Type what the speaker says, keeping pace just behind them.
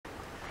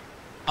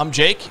I'm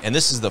Jake, and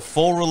this is the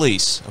full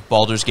release of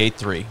Baldur's Gate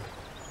 3.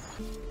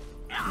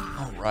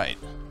 Alright.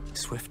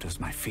 Swift as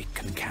my feet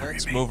can carry me.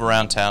 Let's move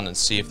around town and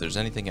see if there's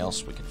anything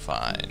else we can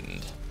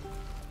find.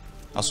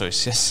 Also, he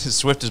says, as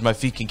swift as my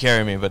feet can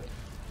carry me, but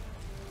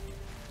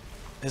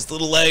his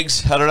little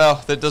legs, I don't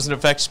know. That doesn't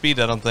affect speed,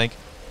 I don't think.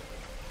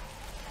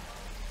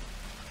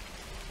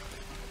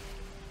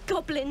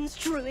 Goblins,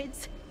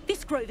 druids.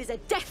 This grove is a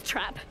death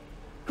trap.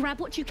 Grab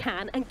what you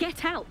can and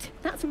get out.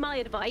 That's my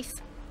advice.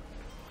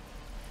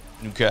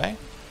 Okay. I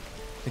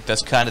think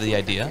that's kind of the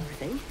idea.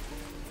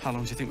 How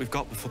long do you think we've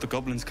got before the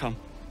goblins come?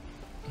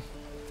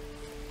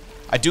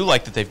 I do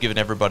like that they've given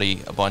everybody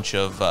a bunch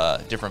of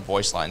different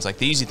voice lines. Like,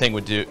 the easy thing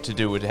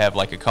would have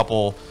like a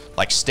couple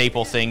like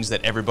staple things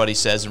that everybody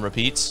says and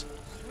repeats.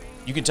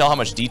 You can tell how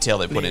much detail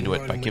they put into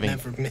it by giving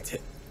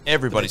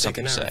everybody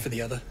something to say. For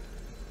the other.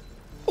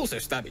 Also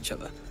stab each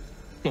other.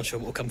 Not sure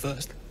what will come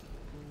first.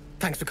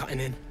 Thanks for cutting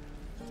in.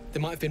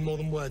 There might have been more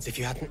than words if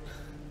you hadn't.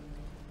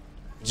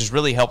 It just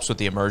really helps with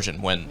the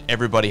immersion when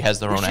everybody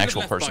has their own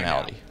actual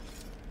personality.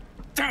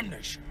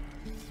 Damnation!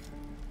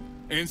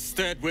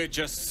 Instead, we're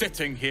just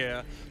sitting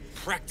here,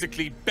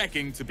 practically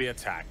begging to be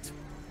attacked.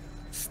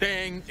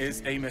 Staying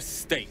is a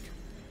mistake.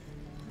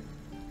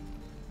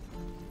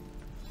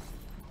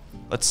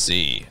 Let's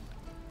see.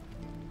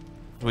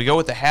 Do we go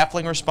with the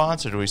halfling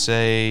response, or do we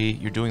say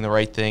you're doing the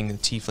right thing, the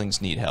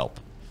tieflings need help?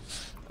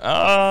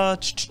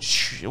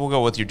 We'll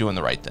go with you're doing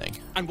the right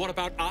thing. And what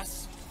about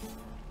us?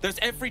 There's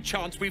every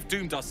chance we've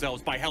doomed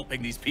ourselves by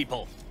helping these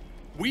people.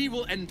 We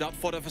will end up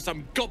fodder for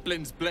some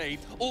goblin's blade,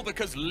 all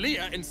because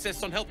Leah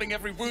insists on helping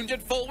every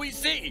wounded foe we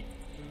see.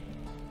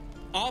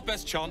 Our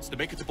best chance to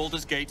make it to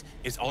Baldur's Gate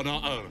is on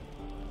our own.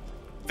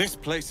 This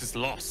place is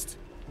lost.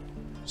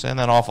 Saying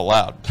that awful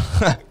loud.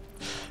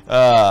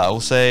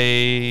 We'll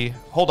say,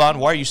 hold on,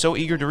 why are you so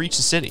eager to reach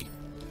the city?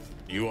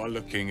 You are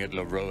looking at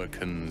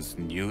Lae'zel's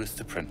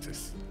newest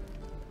apprentice.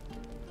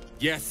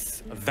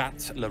 Yes, that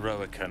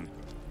Lae'zel.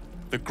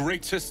 The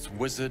greatest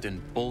wizard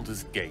in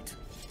Baldur's Gate.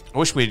 I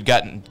wish we had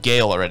gotten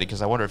Gael already,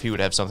 because I wonder if he would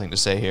have something to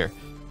say here.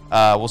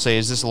 We'll say,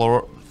 is this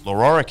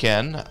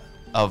Lae'zel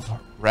of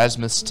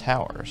Rasmus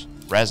Towers?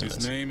 Rasmus.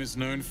 His name is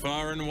known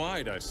far and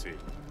wide, I see.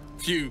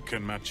 Few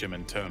can match him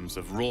in terms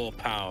of raw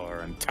power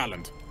and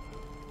talent.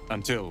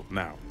 Until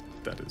now,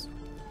 that is.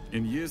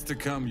 In years to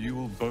come, you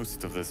will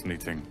boast of this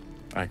meeting,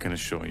 I can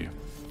assure you.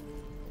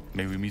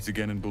 May we meet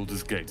again in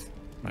Baldur's Gate,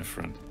 my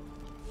friend.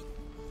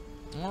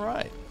 All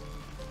right.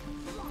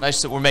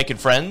 Nice that we're making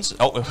friends.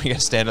 Oh, we gotta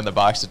stand in the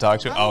box to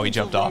talk to him. Oh, he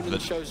jumped off of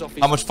it.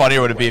 How much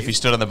funnier would it be if he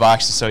stood on the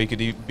box so he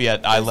could be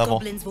at eye level?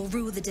 Goblins will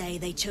rue the day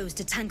they chose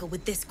to tangle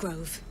with this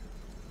grove.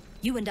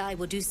 You and I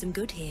will do some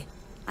good here.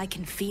 I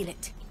can feel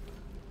it.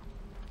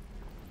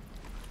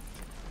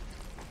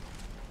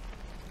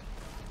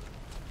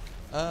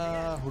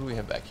 Who do we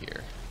have back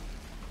here?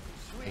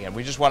 Again,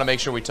 we just want to make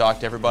sure we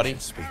talk to everybody,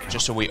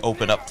 just so we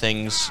open up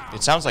things.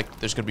 It sounds like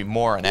there's going to be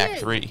more in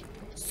Act 3.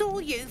 Saw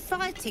you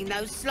fighting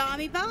those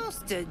slimy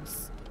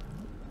bastards.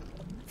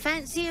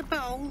 Fancy a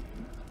bowl?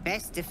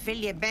 Best to fill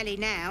your belly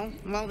now,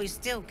 while we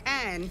still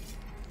can.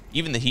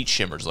 Even the heat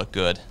shimmers look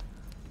good.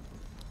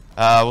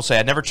 We'll say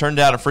I'd never turned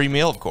down a free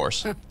meal, of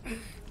course.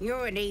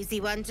 You're an easy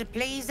one to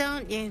please,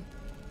 aren't you?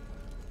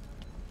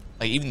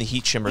 Like, even the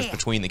heat shimmers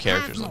between the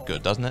characters look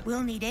good, doesn't it?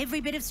 We'll need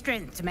every bit of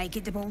strength to make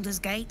it to Baldur's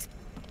Gate.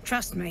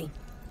 Trust me.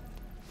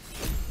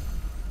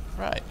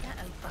 Right.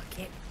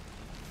 Bucket.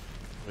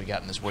 What do we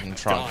got in this wooden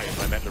trunk? Die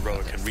if I met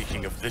Lae'zel and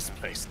reeking of this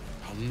place.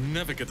 I'll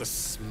never get the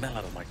smell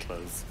out of my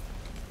clothes.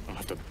 I'll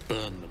have to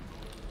burn them.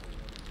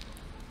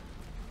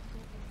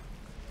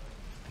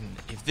 And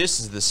if this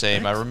is the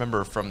same, I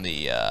remember from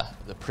the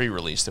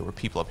pre-release there were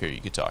people up here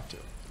you could talk to.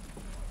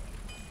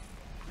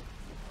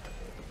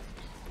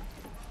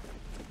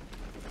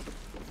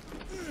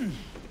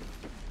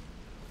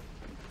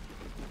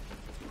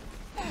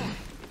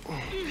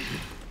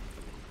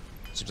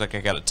 Seems like I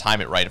gotta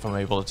time it right if I'm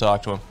able to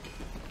talk to him.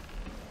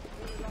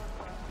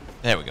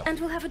 There we go. And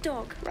we'll have a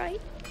dog,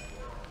 right?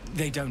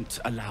 They don't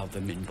allow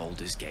them in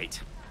Baldur's Gate.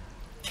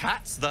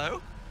 Cats,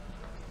 though?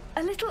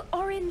 A little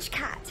orange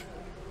cat.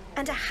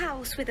 And a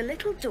house with a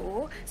little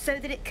door so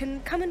that it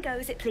can come and go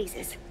as it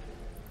pleases.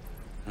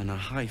 And a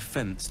high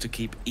fence to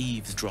keep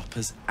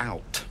eavesdroppers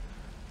out.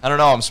 I don't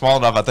know, I'm small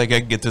enough, I think I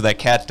can get through that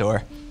cat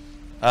door.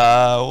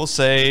 We'll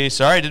say,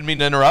 sorry, didn't mean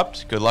to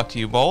interrupt. Good luck to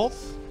you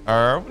both.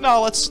 Or,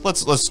 no, let's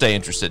stay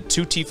interested.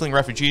 2 tiefling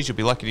refugees, you'll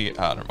be lucky to get,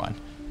 oh, never mind.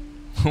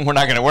 we're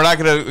not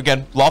gonna,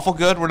 again, lawful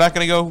good, we're not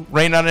gonna go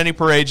rain on any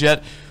parades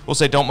yet. We'll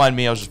say, don't mind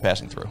me, I was just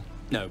passing through.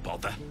 No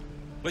bother.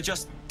 We're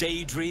just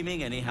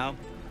daydreaming anyhow.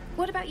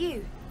 What about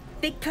you?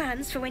 Big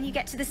plans for when you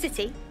get to the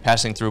city?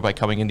 Passing through by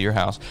coming into your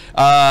house.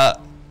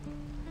 We'll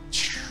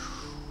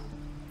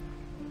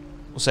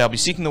say I'll be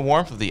seeking the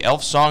warmth of the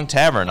Elf Song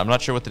Tavern. I'm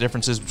not sure what the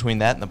difference is between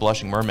that and the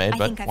Blushing Mermaid, but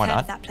why not? I think I've heard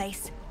of that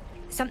place.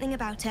 Something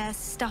about a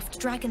stuffed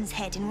dragon's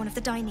head in one of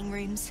the dining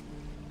rooms.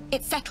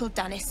 It's settled,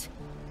 Dennis.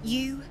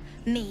 You,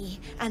 me,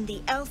 and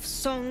the Elf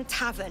Song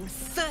Tavern,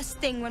 first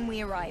thing when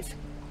we arrive.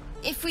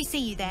 If we see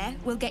you there,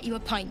 we'll get you a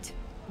pint.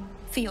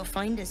 For your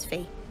finder's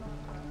fee.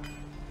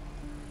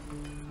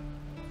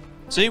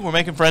 See, we're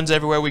making friends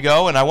everywhere we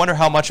go, and I wonder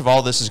how much of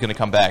all this is going to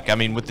come back. I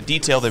mean, with the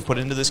detail they put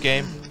into this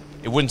game,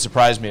 it wouldn't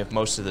surprise me if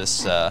most of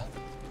this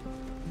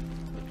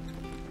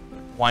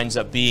winds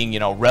up being, you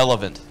know,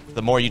 relevant.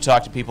 The more you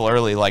talk to people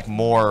early, like,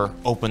 more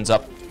opens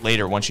up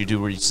later once you do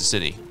reach the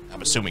city.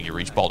 I'm assuming you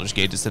reach Baldur's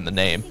Gate, it's in the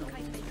name.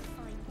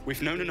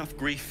 We've known enough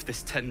grief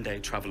this 10-day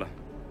traveler.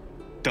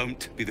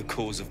 Don't be the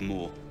cause of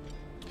more.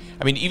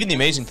 I mean, even the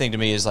amazing thing to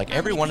me is, like,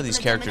 every one of these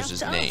characters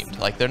is named.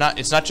 Like, they're not,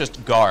 it's not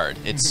just Guard.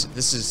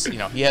 This is, you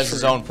know, he has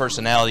his own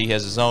personality, he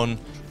has his own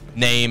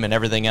name and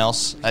everything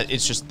else.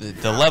 It's just,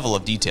 the level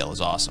of detail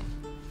is awesome.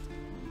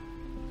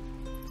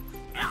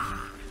 I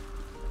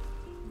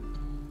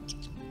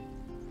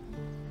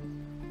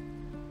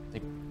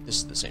think this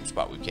is the same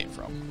spot we came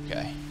from.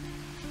 Okay.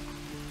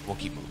 We'll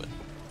keep moving.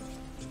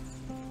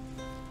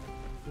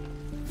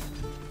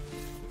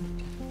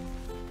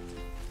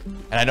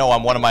 And I know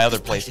on one of my other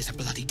places, it's a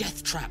bloody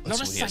death trap,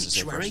 not a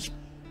sanctuary.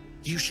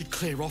 You should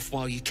clear off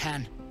while you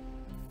can.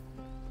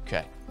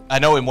 Okay. I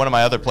know in one of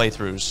my other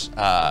playthroughs,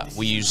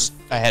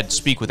 I had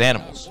speak with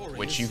animals,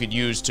 which you could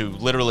use to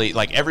literally,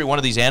 like, every one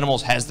of these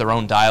animals has their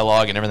own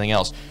dialogue and everything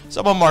else.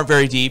 Some of them aren't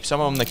very deep. Some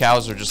of them, the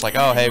cows are just like,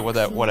 oh, hey,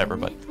 whatever.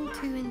 But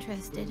Too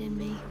interested in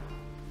me.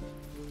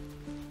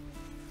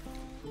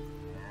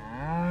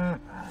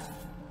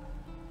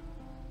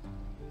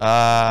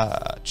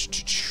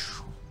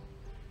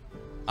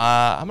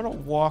 I'm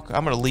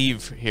gonna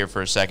leave here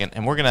for a second,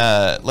 and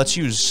let's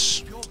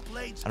use,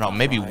 I don't know,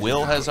 maybe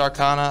Wyll has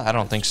Arcana? I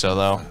don't think so,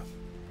 though.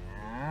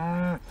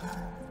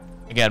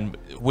 Again,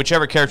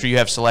 whichever character you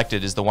have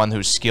selected is the one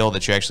whose skill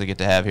that you actually get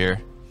to have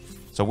here.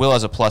 So Wyll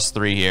has a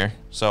 +3 here.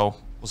 So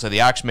we'll say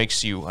the ox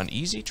makes you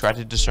uneasy. Try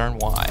to discern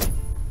why.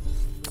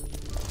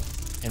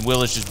 And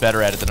Wyll is just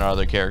better at it than our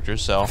other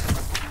characters, so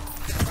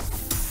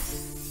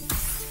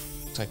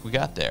looks like we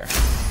got there.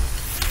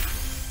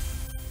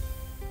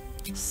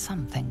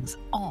 Something's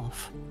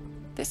off.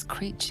 This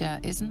creature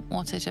isn't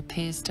what it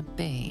appears to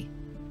be.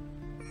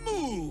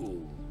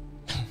 Moo!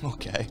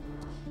 Okay.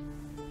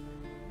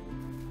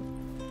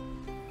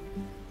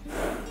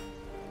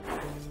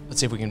 Let's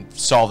see if we can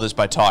solve this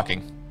by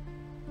talking.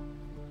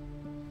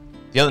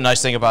 The other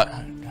nice thing about...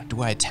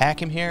 Do I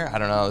attack him here? I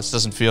don't know. This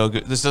doesn't feel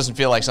good. This doesn't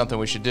feel like something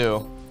we should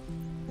do.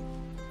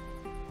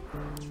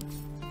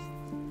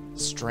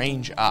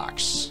 Strange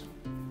ox.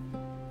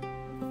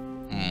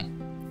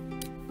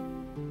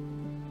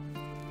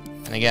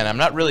 And again, I'm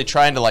not really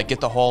trying to, like, get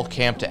the whole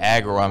camp to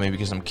aggro on me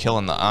because I'm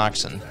killing the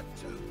oxen.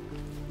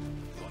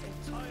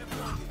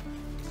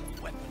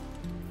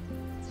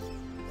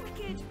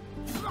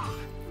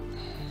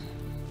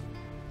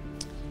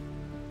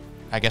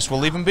 I guess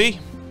we'll leave him be.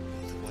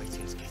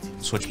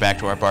 Switch back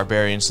to our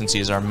barbarian since he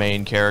is our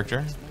main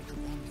character.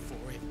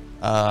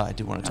 I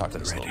do want to talk to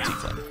this little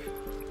tiefling.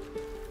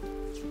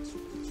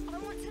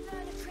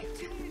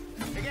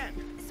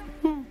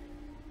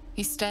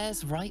 He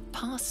stares right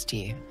past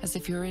you, as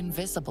if you're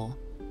invisible.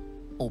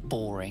 Or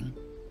boring.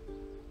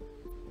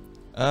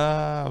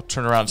 I'll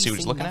turn around and see what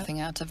he's looking at. Nothing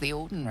out of the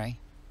ordinary.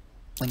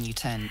 When you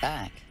turn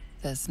back,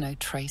 there's no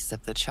trace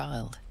of the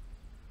child.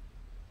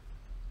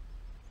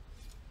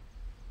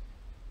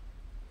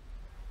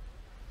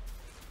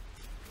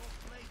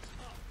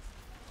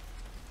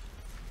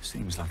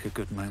 Seems like a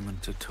good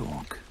moment to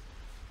talk.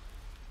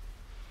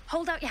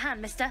 Hold out your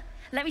hand, mister.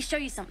 Let me show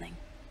you something.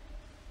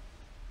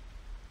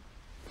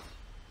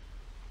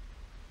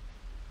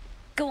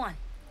 Go on.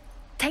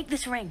 Take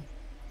this ring.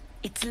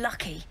 It's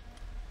lucky.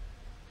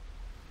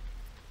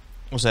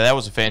 We'll say that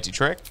was a fancy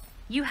trick.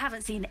 You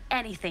haven't seen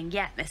anything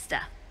yet, mister.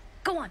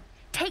 Go on.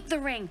 Take the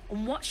ring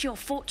and watch your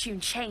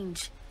fortune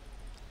change.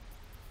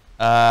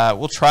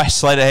 We'll try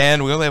sleight of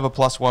hand. We only have a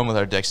 +1 with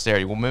our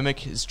dexterity. We'll mimic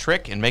his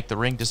trick and make the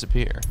ring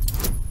disappear.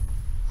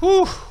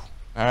 Whew.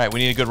 Alright, we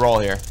need a good roll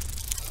here.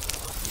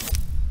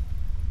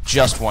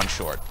 Just one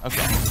short.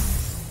 Okay.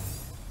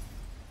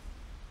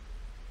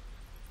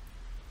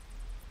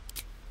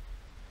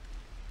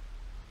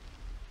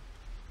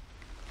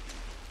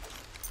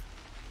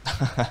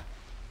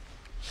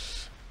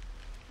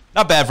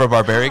 Not bad for a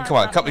barbarian. Come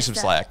on, cut me some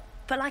slack.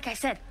 But like I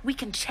said, we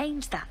can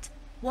change that.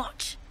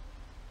 Watch.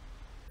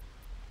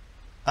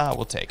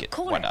 We'll take it.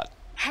 Why not?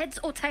 Heads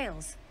or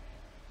tails?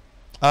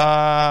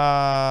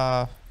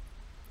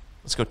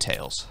 Let's go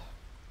tails.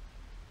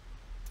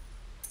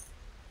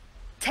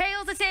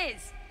 Tails it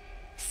is!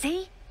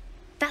 See?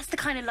 That's the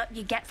kind of luck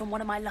you get from one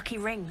of my lucky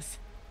rings.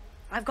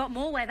 I've got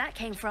more where that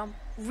came from.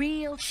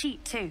 Real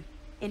cheap, too.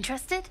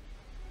 Interested?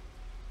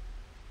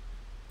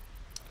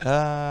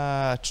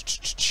 We'll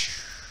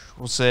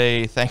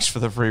say thanks for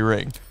the free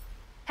ring.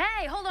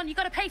 Hey, hold on, you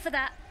gotta pay for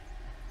that.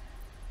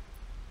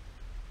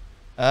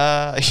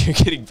 You're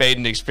getting paid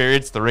in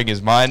experience. The ring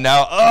is mine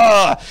now.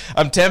 Ugh!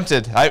 I'm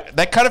tempted.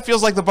 That kind of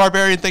feels like the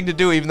barbarian thing to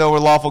do, even though we're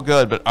lawful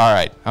good, but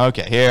alright.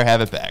 Okay, here,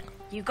 have it back.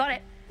 You got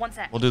it. One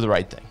sec. We'll do the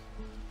right thing.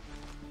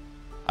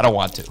 I don't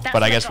want to,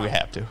 but I guess we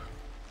have to.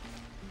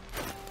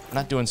 We're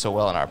not doing so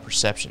well in our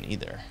perception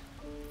either.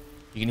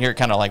 You can hear it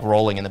kind of like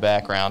rolling in the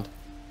background.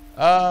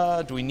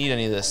 Do we need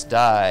any of this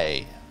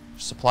dye?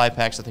 supply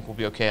packs. I think we'll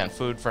be okay on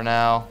food for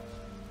now.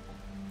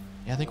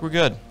 Yeah, I think we're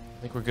good.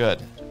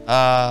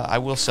 I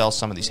will sell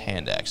some of these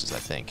hand axes, I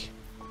think.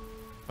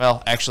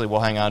 Well, actually,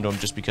 we'll hang on to them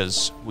just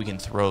because we can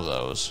throw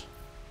those.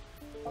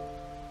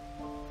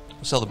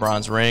 We'll sell the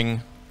bronze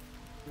ring.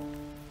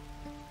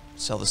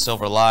 Sell the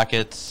silver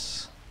locket.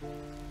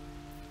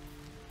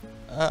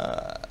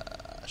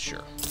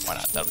 Sure. Why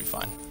not? That'll be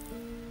fine.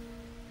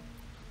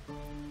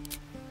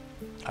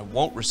 I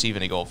won't receive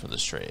any gold for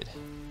this trade.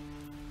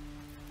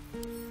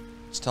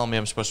 It's telling me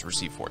I'm supposed to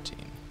receive 14.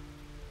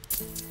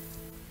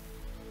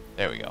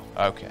 There we go.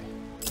 Okay.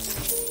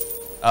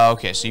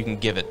 Okay, so you can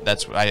give it.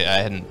 That's I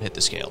hadn't hit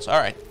the scales. All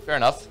right, fair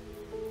enough.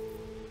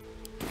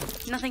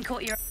 Nothing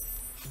caught your...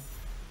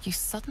 You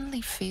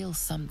suddenly feel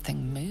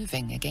something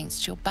moving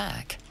against your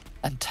back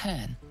and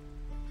turn.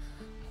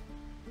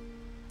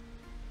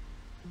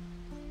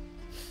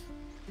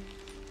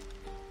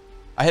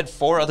 I had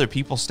 4 other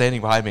people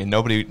standing behind me and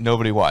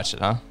nobody watched it,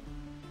 huh?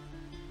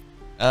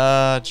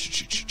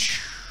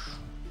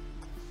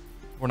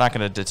 We're not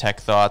going to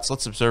detect thoughts.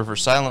 Let's observe her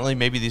silently.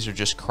 Maybe these are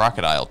just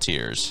crocodile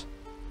tears.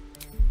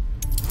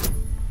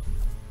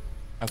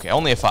 Okay,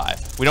 only a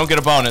 5. We don't get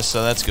a bonus,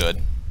 so that's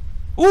good.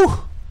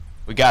 Woo!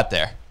 We got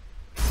there.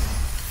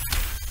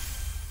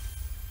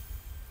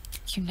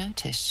 You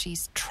notice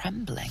she's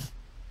trembling.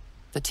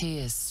 The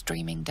tears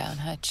streaming down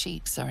her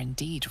cheeks are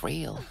indeed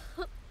real.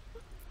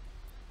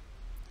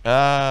 We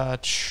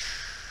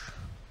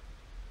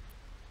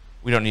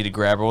don't need to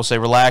grab her. We'll say,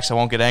 relax, I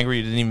won't get angry.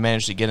 You didn't even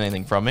manage to get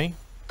anything from me.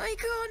 I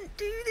can't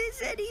do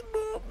this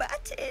anymore,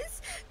 Mattis.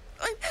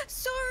 I'm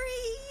sorry.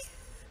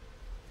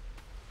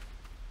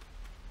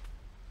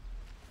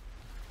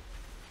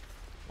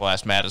 We'll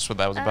ask Mattis what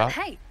that was about.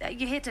 Hey,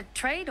 you here to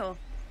trade or?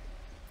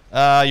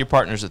 Your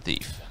partner's a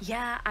thief.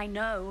 Yeah, I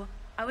know.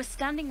 I was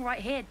standing right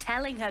here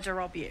telling her to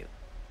rob you.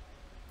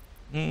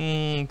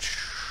 We'll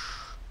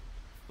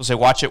say,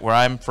 watch it where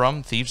I'm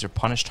from. Thieves are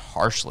punished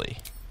harshly.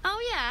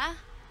 Oh, yeah?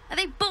 Are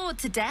they bored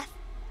to death?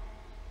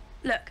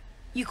 Look,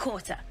 you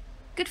caught her.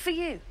 Good for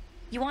you.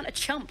 You aren't a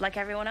chump like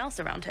everyone else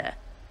around here.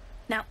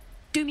 Now,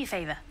 do me a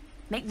favor.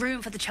 Make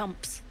room for the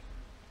chumps.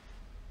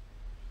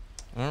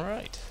 All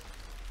right.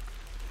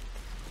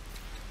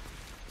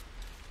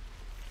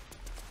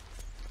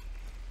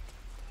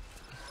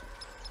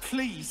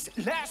 Please,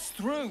 last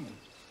room.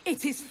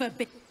 It is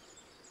forbidden.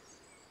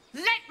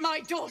 Let my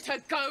daughter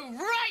go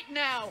right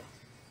now!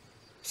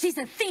 She's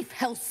a thief,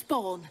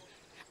 hellspawn.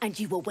 And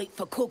you will wait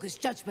for Kagha's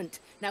judgment.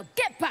 Now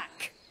get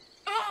back!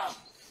 Oh,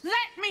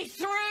 let me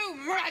through,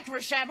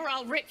 Ragrasham, or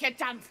I'll rip your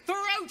damn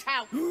throat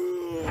out!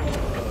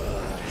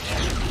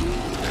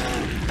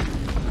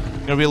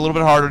 Gonna be a little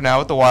bit harder now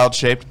with the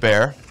wild-shaped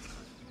bear.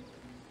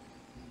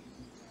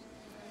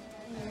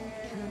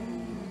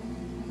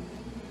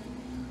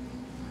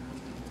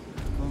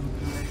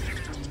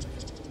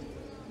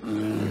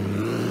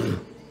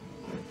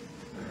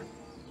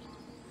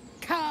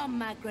 Come,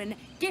 Magrin.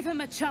 Give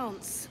him a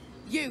chance.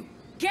 You,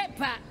 get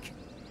back!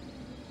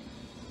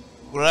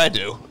 What did I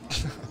do?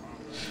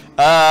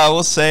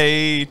 We'll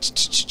say... If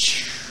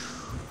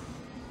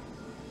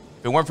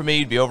it weren't for me,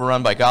 you'd be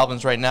overrun by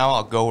goblins right now.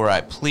 I'll go where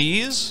I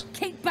please.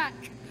 Keep back!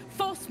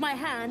 Force my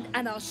hand,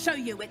 and I'll show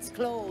you its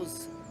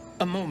claws.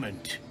 A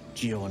moment,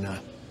 Giona.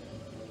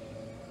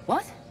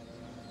 What?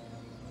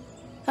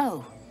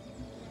 Oh,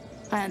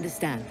 I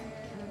understand.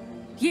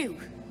 You.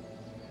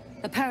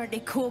 Apparently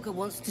Kagha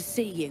wants to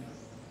see you.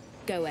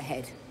 Go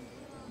ahead.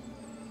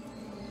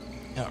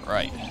 All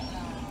right.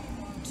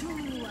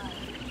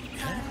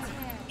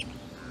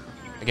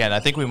 Again, I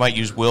think we might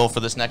use Wyll for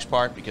this next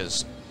part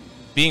because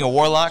being a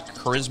warlock,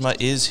 charisma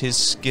is his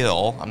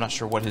skill. I'm not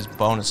sure what his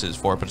bonus is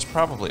for it, but it's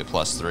probably a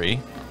 +3.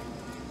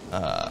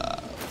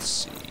 Let's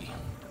see.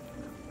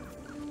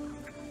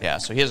 Yeah,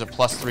 so he has a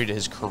 +3 to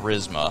his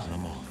charisma.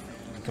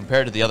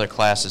 Compared to the other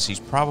classes, he's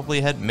probably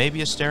had. Maybe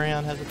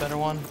Asterion has a better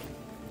one.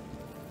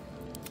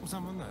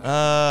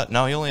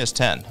 No, he only has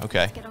 10.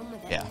 Okay.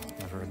 Yeah.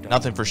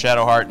 Nothing for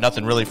Shadowheart,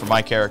 nothing really for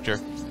my character.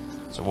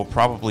 So we'll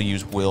probably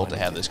use Wyll to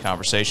have this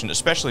conversation,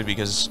 especially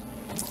because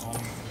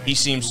he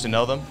seems to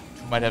know them.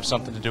 Might have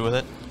something to do with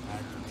it.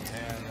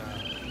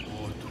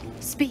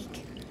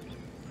 Speak.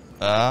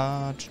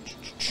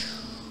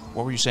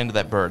 What were you saying to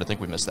that bird? I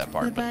think we missed that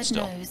part, The but bird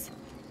still. knows.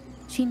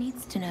 She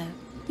needs to know.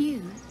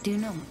 You do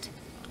not.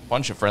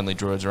 Bunch of friendly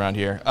druids around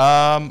here.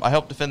 I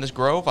help defend this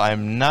grove. I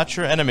am not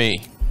your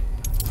enemy.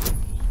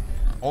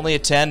 Only a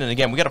 10, and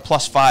again, we got a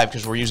 +5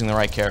 because we're using the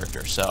right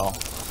character, so...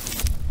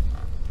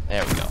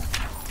 There we go.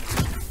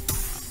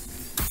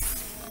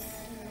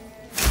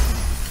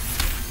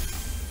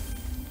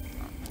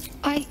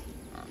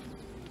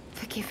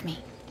 Forgive me.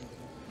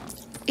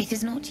 It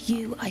is not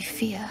you I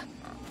fear.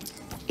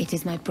 It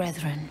is my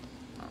brethren.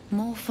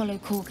 More follow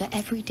Kagha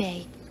every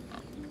day.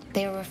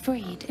 They are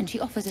afraid, and she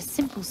offers a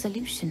simple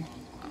solution.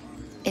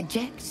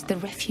 Eject the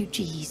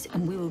refugees,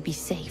 and we will be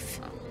safe.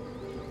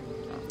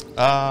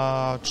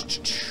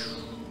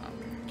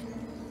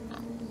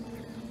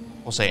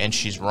 We'll say, and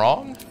she's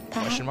wrong?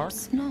 Question mark?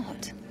 Perhaps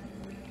not.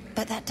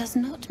 But that does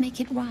not make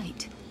it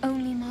right.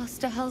 Only Master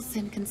Master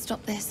Halsin can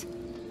stop this,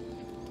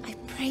 I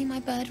pray my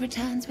bird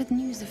returns with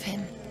news of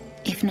him.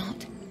 If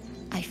not,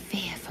 I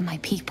fear for my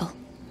people.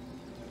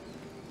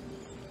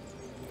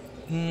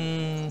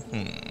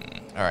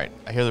 Alright,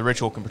 I hear the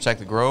ritual can protect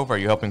the grove. Are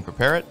you helping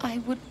prepare it? I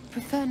would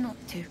prefer not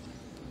to.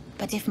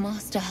 But if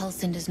Master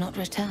Halsin does not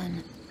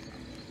return,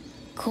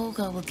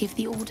 Kagha will give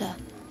the order.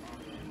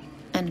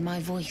 And my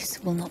voice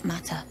will not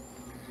matter.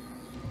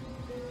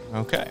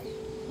 Okay.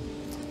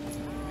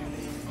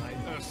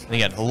 And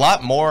again, a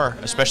lot more,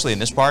 especially in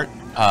this part,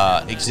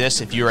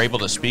 exists if you're able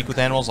to speak with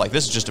animals. Like,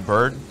 this is just a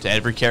bird to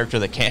every character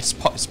that can't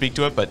speak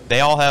to it, but they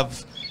all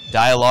have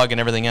dialogue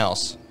and everything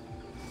else.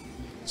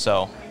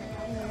 So,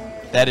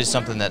 that is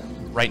something that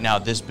right now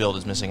this build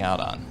is missing out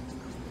on.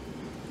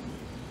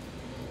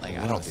 Like,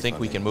 I don't think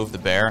we can move the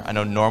bear. I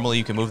know normally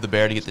you can move the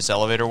bear to get this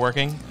elevator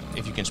working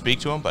if you can speak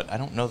to him, but I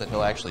don't know that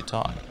he'll actually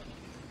talk.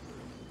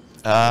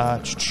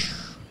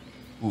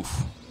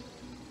 Oof.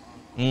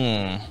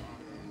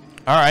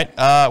 Alright,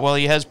 well,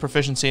 he has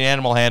proficiency in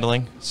animal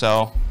handling,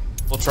 so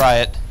we'll try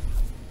it.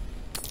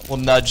 We'll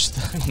nudge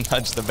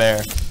the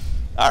bear.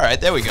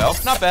 Alright, there we go.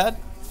 Not bad.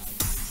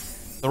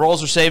 The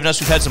rolls are saving us.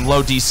 We've had some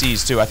low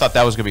DCs, too. I thought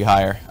that was going to be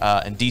higher.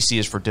 And DC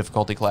is for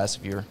difficulty class,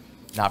 if you're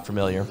not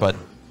familiar. But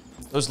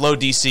those low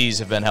DCs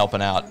have been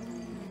helping out.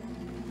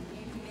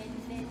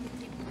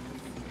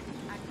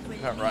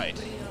 Alright.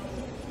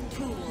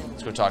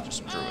 Let's go talk to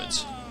some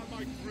druids.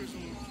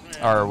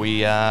 Or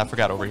we,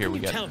 forgot over here we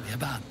got... Tell me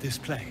about this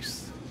place.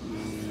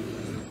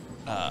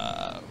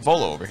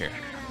 Volo over here.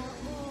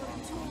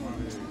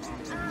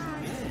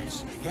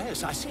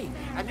 Yes, I see.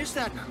 And is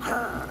that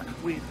her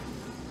with...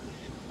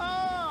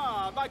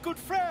 Ah, my good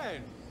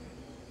friend.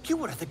 You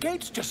were at the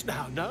gates just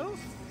now, no?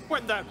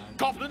 When the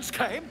goblins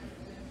came?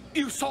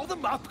 You saw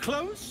them up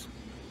close?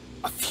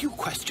 A few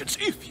questions,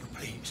 if you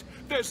please.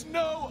 There's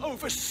no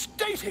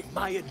overstating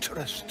my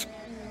interest.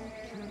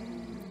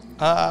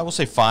 I will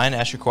say fine.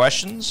 Ask your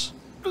questions.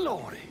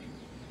 Glory.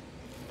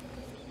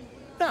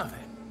 Now then,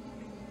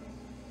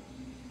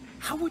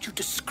 how would you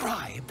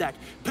describe that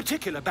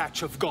particular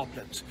batch of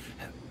goblins?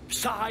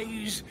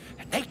 Size,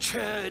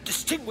 nature,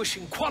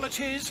 distinguishing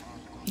qualities?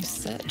 You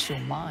search your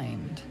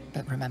mind,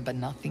 but remember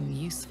nothing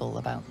useful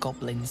about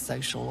goblin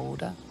social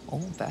order or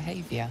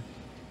behavior.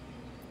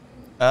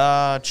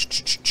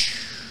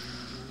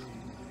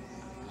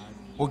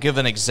 We'll give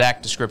an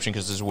exact description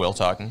because this is Wyll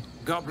talking.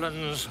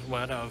 Goblins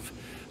were of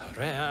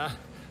rare,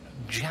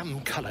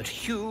 jam-colored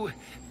hue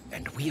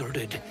and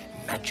wielded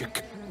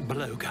magic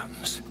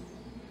blowguns.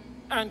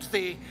 And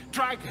the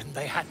dragon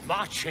they had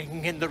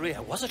marching in the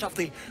rear, was it of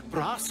the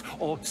brass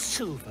or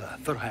silver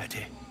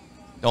variety?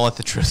 Don't let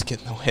the truth get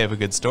in the way of a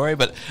good story,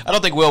 but I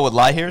don't think Wyll would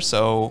lie here,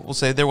 so we'll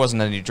say there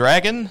wasn't any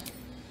dragon.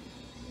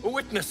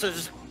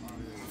 Witnesses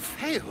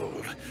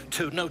failed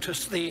to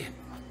notice the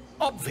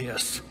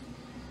obvious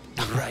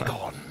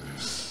dragon.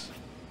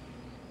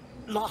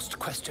 Last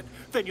question,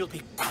 then you'll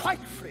be quite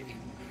free.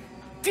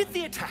 Did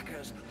the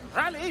attackers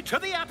rally to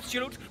the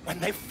absolute when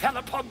they fell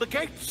upon the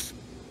gates?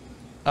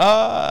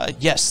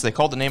 Yes, they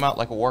called the name out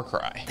like a war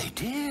cry. They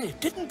did,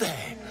 didn't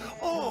they?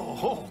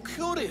 Oh,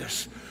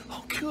 curious.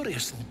 Oh,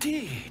 curious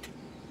indeed.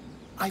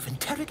 I've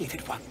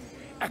interrogated one,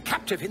 a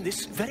captive in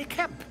this very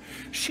camp.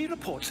 She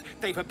reports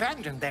they've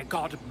abandoned their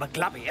god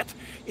Maglabiet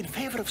in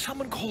favor of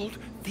someone called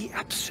the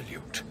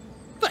Absolute.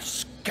 The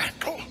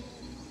scandal!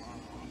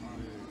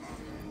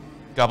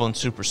 Goblin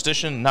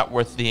superstition, not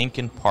worth the ink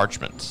and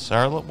parchment.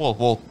 Sorry,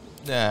 we'll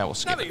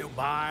skip Never it. you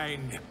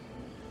mind.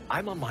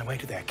 I'm on my way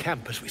to their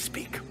camp as we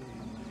speak.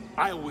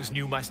 I always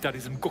knew my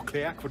studies in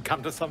Gukliak would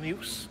come to some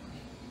use.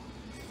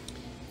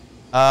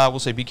 We'll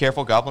say be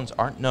careful, goblins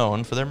aren't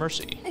known for their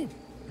mercy. Oh,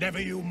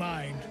 never you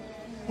mind.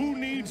 Who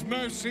needs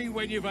mercy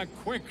when you've a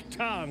quick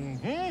tongue,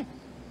 hmm?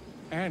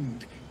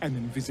 And an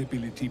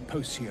invisibility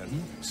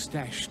potion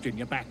stashed in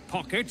your back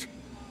pocket?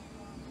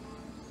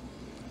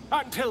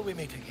 Until we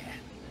meet again.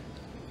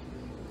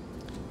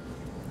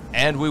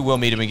 And we will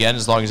meet him again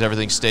as long as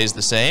everything stays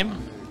the same.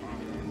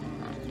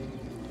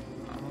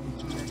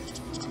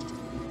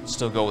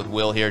 Still go with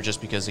Wyll here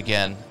just because,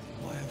 again,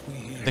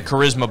 the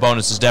charisma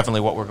bonus is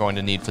definitely what we're going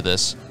to need for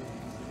this.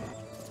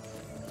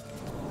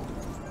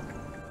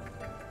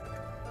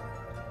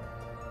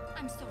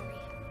 I'm sorry.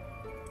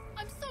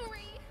 I'm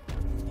sorry.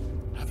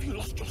 Have you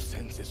lost your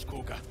senses,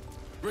 Kagha?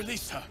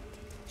 Release her.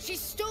 She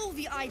stole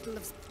the idol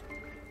of...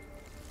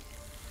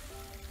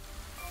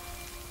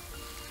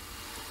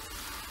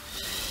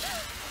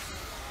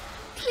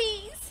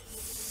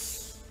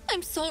 Please.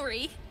 I'm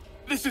sorry.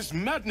 This is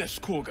madness,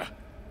 Kagha.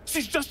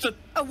 She's just a...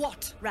 A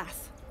what,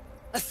 Wrath?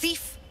 A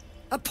thief?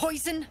 A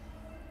poison?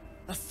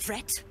 A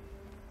threat?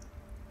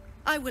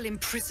 I will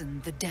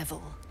imprison the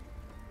devil.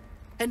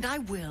 And I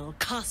will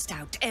cast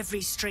out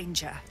every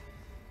stranger.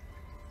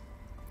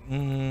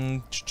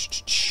 We'll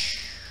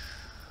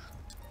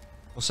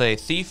say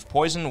thief,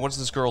 poison. What's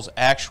this girl's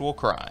actual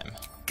crime?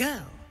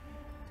 Girl?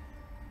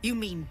 You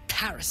mean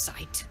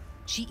parasite?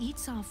 She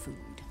eats our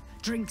food,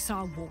 drinks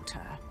our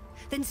water,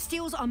 then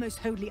steals our most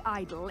holy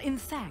idol in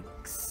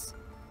thanks.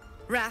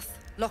 Wrath,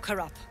 lock her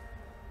up.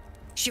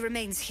 She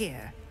remains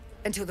here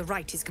until the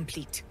rite is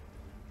complete.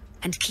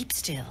 And keep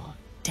still,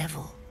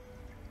 devil.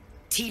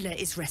 Tila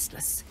is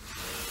restless.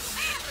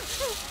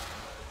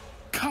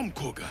 Come,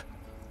 Kagha.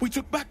 We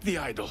took back the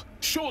idol.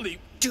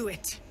 Surely... Do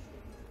it.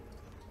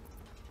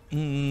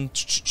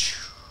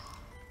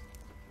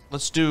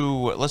 Let's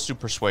do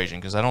persuasion,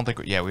 because I don't think...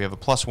 Yeah, we have a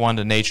 +1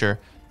 to nature.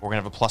 We're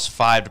going to have a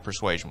 +5 to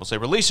persuasion. We'll say,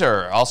 release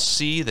her. I'll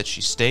see that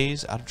she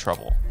stays out of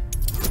trouble.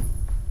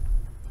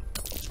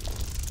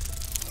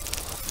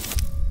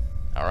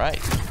 All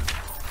right.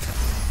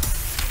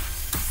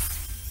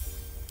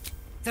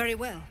 Very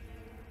well.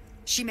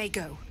 She may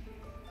go.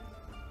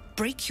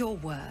 Break your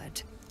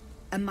word,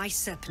 and my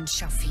serpent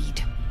shall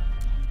feed.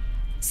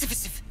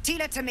 Sif,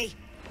 Tila to me.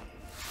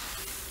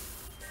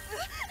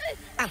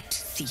 Out,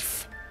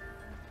 thief.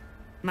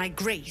 My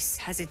grace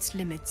has its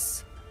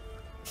limits.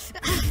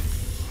 It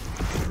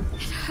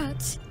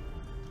hurts.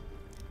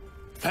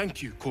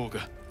 Thank you,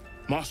 Kagha.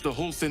 Master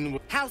Halsin...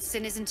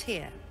 Halsin isn't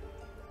here.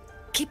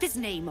 Keep his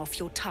name off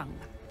your tongue,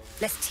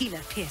 lest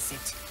Tila pierce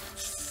it.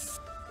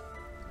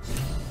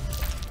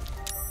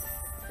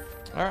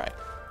 All right.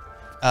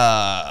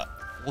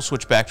 We'll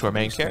switch back to our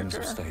main character.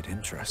 Let's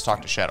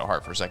talk to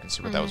Shadowheart for a second,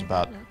 see what that was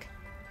about. Look,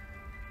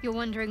 you're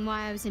wondering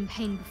why I was in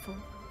pain before.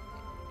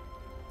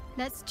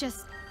 Let's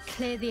just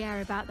clear the air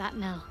about that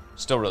now.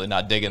 Still really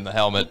not digging the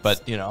helmet,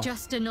 but, you know.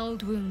 Just an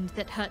old wound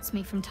that hurts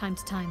me from time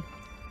to time.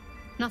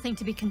 Nothing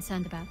to be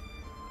concerned about.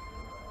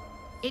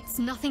 It's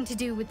nothing to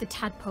do with the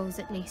tadpoles,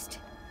 at least,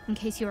 in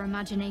case your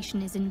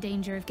imagination is in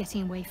danger of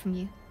getting away from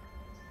you.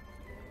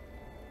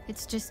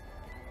 It's just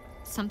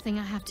something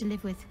I have to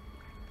live with.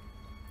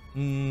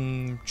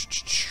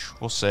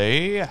 We'll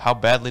say, how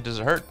badly does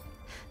it hurt?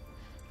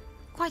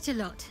 Quite a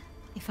lot,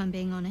 if I'm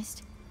being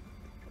honest.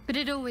 But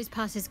it always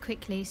passes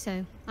quickly,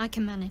 so I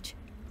can manage.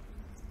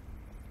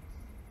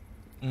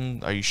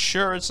 Are you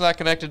sure it's not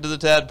connected to the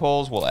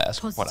tadpoles? We'll ask.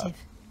 Positive.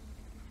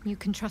 You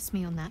can trust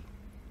me on that.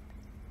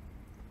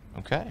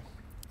 Okay.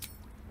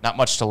 Not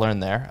much to learn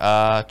there.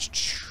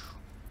 Let's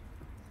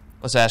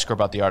ask her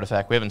about the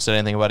artifact. We haven't said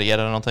anything about it yet,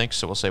 I don't think.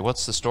 So we'll say,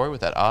 what's the story with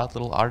that odd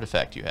little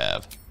artifact you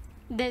have?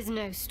 There's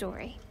no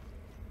story.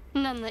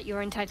 None that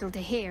you're entitled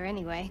to hear,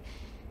 anyway.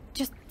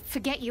 Just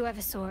forget you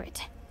ever saw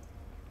it.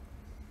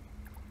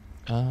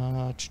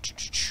 We'll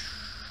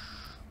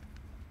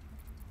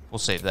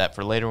save that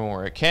for later when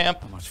we're at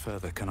camp. How much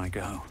further can I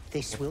go?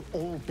 This will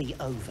all be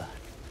over.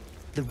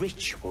 The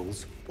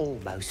ritual's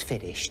almost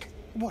finished.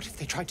 What if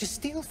they tried to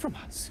steal from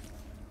us?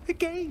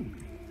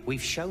 Again?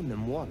 We've shown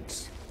them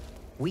once.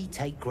 We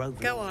take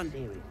Grove. Go on.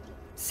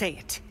 Say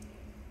it.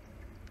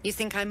 You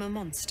think I'm a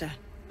monster?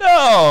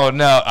 No.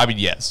 I mean,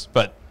 yes,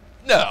 but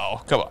no.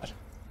 Come on.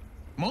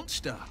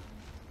 Monster?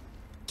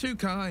 Too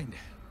kind.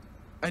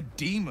 A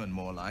demon,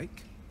 more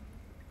like.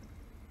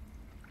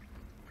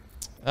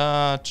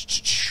 We'll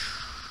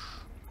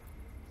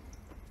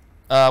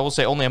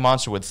say only a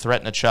monster would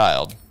threaten a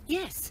child.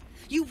 Yes,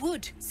 you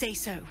would say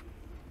so.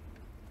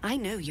 I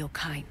know your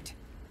kind.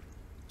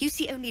 You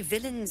see only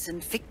villains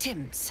and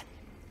victims.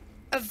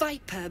 A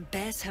viper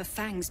bears her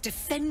fangs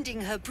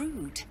defending her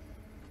brood.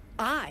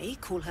 I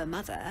call her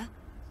mother.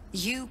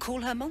 You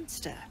call her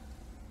monster.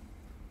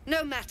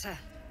 No matter.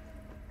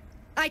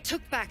 I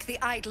took back the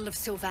idol of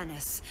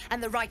Sylvanas,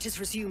 and the rite is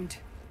resumed.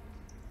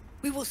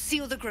 We will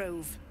seal the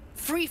grove,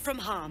 free from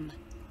harm,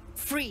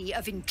 free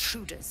of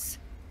intruders.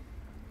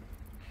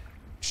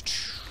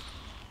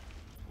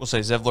 We'll say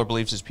Zevlor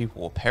believes his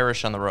people will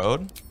perish on the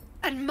road.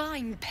 And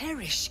mine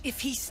perish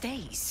if he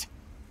stays.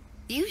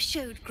 You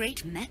showed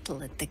great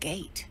mettle at the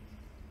gate.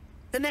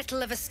 The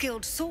mettle of a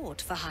skilled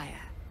sword for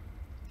hire.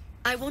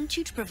 I want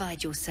you to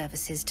provide your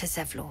services to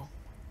Zevlor.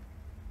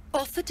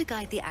 Offer to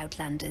guide the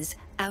Outlanders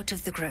out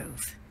of the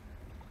grove.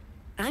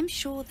 I'm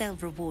sure they'll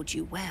reward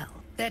you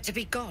well. They're to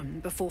be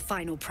gone before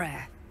final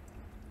prayer.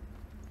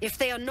 If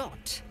they are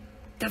not,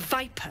 the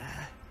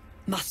Viper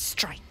must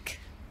strike.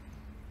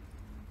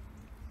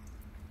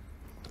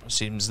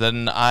 Seems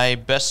then I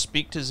best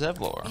speak to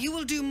Zevlor. You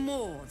will do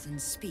more than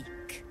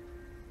speak.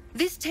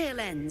 This tale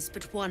ends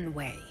but one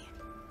way.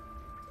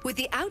 With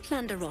the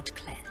Outlander rot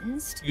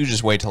cleansed... You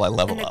just wait till I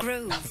level and the up.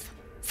 grove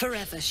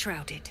forever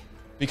shrouded.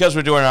 Because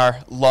we're doing our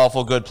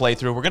lawful good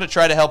playthrough, we're going to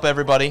try to help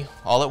everybody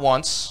all at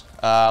once.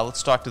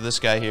 Let's talk to this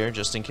guy here,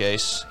 just in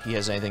case he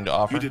has anything to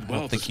offer. You did well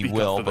I don't think to he speak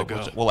will, up for the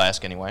but girl. we'll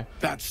ask anyway.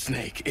 That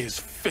snake is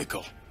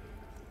fickle.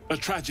 A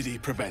tragedy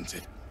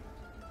prevented.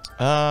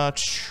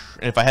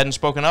 If I hadn't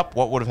spoken up,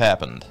 what would have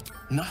happened?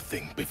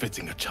 Nothing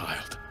befitting a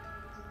child.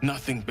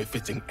 Nothing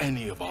befitting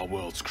any of our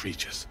world's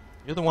creatures.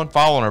 You're the one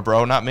following her,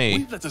 bro, not me.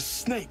 We've let a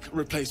snake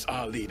replace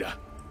our leader.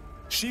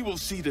 She will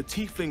see the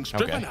tieflings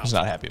driven Okay, out, he's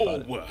not happy about or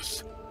it.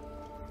 worse.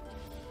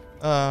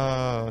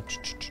 Alright,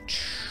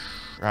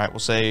 we'll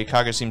say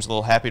Kagha seems a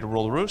little happy to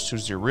rule the roost.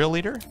 Who's your real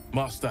leader?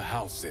 Master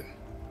Halsin.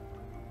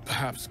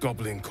 Perhaps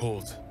goblin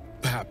called,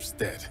 perhaps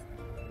dead.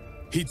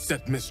 He'd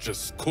set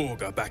Mistress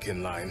Kagha back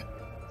in line.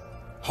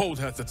 Hold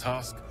her to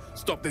task,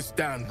 stop this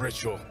damned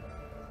ritual.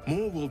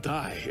 More will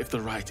die if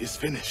the rite is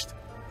finished.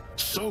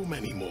 So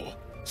many more,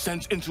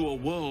 sent into a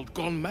world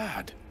gone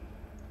mad.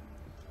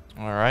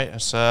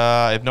 Alright,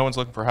 so if no one's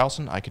looking for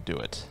Halsin, I could do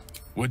it.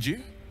 Would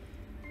you?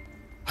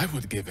 I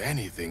would give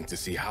anything to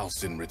see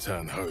Halsin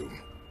return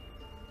home.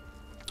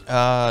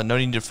 No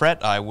need to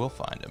fret, I will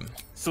find him.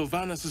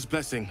 Sylvanus'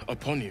 blessing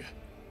upon you,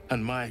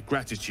 and my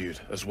gratitude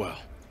as well.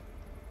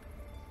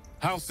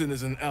 Halsin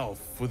is an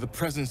elf with the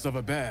presence of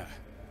a bear.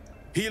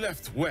 He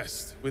left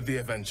west with the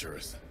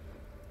adventurers.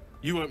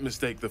 You won't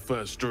mistake the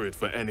first druid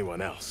for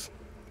anyone else.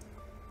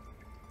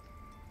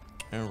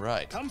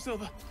 Alright. Come,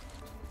 Silver.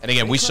 And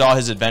again, we saw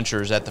his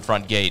adventures at the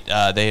front gate.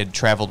 They had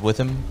traveled with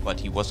him, but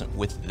he wasn't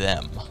with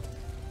them.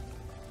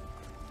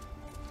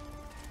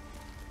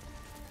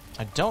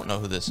 I don't know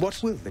who this is.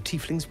 What will the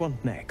tieflings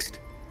want next?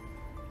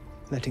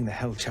 Letting the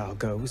Hellchild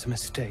go was a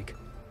mistake.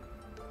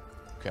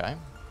 Okay.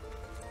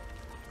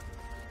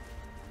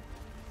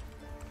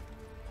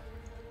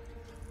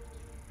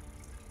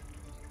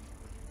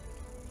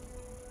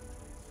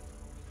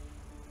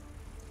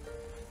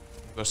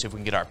 Go see if we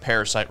can get our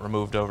parasite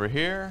removed over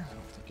here. I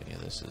don't think any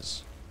of this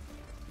is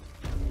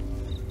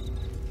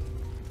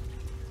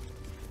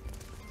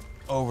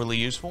overly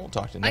useful. We'll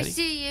talk to I Nettie.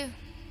 see you.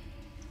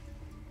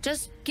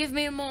 Just give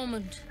me a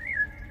moment.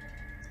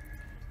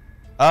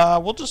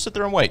 We'll just sit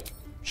there and wait.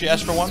 She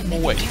asked for one,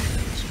 we'll wait.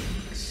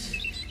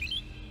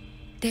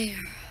 There.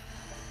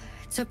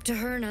 It's up to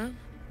her now.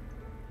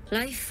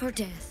 Life or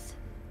death.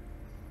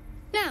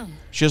 Now.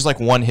 She has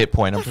like 1 hit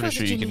point. I'm What pretty was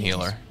sure it you you can heal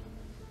needed? her.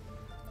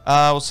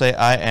 We'll say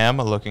I am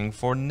looking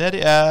for Nettie.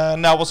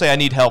 No, we'll say I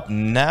need help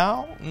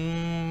now.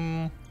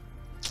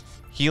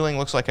 Healing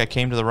looks like I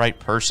came to the right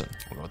person.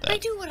 We'll go with that. I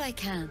do what I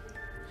can.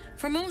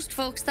 For most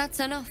folks,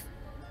 that's enough.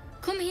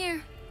 Come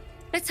here.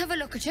 Let's have a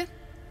look at you.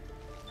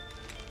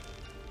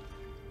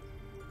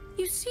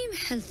 You seem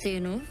healthy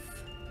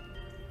enough.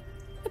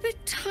 A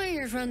bit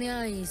tired around the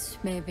eyes,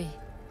 maybe.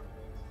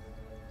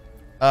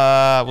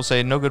 We'll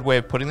say no good way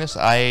of putting this.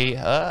 I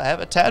have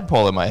a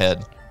tadpole in my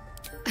head.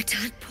 A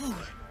tadpole?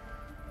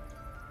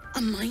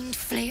 A mind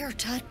flayer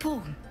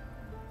tadpole?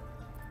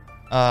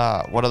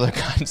 What other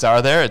kinds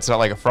are there? It's not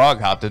like a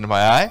frog hopped into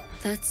my eye.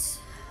 That's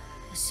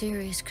a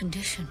serious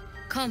condition.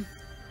 Come,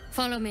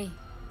 follow me.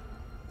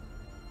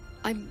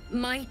 I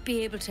might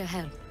be able to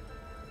help.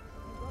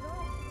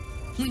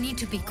 We need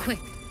to be quick.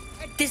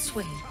 This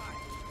way.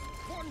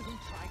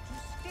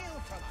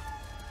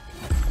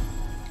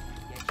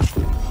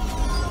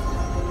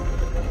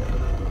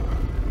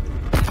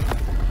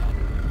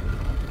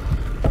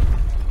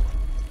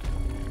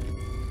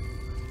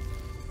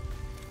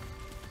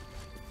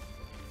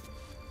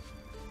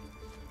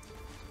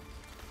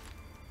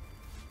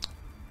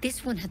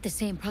 This one had the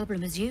same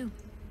problem as you.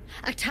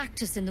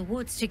 Attacked us in the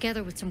woods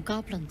together with some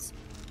goblins.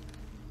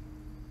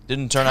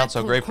 Didn't turn out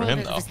so Tadpole great for crawled him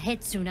out of though. his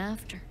head soon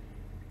after.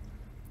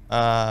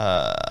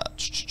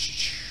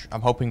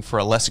 I'm hoping for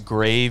a less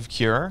grave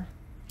cure.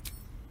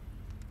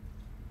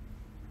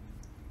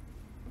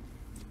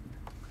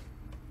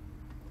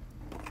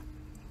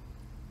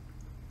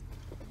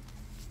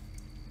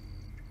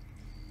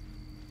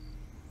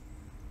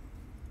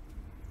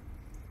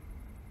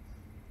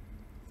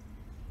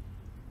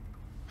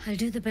 I'll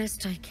do the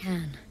best I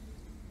can.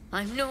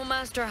 I'm no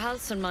Master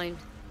Halsin, mind.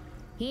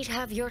 He'd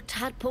have your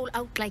tadpole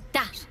out like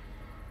that.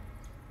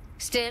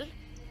 Still,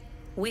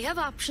 we have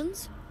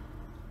options.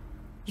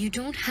 You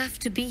don't have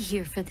to be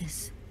here for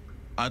this.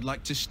 I'd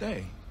like to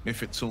stay,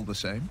 if it's all the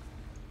same.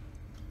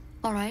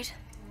 All right.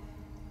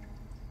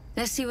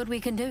 Let's see what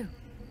we can do.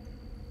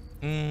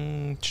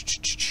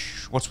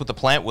 What's with the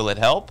plant? Will it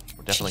help?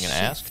 We're definitely She going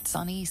to ask. shifts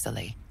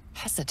uneasily,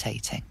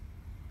 hesitating.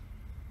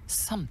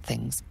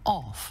 Something's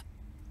off.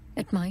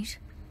 It might.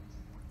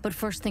 But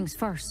first things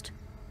first.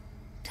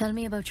 Tell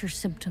me about your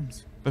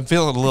symptoms. Been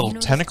feeling a little Have you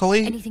noticed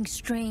tentacly. anything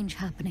strange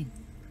happening?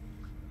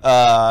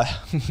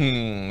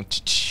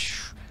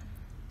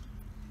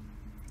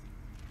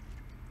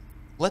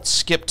 Let's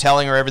skip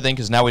telling her everything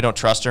because now we don't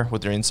trust her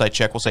with her insight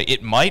check. We'll say,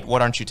 it might.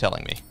 What aren't you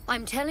telling me?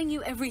 I'm telling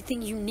you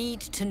everything you need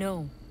to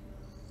know.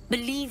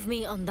 Believe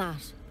me on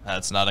that.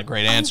 That's not a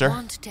great answer. I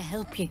want to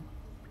help you.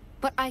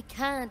 But I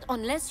can't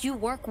unless you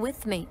work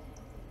with me.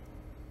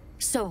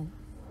 So,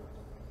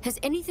 has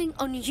anything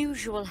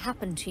unusual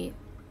happened to you?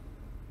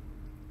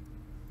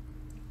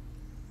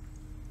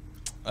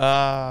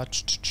 I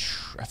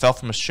fell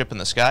from a ship in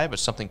the sky, but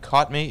something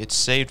caught me. It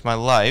saved my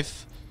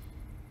life.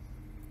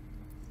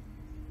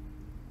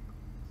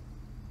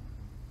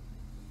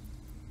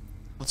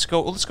 Let's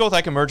go with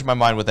I can merge my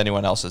mind with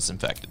anyone else that's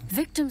infected.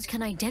 Victims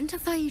can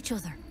identify each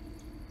other.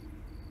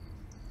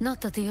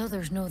 Not that the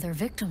others know they're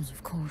victims,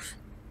 of course.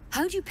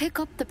 How'd you pick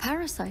up the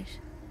parasite?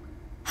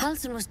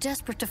 Halsin was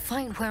desperate to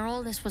find where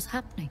all this was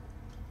happening.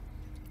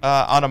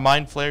 On a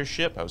mind flayer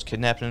ship, I was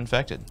kidnapped and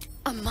infected.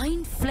 A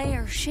mind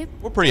flayer ship?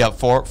 We're pretty up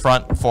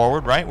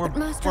forward, right? We're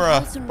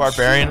a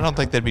barbarian. I don't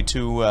think they'd be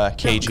too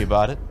cagey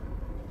about it.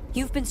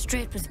 You've been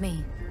straight with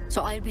me,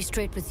 so I'll be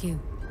straight with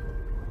you.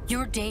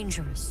 You're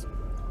dangerous.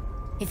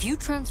 If you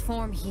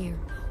transform here,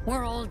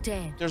 we're all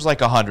dead. There's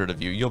like 100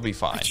 of you. You'll be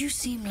fine. But you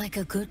seem like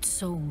a good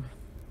soul.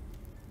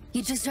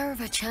 You deserve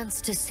a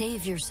chance to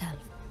save yourself.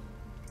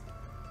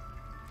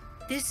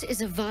 This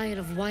is a vial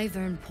of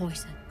wyvern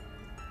poison.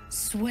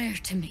 Swear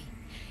to me,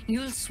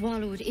 you'll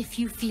swallow it if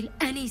you feel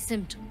any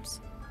symptoms.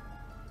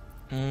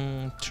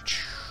 Thought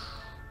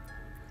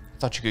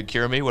you could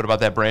cure me. What about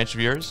that branch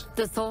of yours?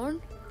 The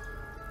thorn?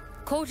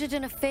 Coated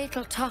in a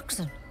fatal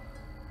toxin.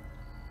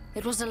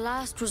 It was a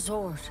last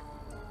resort,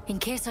 in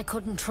case I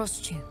couldn't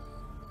trust you.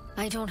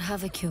 I don't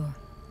have a cure.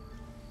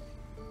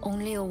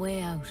 Only a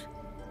way out.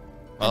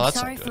 Well, I'm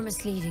sorry for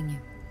misleading you,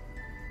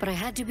 but I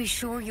had to be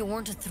sure you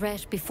weren't a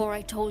threat before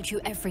I told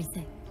you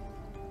everything.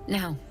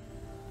 Now,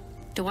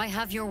 do I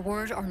have your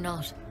word or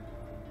not?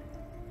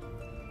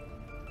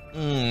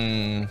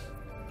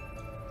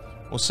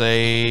 We'll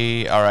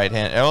say, all right,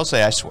 I'll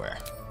say I swear.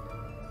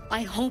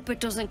 I hope it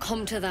doesn't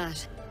come to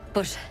that,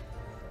 but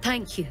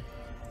thank you.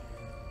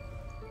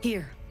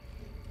 Here.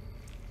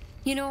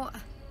 You know,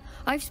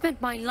 I've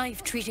spent my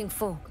life treating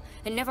folk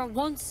and never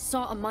once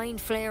saw a mind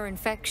flayer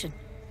infection.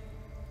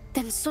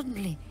 Then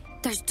suddenly,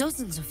 there's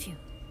dozens of you.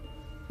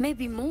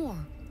 Maybe more.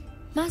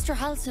 Master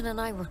Halsin and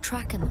I were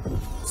tracking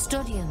them,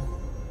 studying them,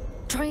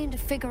 trying to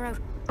figure out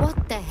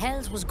what the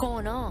hells was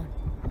going on.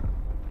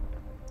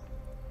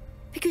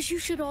 Because you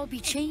should all be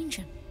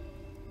changing.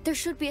 There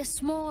should be a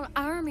small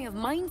army of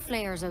mind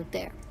flayers out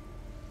there.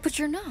 But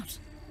you're not.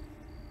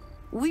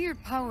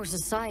 Weird powers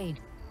aside,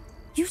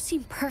 you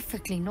seem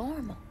perfectly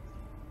normal.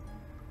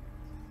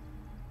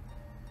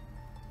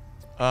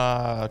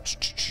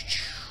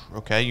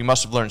 Okay, you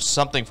must have learned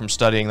something from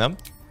studying them.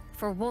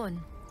 For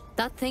one,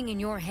 that thing in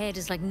your head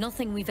is like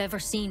nothing we've ever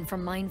seen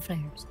from mind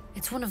flayers.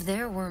 It's one of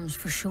their worms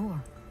for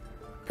sure.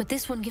 But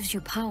this one gives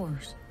you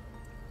powers.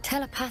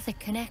 Telepathic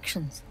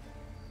connections.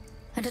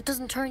 And it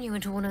doesn't turn you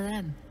into one of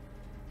them.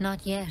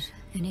 Not yet,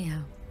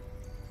 anyhow.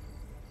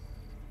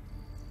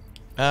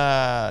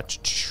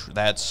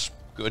 That's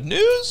good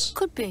news?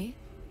 Could be.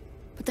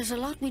 But there's a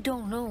lot we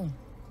don't know.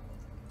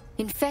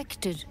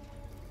 Infected,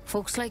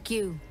 folks like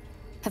you,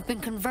 have been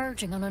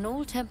converging on an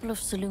old temple of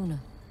Selûne.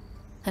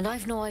 And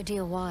I've no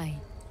idea why.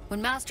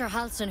 When Master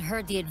Halsin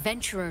heard the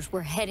adventurers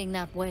were heading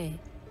that way,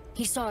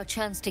 he saw a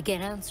chance to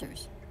get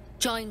answers.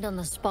 Joined on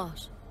the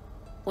spot.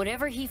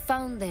 Whatever he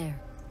found there,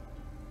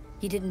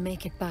 he didn't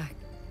make it back.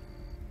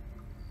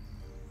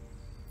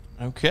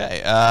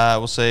 Okay,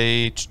 we'll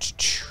say,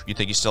 you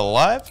think he's still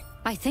alive?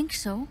 I think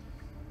so.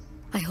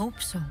 I hope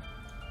so.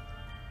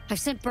 I've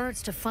sent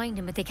birds to find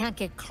him, but they can't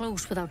get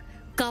close without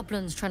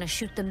goblins trying to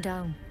shoot them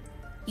down.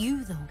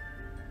 You, though,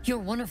 you're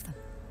one of them.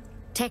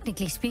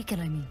 Technically speaking,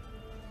 I mean.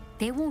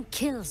 They won't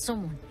kill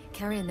someone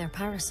carrying their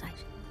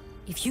parasite.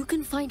 If you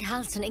can find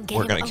Halsin and get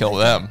him We're gonna out kill of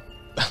them.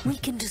 there, we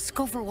can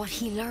discover what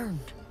he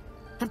learned.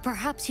 And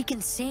perhaps he can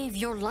save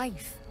your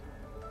life.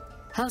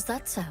 How's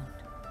that sound?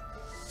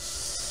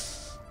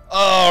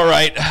 All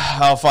right,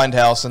 I'll find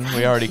Halsin.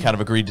 We already kind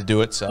of agreed to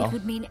do it, so. It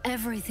would mean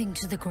everything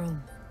to the Grove.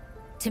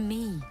 To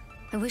me.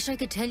 I wish I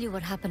could tell you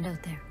what happened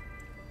out there.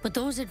 But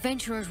those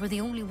adventurers were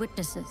the only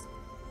witnesses.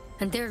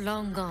 And they're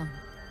long gone.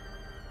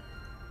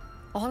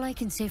 All I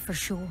can say for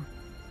sure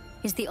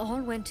is they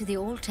all went to the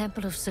old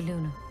temple of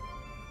Selûne.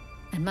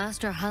 And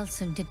Master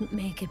Halsin didn't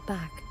make it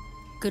back.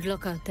 Good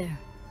luck out there.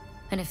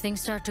 And if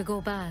things start to go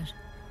bad,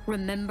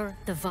 remember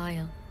the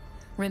vial.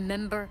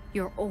 Remember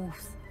your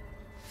oath.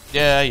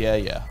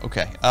 Yeah.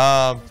 Okay.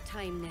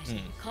 Time,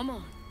 Nettie. Come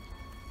on.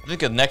 I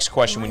think the next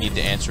question we need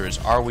to answer is,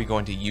 are we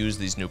going to use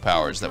these new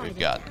powers that we've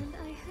gotten?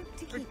 I hope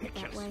to keep it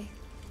that way.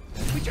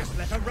 We just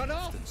let her run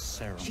off.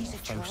 She's a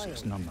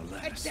child,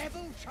 nonetheless. A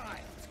devil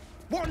child.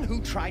 One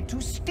who tried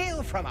to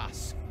steal from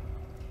us.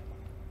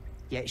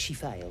 Yet she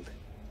failed.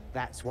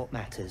 That's what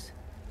matters.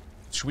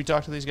 Should we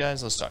talk to these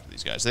guys? Let's talk to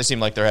these guys. They seem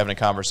like they're having a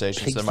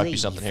conversation, so there might be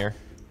something here.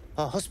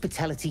 Our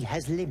hospitality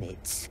has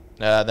limits.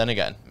 Then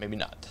again, maybe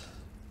not.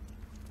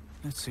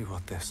 Let's see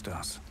what this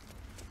does.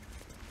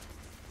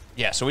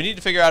 Yeah, so we need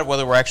to figure out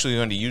whether we're actually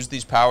going to use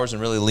these powers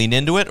and really lean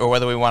into it, or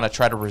whether we want to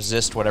try to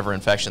resist whatever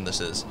infection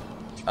this is.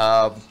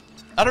 I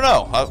don't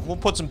know. We'll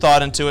put some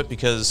thought into it,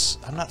 because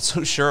I'm not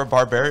so sure a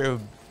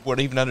barbarian would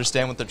even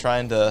understand what they're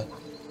trying to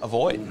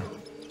avoid.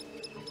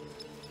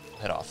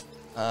 Head off.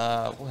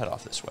 We'll head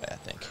off this way, I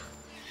think.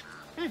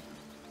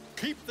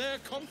 Keep their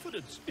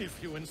confidence,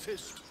 if you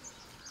insist.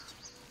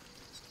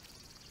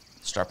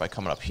 Start by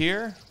coming up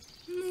here.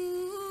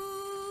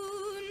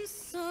 Moon,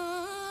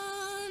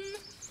 sun,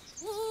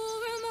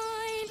 will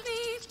remind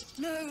me.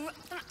 No,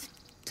 that.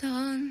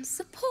 Dance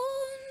upon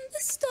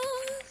the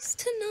stars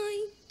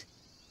tonight.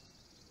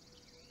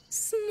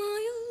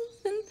 Smile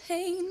and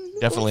pain.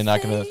 Definitely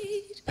not going to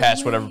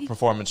pass whatever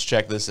performance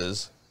check this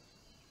is.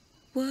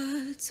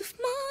 Words of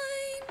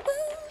mine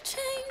will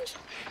change.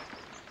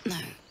 No.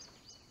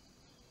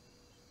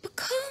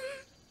 Become.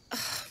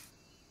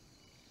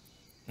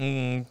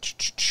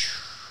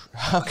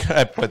 How can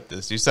I put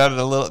this? You sounded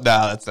a little... No,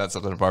 that's not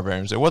something a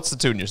barbarian would say. What's the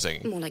tune you're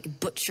singing? More like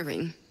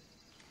butchering.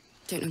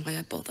 Don't know why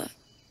I bother.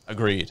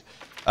 Agreed.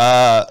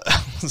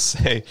 Let's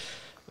say...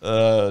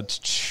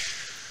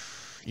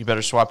 you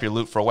better swap your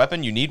loot for a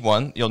weapon. You need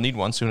one. You'll need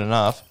one soon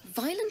enough.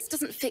 Violence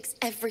doesn't fix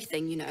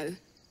everything, you know.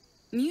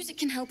 Music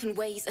can help in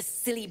ways a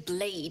silly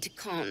blade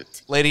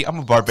can't. Lady, I'm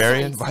a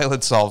barbarian.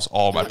 Violence solves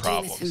all my I'm not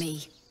doing this problems. for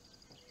me.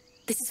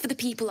 This is for the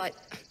people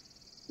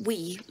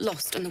we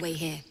lost on the way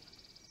here.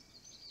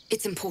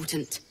 It's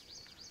important.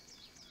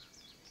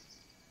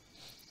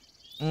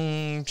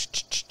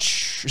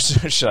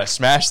 Should I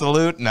smash the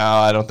loot? No,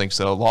 I don't think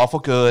so. Lawful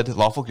good,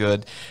 lawful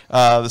good.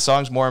 The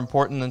song's more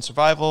important than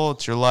survival.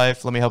 It's your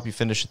life. Let me help you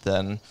finish it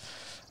then.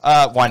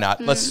 Why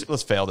not?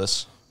 Let's fail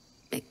this.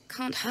 It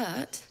can't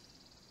hurt.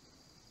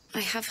 I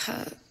have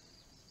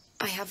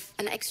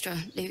an extra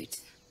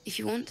loot, if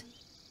you want.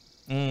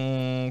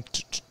 Hand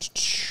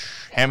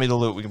me the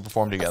loot. We can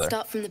perform together. Let's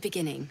start from the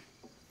beginning.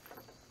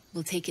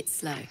 We'll take it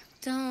slow.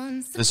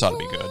 This ought to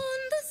be good.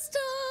 The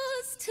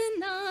stars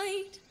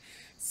tonight.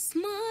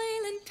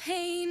 Smile and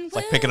pain. It's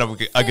like picking up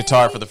a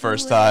guitar for the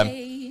first time.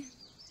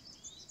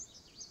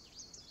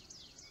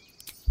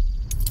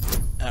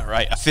 All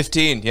right, a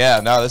 15.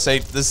 Yeah, no, this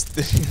ain't this.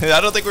 I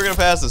don't think we're gonna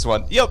pass this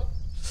one. Yep,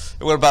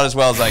 it went about as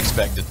well as I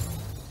expected.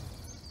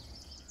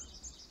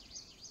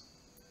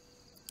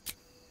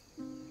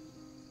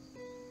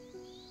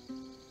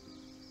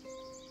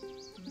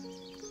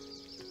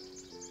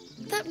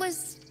 That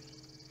was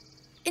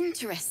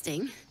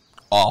interesting.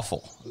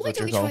 Awful. Why What don't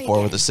you're we going try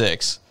for with a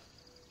 6.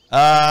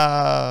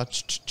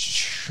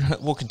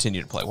 We'll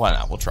continue to play. Why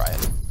not? We'll try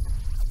it.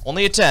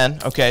 Only a 10.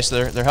 Okay,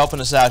 so they're helping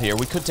us out here.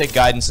 We could take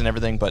guidance and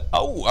everything, but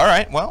oh, all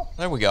right. Well,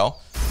 there we go.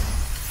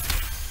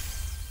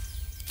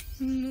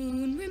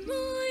 Moon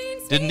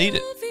Didn't need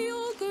it. of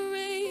your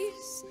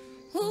grace,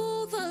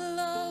 all the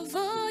love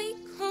I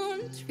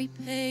can't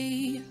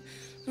repay.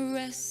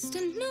 Rest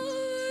and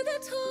know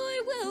that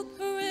I will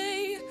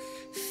pray.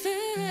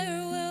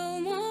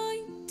 Farewell,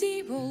 my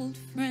dear old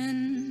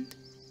friend.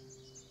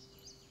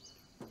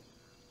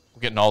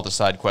 We're getting all the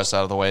side quests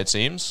out of the way, it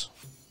seems.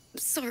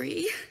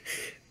 Sorry.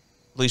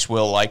 At least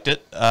Wyll liked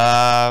it.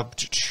 No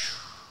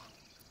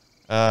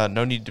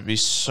need to be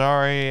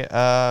sorry.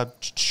 We'll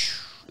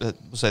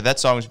say that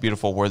song is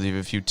beautiful, worthy of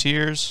a few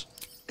tears.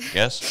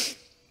 Yes?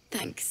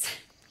 Thanks.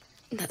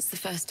 That's the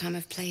first time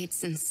I've played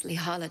since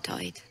Lae'zel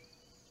died.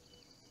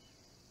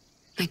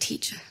 My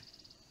teacher.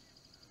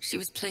 She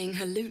was playing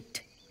her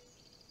lute.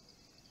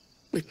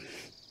 We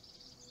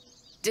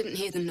didn't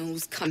hear the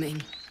gnolls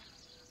coming.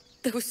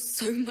 There was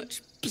so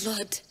much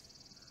blood.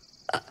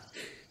 I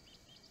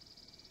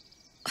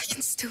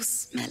can still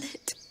smell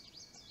it.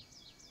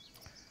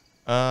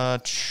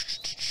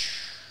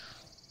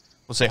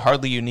 We'll say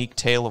hardly unique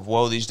tale of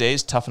woe these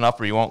days. Toughen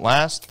up or you won't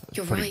last.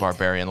 You're Pretty right.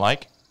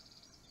 barbarian-like.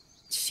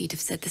 She'd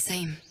have said the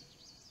same.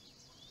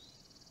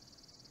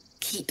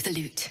 Keep the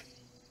loot,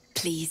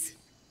 please.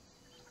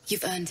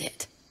 You've earned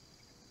it.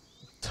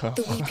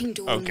 The Weeping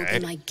Dawn will be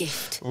my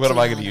gift. What am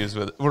I going to use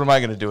with it? What am I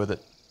going to do with it?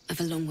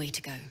 I've a long way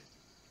to go.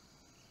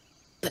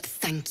 But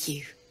thank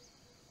you.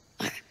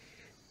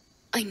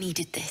 I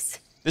needed this.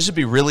 This would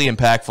be really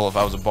impactful if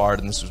I was a bard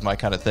and this was my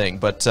kind of thing.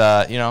 But,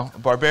 you know, a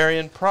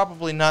barbarian,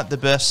 probably not the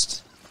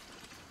best.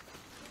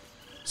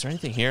 Is there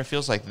anything here? It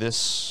feels like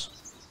this.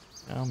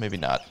 No, maybe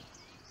not.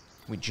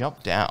 We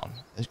jump down.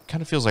 It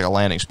kind of feels like a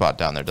landing spot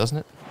down there, doesn't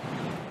it?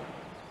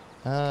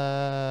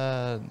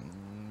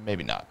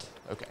 Maybe not.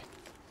 Okay.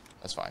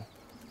 That's fine.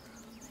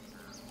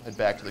 Head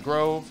back to the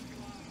grove.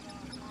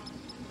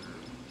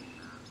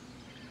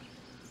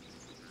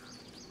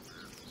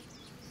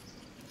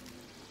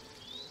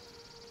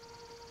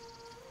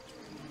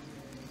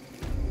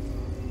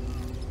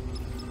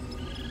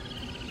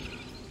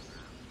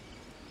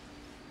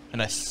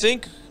 And I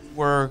think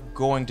we're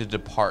going to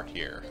depart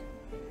here.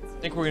 I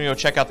think we're going to go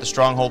check out the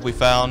stronghold we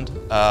found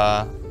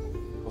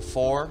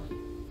before.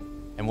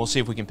 And we'll see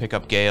if we can pick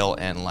up Gael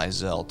and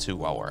Lae'zel too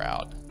while we're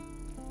out.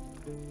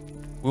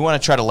 We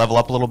want to try to level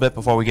up a little bit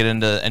before we get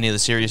into any of the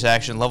serious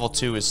action. Level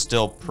 2 is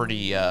still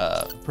pretty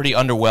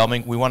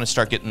underwhelming. We want to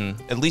start getting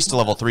at least to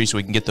level 3 so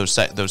we can get those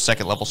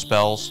second level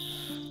spells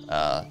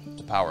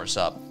to power us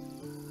up.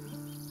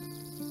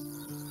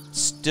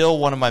 Still,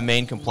 one of my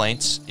main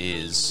complaints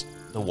is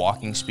the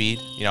walking speed.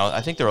 You know,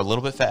 I think they're a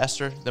little bit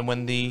faster than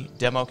when the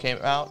demo came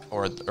out,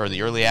 or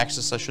the early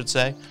access, I should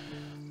say.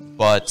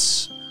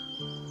 But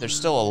there's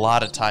still a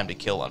lot of time to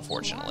kill,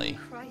 unfortunately,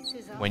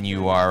 when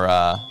you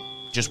are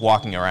just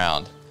walking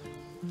around.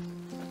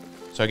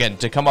 So again,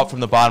 to come up from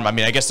the bottom, I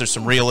mean, I guess there's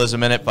some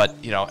realism in it, but,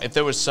 you know, if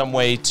there was some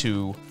way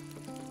to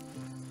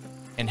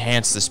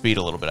enhance the speed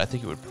a little bit, I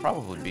think it would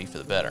probably be for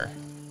the better.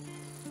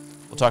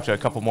 We'll talk to a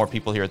couple more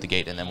people here at the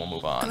gate, and then we'll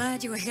move on.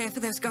 Glad you were here for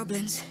those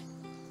goblins.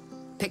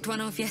 Picked one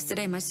off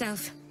yesterday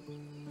myself.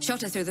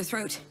 Shot her through the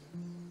throat.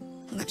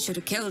 Well, that should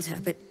have killed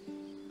her, but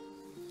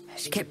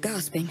she kept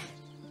gasping.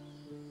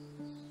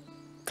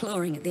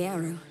 Clawing at the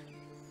arrow.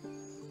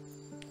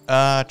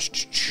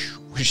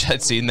 Wish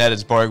I'd seen that.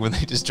 It's boring when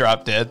they just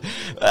drop dead.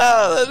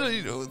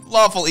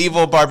 Lawful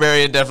evil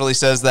barbarian definitely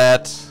says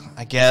that,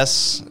 I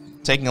guess.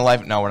 Taking a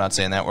life... No, we're not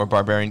saying that. We're a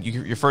barbarian.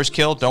 Your first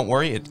kill, don't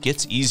worry, it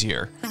gets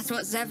easier. That's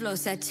what Zevlor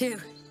said too.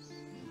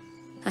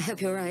 I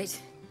hope you're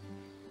right.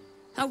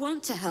 I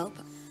want to help.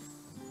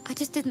 I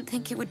just didn't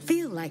think it would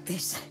feel like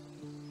this.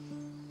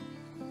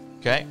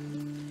 Okay.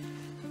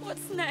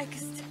 What's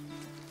next?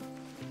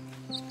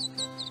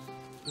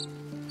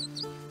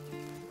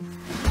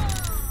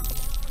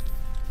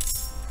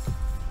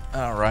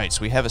 Alright,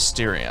 so we have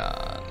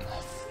Asterion.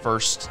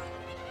 First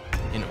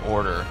in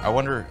order.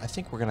 I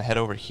think we're going to head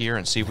over here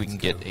and see if we can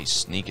get a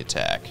sneak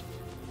attack.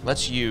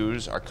 Let's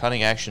use our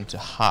cunning action to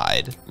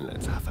hide.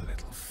 Let's have a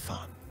little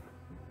fun.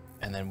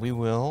 And then we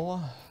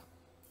will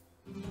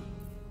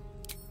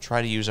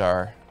try to use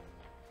our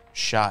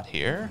shot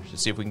here to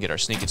see if we can get our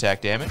sneak attack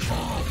damage.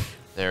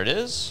 There it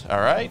is.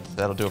 Alright,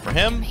 that'll do it for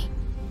him.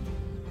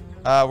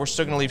 We're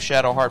still going to leave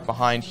Shadowheart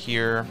behind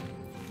here.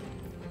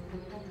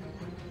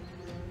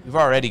 We've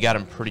already got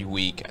him pretty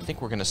weak. I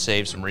think we're going to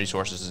save some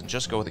resources and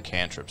just go with a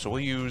cantrip. So we'll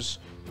use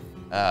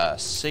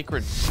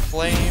Sacred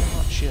Flame.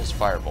 She has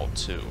Firebolt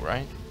too,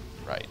 right?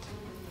 Right.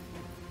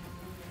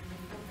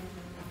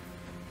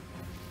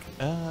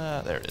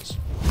 There it is.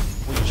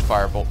 We'll use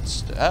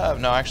Firebolt.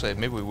 No, actually,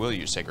 maybe we will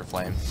use Sacred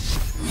Flame.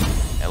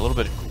 Yeah, a little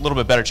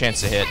bit better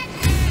chance to hit.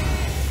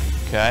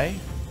 Okay.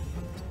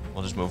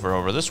 We'll just move her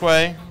over this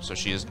way, so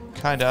she is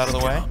kind of out of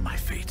the way. On my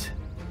feet.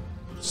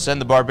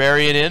 Send the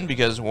barbarian in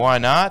because why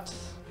not?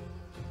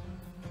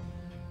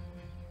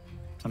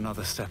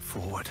 Another step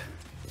forward.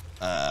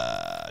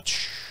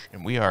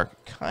 And we are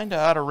kind of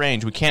out of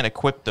range. We can't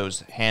equip those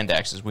hand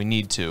axes. We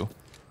need to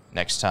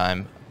next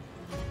time.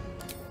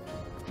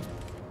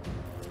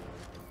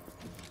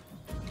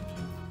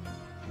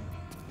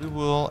 We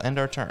will end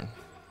our turn.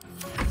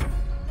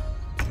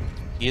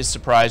 He is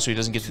surprised, so he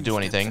doesn't get to do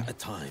anything.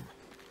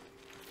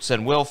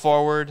 Send Wyll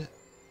forward.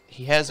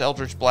 He has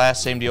Eldritch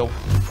Blast, same deal.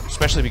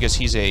 Especially because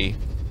he's a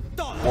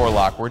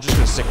warlock. We're just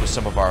going to stick with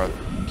some of our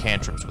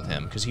cantrips with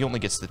him, because he only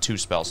gets the 2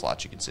 spell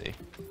slots, you can see.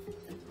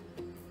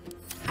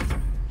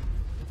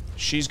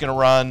 She's going to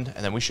run,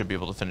 and then we should be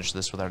able to finish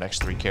this with our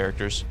next 3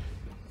 characters.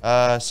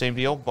 Same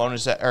deal.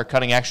 Bonus, or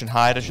cutting action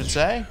hide, I should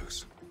say.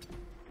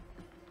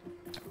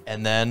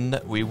 And then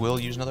we will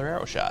use another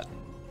arrow shot.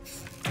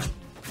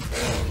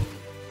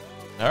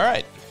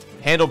 Alright.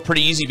 Handled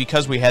pretty easy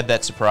because we had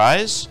that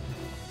surprise.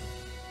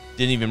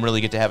 Didn't even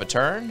really get to have a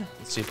turn.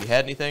 Let's see if we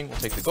had anything. We'll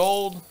take the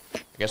gold. I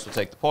guess we'll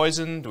take the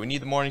poison. Do we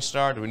need the Morning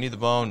Star? Do we need the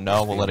bone?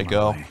 No, we'll let it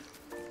go.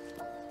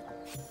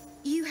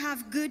 You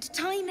have good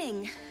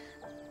timing.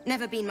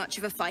 Never been much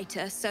of a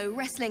fighter, so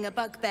wrestling a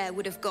bugbear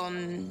would have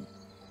gone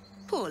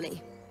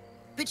poorly.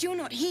 But you're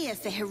not here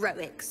for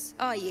heroics,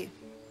 are you?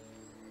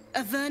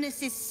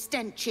 Avernus's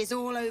stench is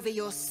all over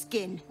your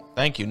skin.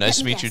 Thank you. Nice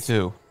to meet you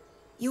too.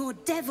 Your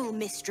devil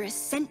mistress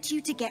sent you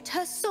to get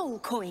her soul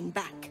coin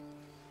back.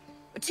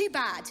 But too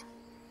bad.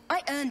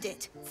 I earned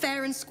it,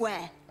 fair and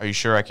square. Are you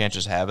sure I can't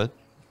just have it?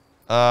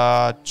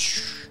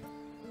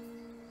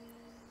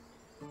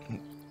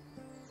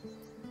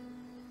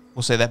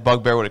 We'll say that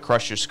bugbear would have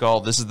crushed your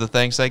skull. This is the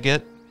thanks I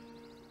get?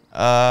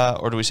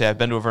 Or do we say I've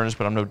been to Avernus,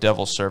 but I'm no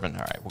devil's servant?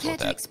 All right, we'll go with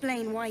that. Care to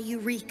explain why you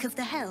reek of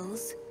the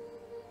hells?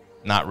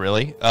 Not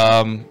really.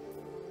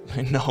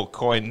 No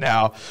coin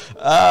now.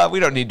 We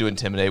don't need to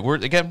intimidate. We're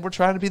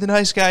trying to be the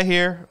nice guy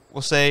here.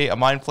 We'll say a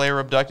mind flayer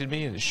abducted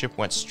me and his ship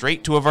went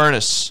straight to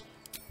Avernus.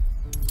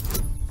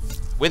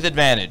 With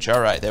advantage.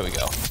 All right, there we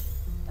go.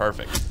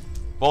 Perfect.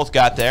 Both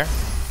got there,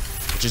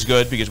 which is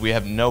good because we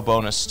have no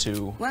bonus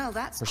to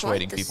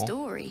persuading quite the people.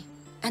 Story.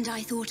 And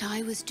I thought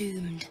I was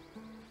doomed.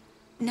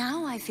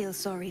 Now I feel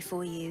sorry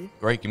for you.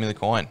 Great, give me the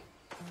coin.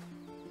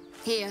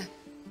 Here.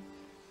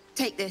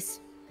 Take this.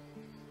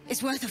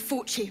 It's worth a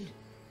fortune.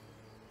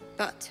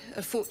 But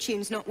a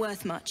fortune's not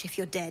worth much if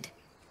you're dead.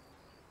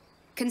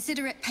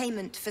 Consider it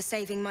payment for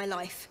saving my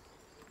life.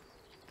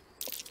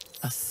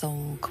 A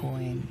soul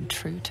coin,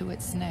 true to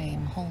its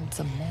name, holds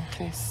a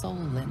mortal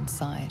soul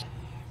inside.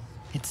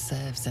 It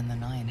serves in the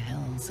 9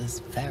 hells as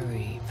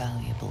very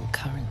valuable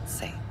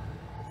currency.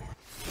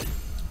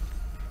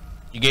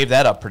 You gave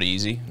that up pretty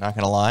easy, not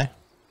gonna lie.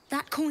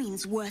 That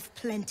coin's worth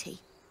plenty.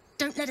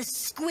 Don't let a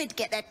squid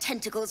get their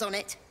tentacles on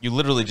it. You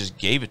literally just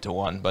gave it to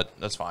one, but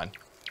that's fine.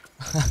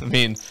 I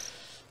mean,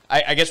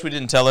 I guess we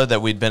didn't tell her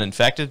that we'd been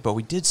infected, but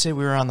we did say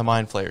we were on the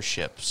Mind Flayer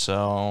ship,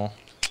 so,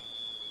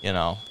 you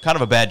know, kind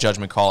of a bad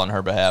judgment call on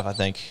her behalf, I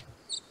think.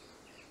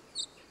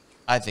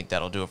 I think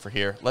that'll do it for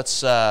here. Let's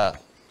head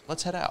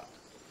out.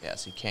 Yeah,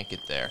 so you can't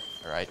get there,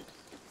 all right?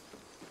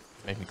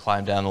 Make me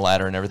climb down the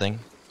ladder and everything.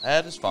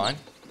 That is fine.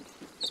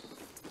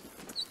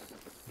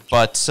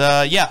 But,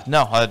 yeah,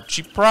 no,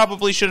 she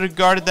probably should have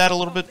guarded that a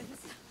little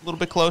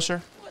bit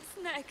closer. What's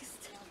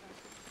next?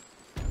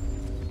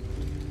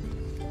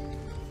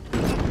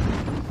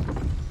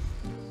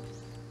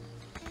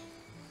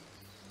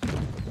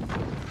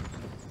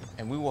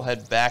 And we will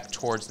head back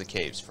towards the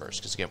caves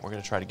first, because again, we're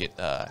going to try to get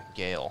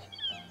Gael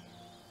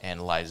and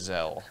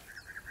Lae'zel.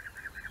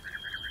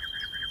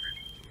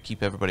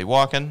 Keep everybody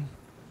walking.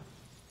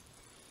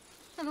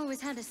 I've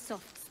always had a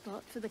soft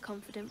spot for the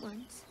confident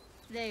ones.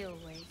 They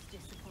always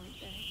disappoint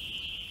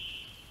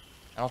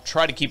though. I'll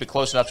try to keep it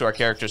close enough to our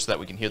characters so that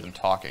we can hear them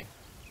talking.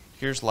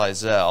 Here's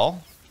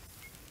Lae'zel.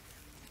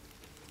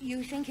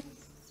 You think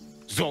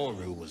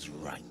Zoru was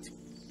right.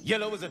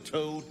 Yellow as a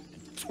toad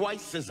and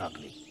twice as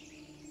ugly.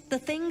 the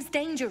thing's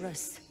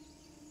dangerous?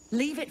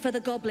 Leave it for the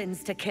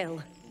goblins to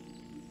kill.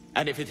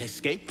 And if it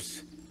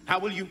escapes, how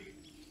will you...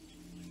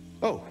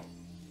 Oh,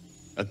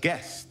 a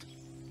guest.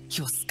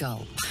 Your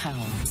skull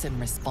pounds in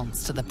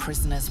response to the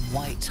prisoner's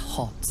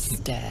white-hot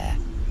stare.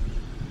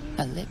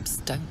 Her lips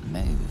don't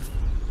move,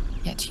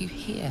 yet you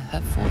hear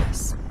her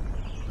voice.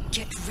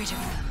 Get rid of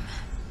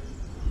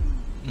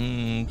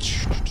them.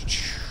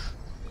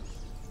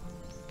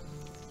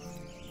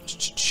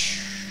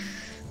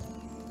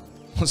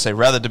 Let's say,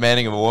 rather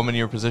demanding of a woman in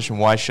your position,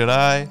 why should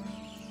I?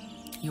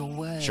 Your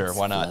words sure,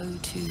 why not? flow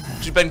to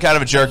her. She's been kind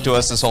of a jerk to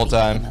us this whole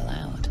time.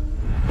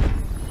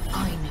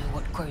 I know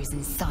what grows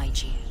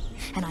inside you,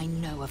 and I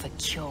know of a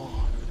cure.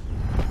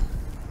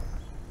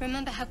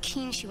 Remember how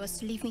keen she was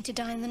to leave me to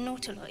die in the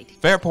Nautiloid?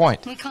 Fair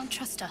point. We can't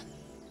trust her.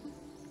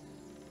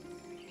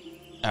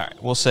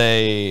 Alright, we'll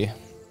say...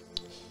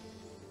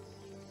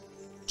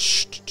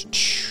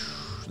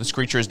 This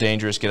creature is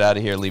dangerous. Get out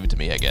of here. Leave it to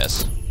me, I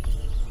guess.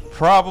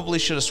 Probably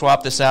should have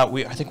swapped this out.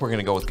 I think we're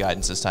gonna go with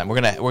guidance this time. We're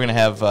gonna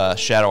have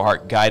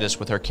Shadowheart guide us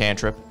with her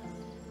cantrip.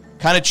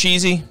 Kind of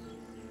cheesy.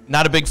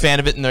 Not a big fan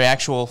of it in the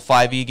actual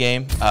 5e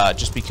game,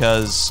 just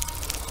because,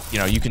 you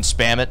know, you can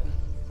spam it.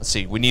 Let's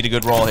see. We need a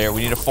good roll here.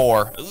 We need a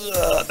 4.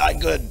 Ugh,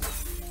 not good.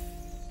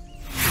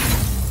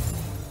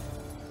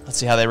 Let's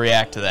see how they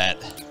react to that.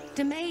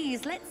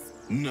 Demaze, let's...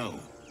 No.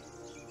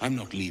 I'm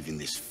not leaving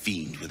this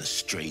fiend with a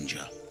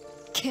stranger.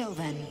 Kill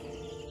them.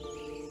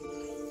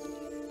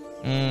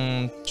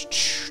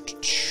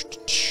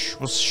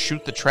 We'll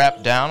shoot the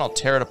trap down. I'll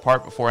tear it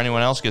apart before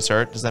anyone else gets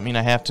hurt. Does that mean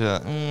I have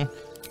to...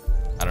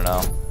 I don't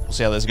know. We'll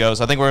see how this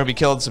goes. I think we're going to be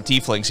killing some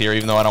tieflings here,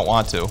 even though I don't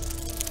want to.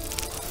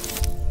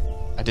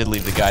 I did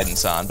leave the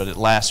guidance on, but it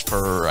lasts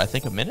for, I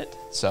think, a minute.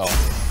 So,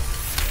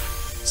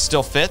 it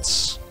still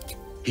fits.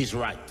 He's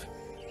right.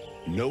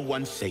 No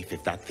one's safe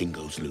if that thing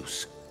goes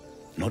loose.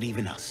 Not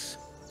even us.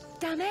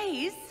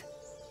 Demaze?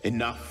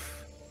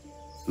 Enough.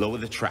 Lower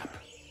the trap.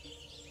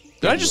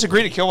 Did I just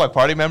agree to kill my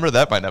party member?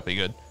 That might not be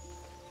good.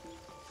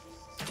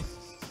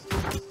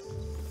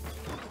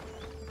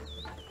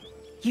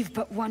 You've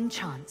but one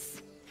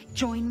chance.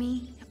 Join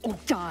me or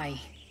die.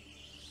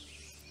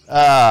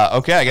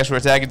 Okay, I guess we're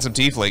attacking some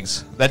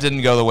tieflings. That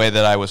didn't go the way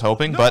that I was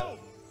hoping, but...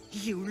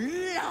 You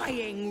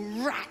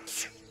lying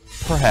rat!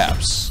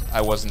 Perhaps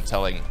I wasn't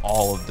telling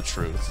all of the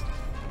truth.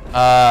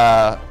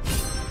 But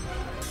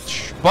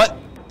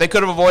they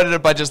could have avoided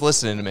it by just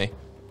listening to me.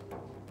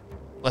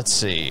 Let's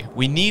see.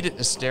 We need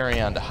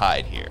Asterion to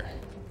hide here.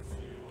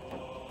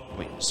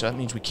 Wait, so that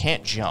means we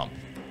can't jump.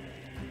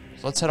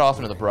 So let's head off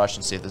into the brush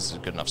and see if this is a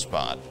good enough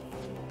spot.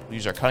 We'll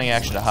use our cunning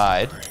action to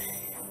hide.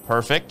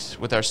 Perfect.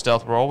 With our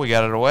stealth roll, we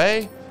got it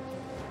away.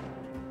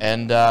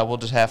 And we'll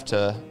just have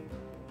to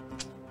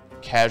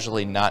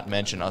casually not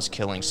mention us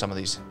killing some of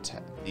these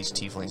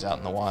tieflings out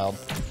in the wild.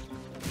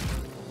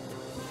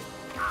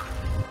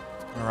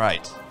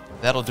 Alright.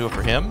 That'll do it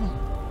for him.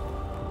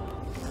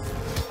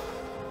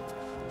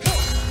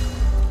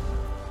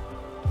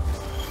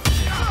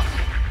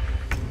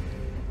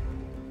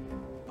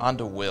 On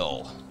to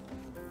Wyll.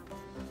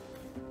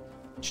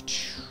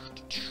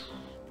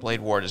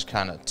 Blade Ward is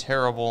kind of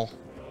terrible.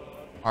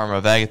 Armor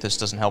of Agathis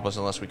doesn't help us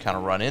unless we kind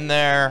of run in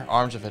there.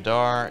 Arms of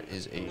Hadar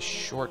is a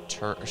short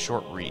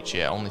reach.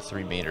 Yeah, only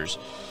 3 meters.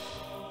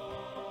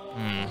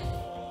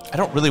 I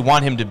don't really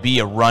want him to be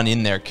a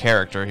run-in-there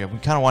character. We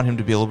kind of want him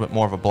to be a little bit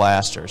more of a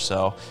blaster,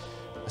 so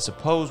I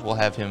suppose we'll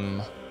have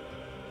him...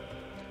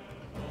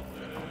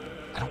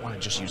 I don't want to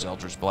just use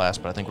Eldritch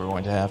Blast, but I think we're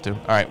going to have to.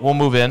 Alright, we'll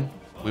move in.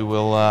 We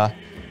will...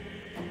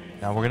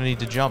 Now we're going to need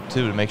to jump,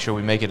 too, to make sure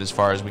we make it as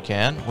far as we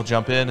can. We'll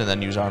jump in and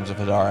then use Arms of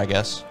Hadar, I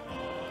guess.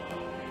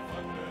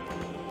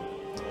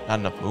 Not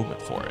enough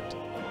movement for it.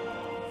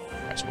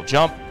 Alright, so we'll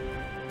jump.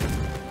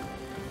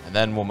 And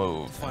then we'll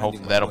move.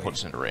 Hopefully that'll put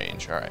us into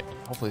range. Alright.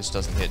 Hopefully this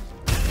doesn't hit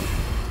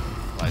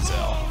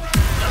Lae'zel.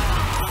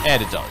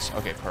 And it does.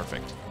 Okay,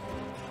 perfect.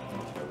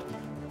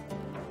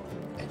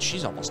 And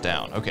she's almost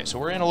down. Okay, so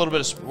we're in a little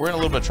bit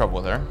of trouble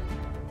with her.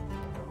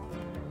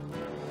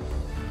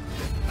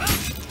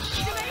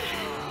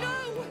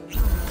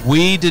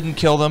 We didn't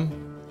kill them.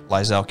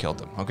 Lae'zel killed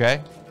them,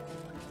 okay?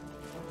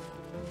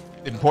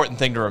 Important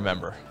thing to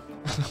remember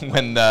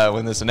when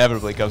this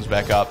inevitably comes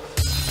back up.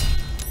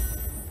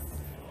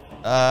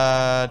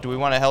 Do we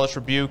want a Hellish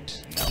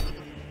Rebuked? No.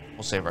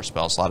 We'll save our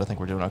spell slot. I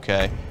think we're doing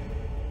okay.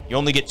 You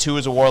only get 2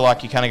 as a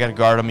Warlock. You kind of got to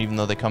guard them even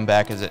though they come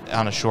back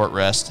on a short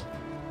rest.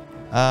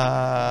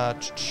 Can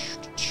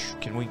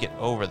we get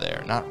over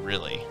there? Not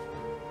really.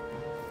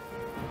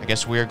 I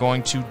guess we are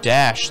going to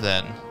dash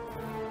then.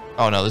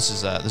 Oh no, this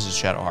is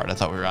Shadowheart. I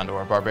thought we were onto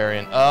our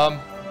barbarian.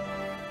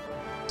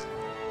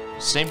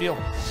 Same deal.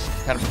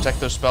 Kind of protect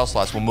those spell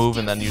slots. We'll move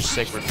and then use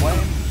Sacred Flame.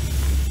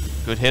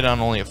 Good hit on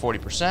only a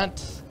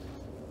 40%.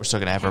 We're still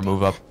gonna have her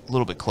move up a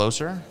little bit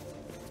closer.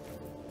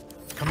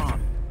 Come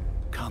on.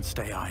 Can't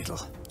stay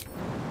idle.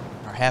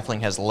 Our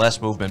halfling has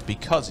less movement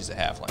because he's a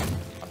halfling,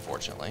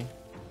 unfortunately.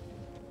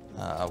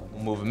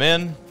 We'll move him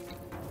in.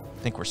 I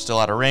think we're still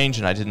out of range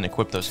and I didn't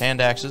equip those hand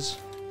axes.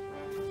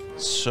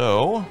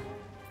 So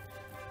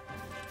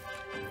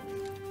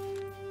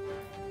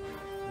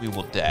we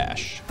will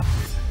dash.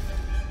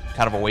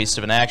 Kind of a waste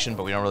of an action,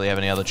 but we don't really have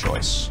any other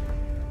choice.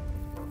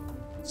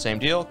 Same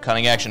deal.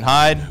 Cunning action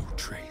hide. No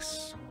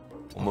trace.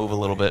 We'll move a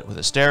little bit with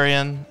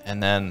Asterion,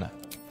 and then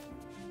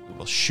we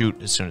will shoot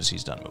as soon as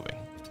he's done moving.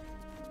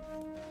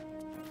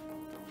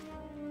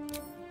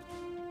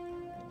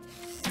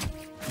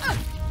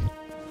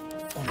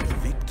 On the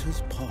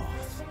victor's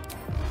path.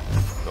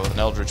 Go with an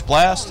Eldritch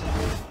Blast.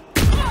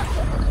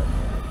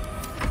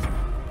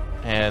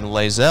 And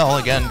Lae'zel,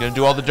 again, going to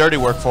do all the dirty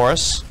work for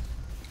us.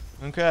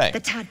 Okay. The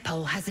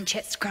tadpole hasn't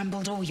yet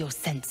scrambled all your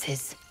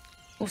senses.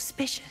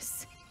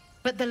 Auspicious.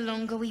 But the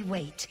longer we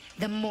wait,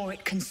 the more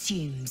it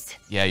consumes.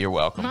 Yeah, you're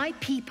welcome. My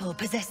people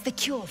possess the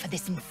cure for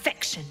this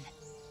infection.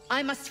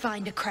 I must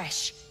find a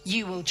creche.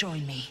 You will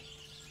join me.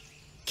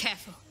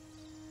 Careful.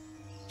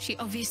 She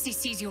obviously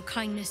sees your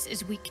kindness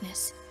as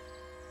weakness.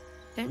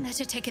 Don't let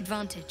her take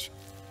advantage.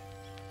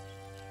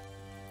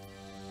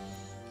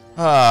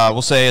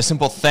 We'll say a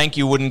simple thank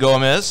you wouldn't go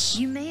amiss.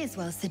 You may as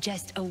well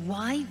suggest a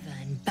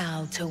wyvern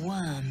bow to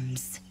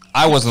worms.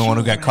 I wasn't the one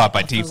who got caught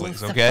by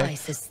tieflings, okay?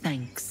 Suffice as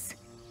thanks.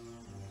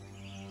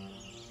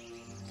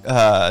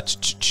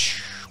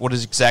 What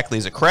exactly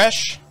is a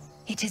creche?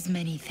 It is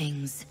many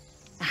things.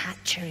 A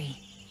hatchery,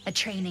 a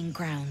training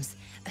grounds,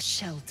 a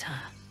shelter.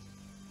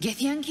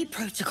 Githyanki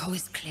protocol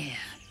is clear.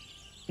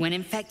 When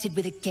infected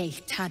with a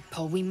Gaeth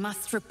tadpole, we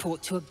must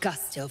report to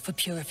Augustil for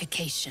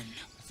purification.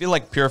 I feel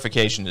like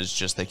purification is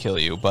just they kill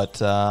you, but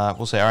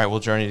we'll say, all right, we'll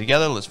journey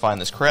together. Let's find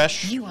this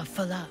creche. You are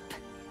full up.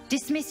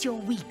 Dismiss your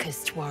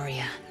weakest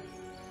warrior.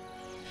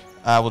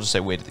 We'll just say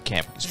wait at the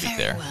camp. We can speak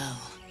Very there.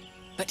 well,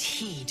 but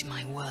heed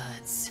my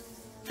words.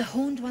 The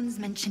Horned Ones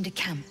mentioned a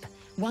camp.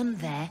 One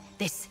there,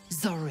 this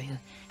Zoru,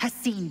 has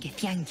seen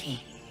Githyanki.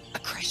 A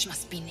creche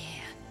must be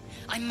near.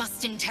 I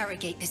must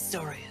interrogate this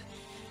Zoru.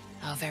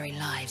 Our very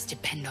lives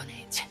depend on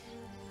it.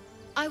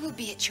 I will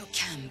be at your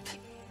camp.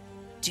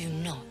 Do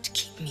not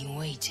keep me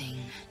waiting.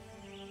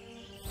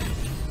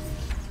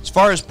 As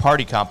far as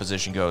party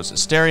composition goes,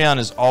 Asterion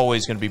is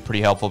always going to be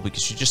pretty helpful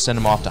because you just send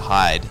him off to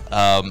hide.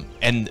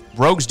 And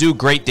rogues do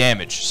great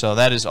damage, so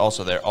that is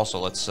also there. Also,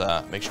 let's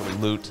make sure we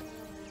loot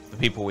the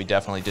people we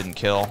definitely didn't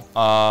kill.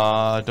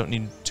 Don't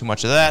need too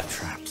much of that.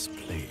 Traps,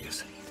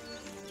 please.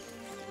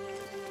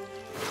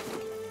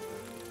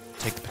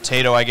 Take the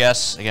potato, I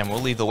guess. Again,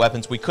 we'll leave the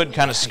weapons. We could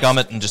kind of scum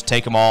it and just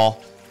take them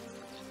all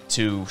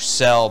to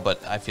sell,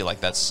 but I feel like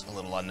that's a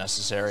little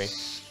unnecessary.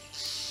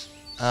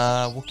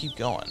 We'll keep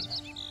going.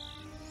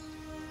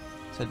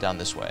 Let's head down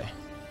this way.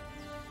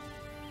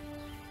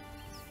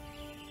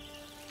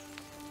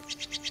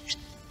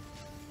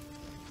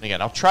 And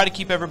again, I'll try to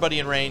keep everybody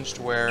in range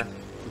to where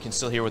we can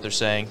still hear what they're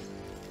saying.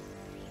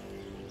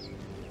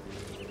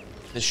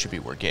 This should be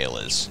where Gael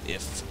is,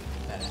 if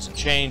that hasn't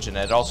changed, and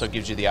it also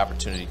gives you the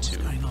opportunity to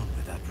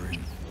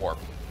warp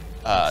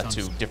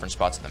to different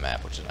spots in the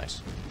map, which is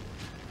nice.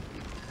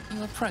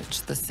 You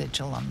approach the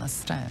sigil on the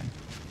stone.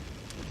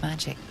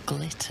 Magic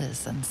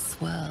glitters and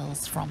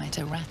swirls from it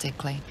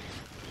erratically,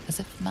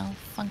 as if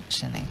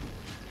malfunctioning.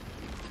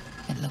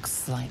 It looks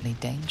slightly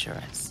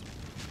dangerous.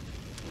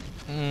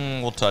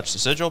 We'll touch the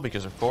sigil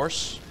because, of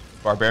course,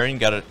 barbarian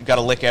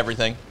gotta lick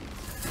everything.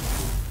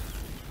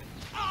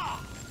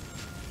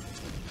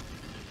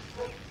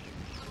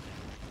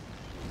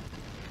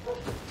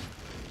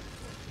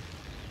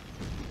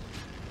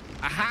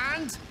 A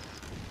hand?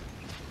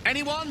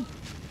 Anyone?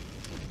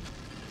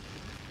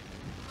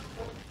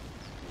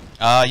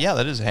 Yeah,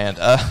 that is a hand.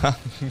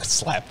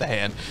 Slap the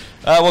hand.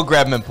 We'll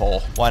grab him and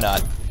pull. Why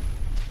not?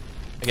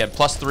 Again,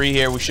 +3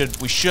 here. We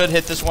should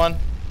hit this one.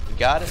 We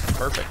got it.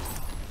 Perfect.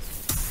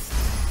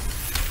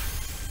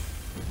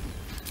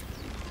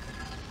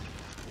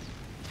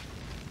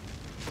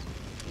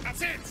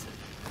 That's it.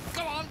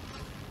 Go on.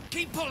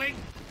 Keep pulling.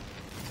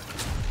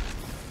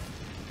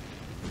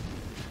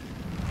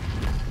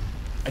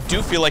 I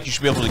do feel like you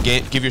should be able to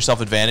give yourself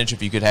advantage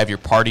if you could have your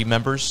party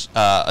members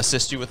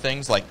assist you with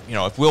things. Like, you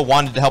know, if Wyll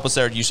wanted to help us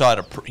there, you saw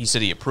it. He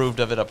said he approved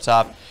of it up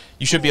top.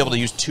 You should be able to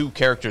use 2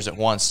 characters at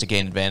once to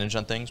gain advantage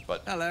on things,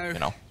 but, you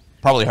know,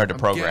 probably hard to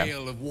program.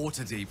 Gael of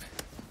Waterdeep.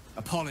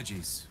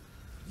 Apologies.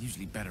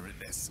 Usually better at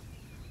this.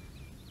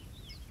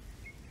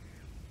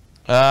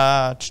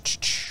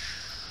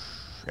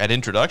 At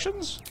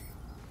introductions?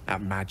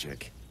 At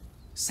magic.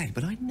 Say,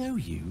 but I know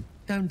you,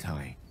 don't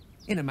I?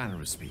 In a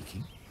manner of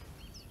speaking.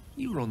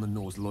 You were on the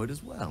Norse Lloyd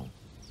as well.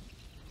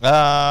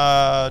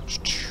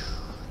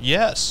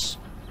 Yes.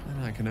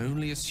 And I can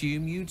only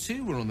assume you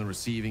too were on the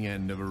receiving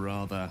end of a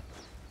rather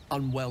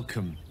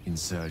unwelcome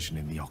insertion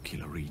in the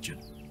ocular region.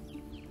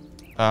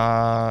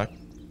 Go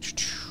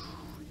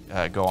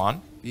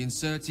on. The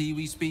insertee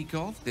we speak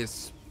of,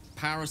 this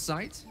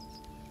parasite,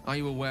 are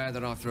you aware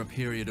that after a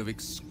period of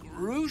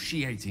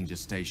excruciating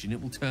gestation,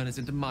 it will turn us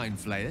into mind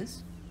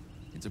flayers?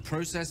 It's a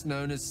process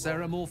known as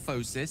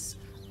ceramorphosis,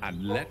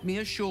 and let me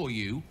assure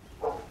you,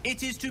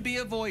 it is to be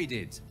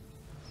avoided.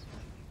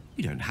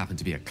 You don't happen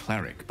to be a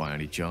cleric by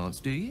any chance,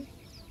 do you?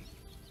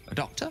 A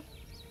doctor?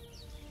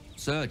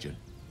 Surgeon?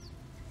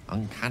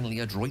 Uncannily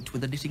adroit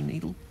with a knitting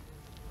needle?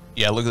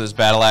 Yeah, look at this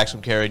battle axe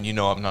I'm carrying. You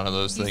know I'm none of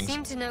those You things.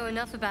 seem to know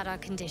enough about our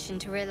condition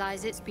to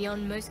realize it's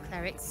beyond most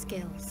clerics'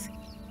 skills.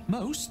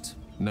 Most,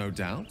 no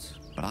doubt,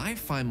 but I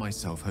find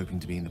myself hoping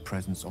to be in the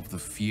presence of the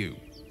few.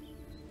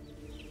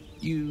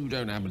 You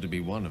don't happen to be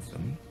one of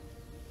them.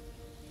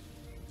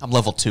 I'm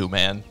level 2,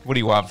 man. What do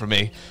you want from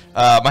me?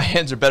 My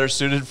hands are better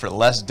suited for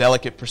less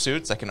delicate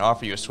pursuits. I can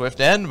offer you a swift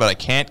end, but I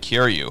can't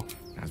cure you.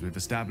 As we've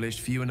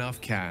established, few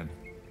enough can.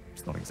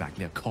 It's not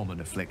exactly a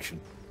common affliction.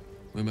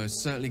 We're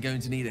most certainly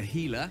going to need a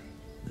healer,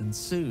 and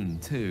soon,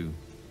 too.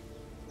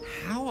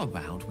 How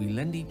about we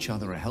lend each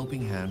other a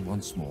helping hand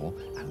once more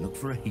and look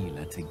for a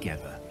healer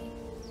together?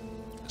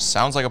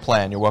 Sounds like a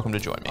plan. You're welcome to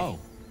join me. Oh,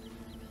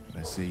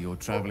 I see you're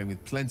traveling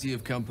with plenty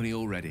of company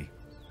already.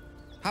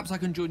 Perhaps I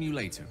can join you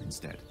later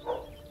instead.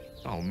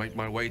 I'll make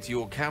my way to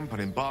your camp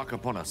and embark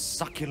upon a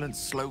succulent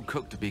slow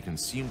cook to be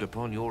consumed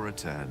upon your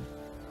return.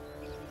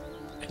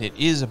 It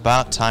is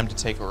about time to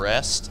take a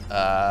rest.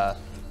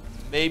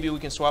 Maybe we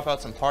can swap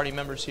out some party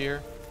members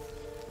here.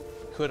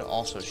 Could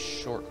also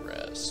short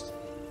rest.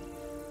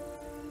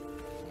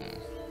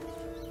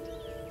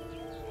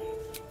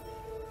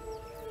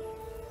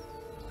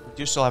 We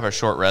do still have our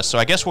short rest, so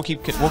I guess we'll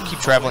keep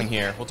traveling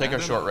here. We'll take our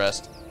short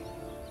rest.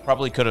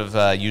 Probably could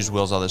have used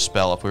Will's other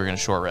spell if we were going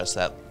to short rest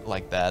that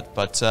like that,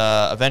 but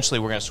eventually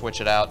we're going to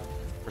switch it out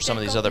for some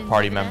of these other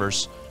party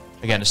members.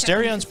 Again,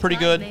 Asterion's pretty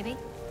good.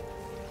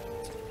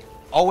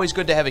 Always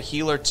good to have a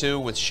healer too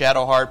with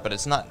Shadowheart, but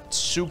it's not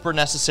super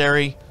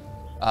necessary.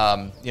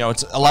 You know,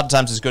 it's a lot of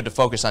times it's good to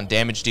focus on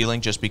damage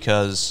dealing, just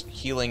because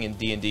healing in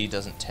D&D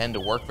doesn't tend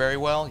to work very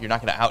well. You're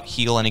not going to out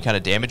heal any kind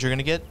of damage you're going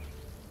to get,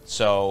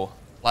 so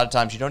a lot of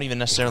times you don't even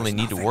necessarily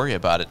need to worry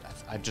about it.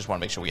 I just want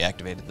to make sure we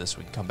activated this so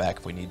we can come back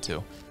if we need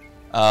to.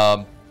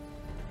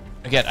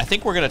 Again, I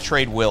think we're going to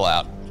trade Wyll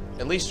out,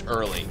 at least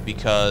early,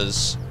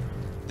 because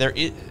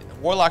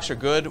warlocks are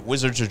good,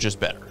 wizards are just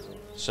better.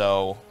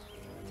 So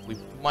we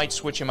might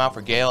switch him out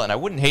for Gael, and I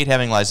wouldn't hate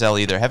having Lae'zel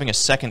either. Having a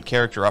second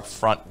character up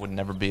front would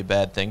never be a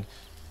bad thing.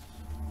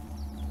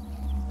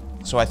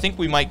 So I think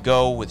we might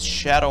go with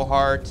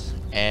Shadowheart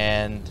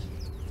and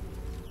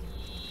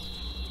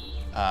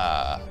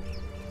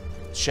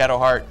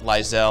Shadowheart,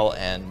 Lae'zel,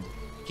 and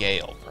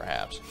Gael,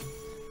 perhaps.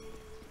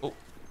 Oh,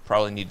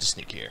 probably need to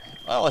sneak here.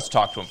 Well, let's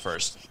talk to him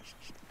first.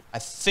 I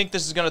think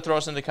this is going to throw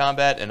us into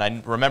combat, and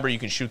I remember you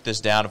can shoot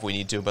this down if we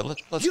need to, but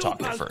let's talk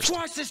to him first. You're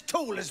twice as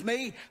tall as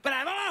me, but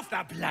have half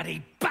the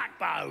bloody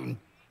backbone.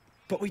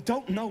 But we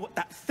don't know what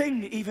that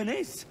thing even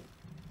is.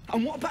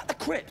 And what about the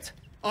crypt?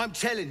 I'm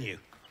telling you,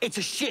 it's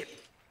a ship.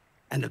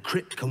 And the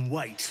crypt can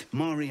wait.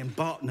 Mari and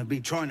Barton have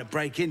been trying to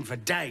break in for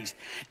days.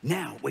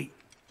 Now we...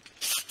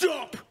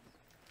 Stop!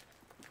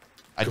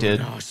 I did.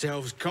 Got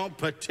ourselves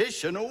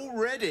competition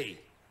already.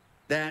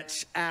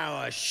 That's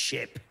our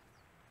ship.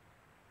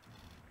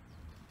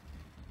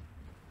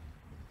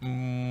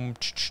 I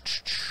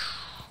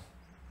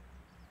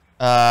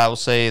will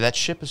say that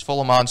ship is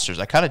full of monsters.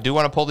 I kind of do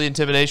want to pull the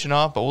intimidation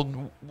off, but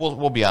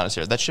we'll be honest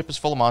here. That ship is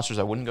full of monsters.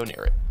 I wouldn't go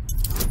near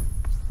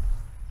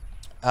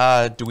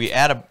it. Do we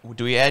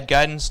add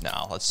guidance?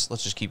 No. Let's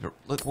just keep it.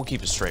 We'll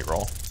keep a straight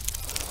roll.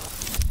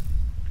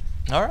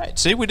 All right.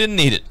 See, we didn't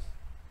need it.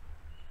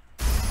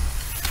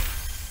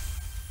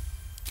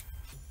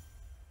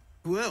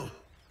 Well,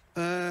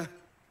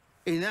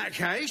 in that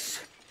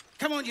case,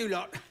 come on, you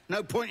lot.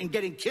 No point in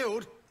getting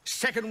killed.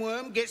 Second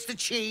worm gets the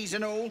cheese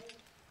and all.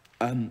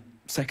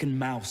 Second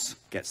mouse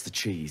gets the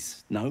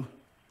cheese, no?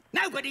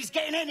 Nobody's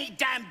getting any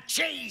damn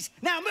cheese!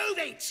 Now move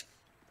it!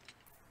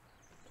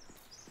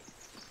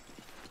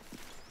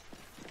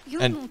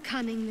 You're more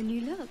cunning than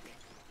you look.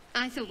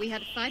 I thought we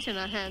had a fight on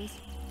our hands.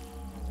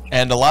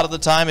 And a lot of the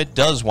time, it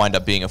does wind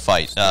up being a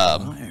fight.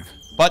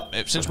 But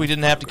since we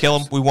didn't have to kill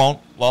him, we won't.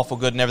 Lawful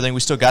good and everything. We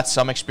still got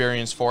some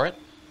experience for it.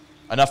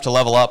 Enough to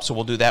level up, so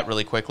we'll do that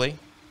really quickly.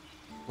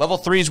 Level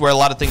 3 is where a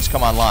lot of things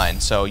come online,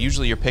 so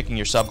usually you're picking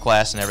your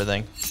subclass and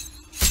everything.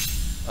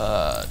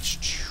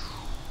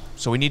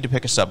 So we need to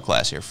pick a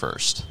subclass here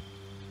first.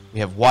 We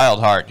have Wild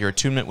Heart. Your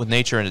attunement with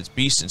nature and its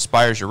beast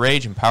inspires your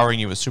rage, empowering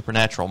you with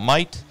supernatural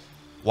might.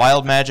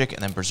 Wild Magic,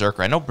 and then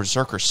Berserker. I know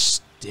Berserker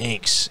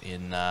stinks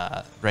in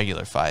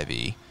regular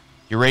 5e.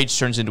 Your rage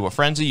turns into a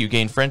frenzy. You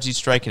gain Frenzied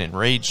Strike and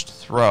Enraged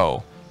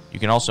Throw. You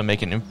can also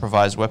make an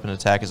improvised weapon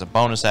attack as a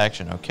bonus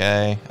action.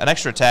 Okay. An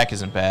extra attack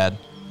isn't bad.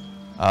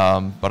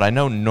 But I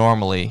know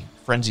normally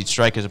Frenzied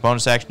Strike is a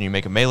bonus action. You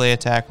make a melee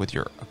attack with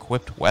your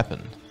equipped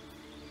weapon.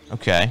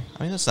 Okay.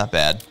 I mean, that's not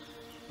bad.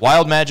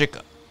 Wild Magic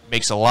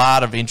makes a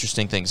lot of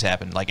interesting things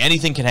happen. Like,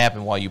 anything can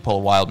happen while you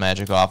pull Wild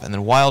Magic off. And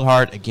then Wild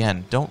Heart,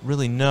 again, don't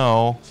really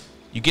know.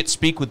 You get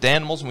Speak with the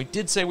Animals, and we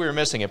did say we were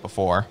missing it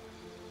before.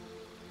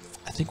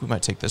 I think we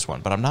might take this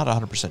one, but I'm not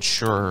 100%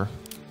 sure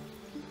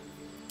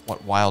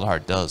what Wild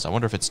Heart does. I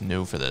wonder if it's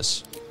new for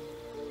this.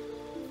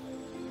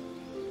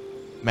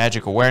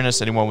 Magic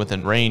Awareness. Anyone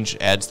within range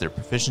adds their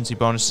proficiency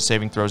bonus to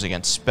saving throws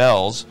against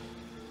spells.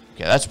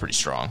 Okay, that's pretty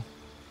strong.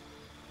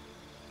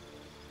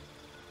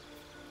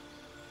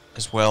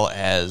 As well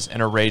as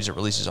Enter Rage that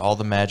releases all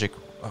the magic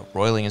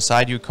roiling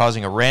inside you,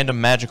 causing a random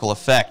magical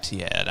effect.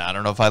 Yeah, I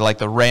don't know if I like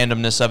the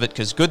randomness of it,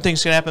 because good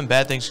things can happen,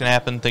 bad things can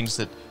happen, things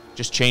that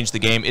just change the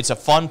game. It's a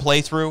fun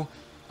playthrough,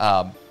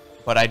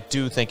 but I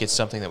do think it's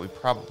something that we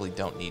probably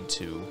don't need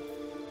to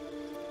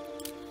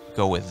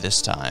go with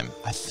this time.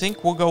 I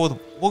think we'll go with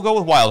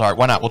Wildheart.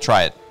 Why not? We'll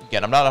try it.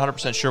 Again, I'm not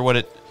 100% sure what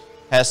it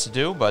has to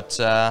do, but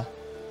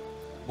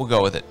we'll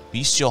go with it.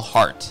 Bestial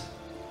Heart.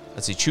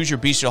 Let's see. Choose your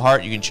Bestial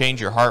Heart. You can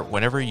change your heart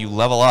whenever you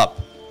level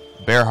up.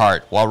 Bear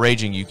Heart. While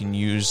raging, you can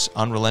use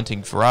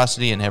Unrelenting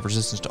Ferocity and have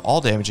resistance to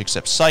all damage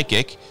except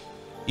Psychic.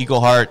 Eagle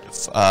Heart.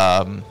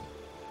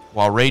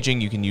 While raging,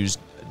 you can use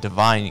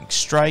Divine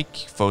Strike.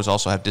 Foes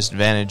also have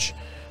disadvantage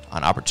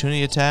on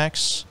opportunity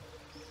attacks.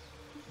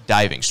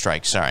 Diving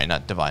Strike, sorry,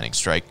 not Divining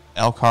Strike.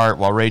 Elkhart,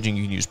 while raging,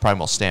 you can use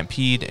Primal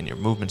Stampede, and your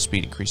movement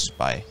speed increases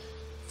by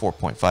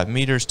 4.5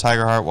 meters.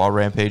 Tigerheart, while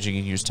rampaging,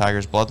 you can use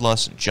Tiger's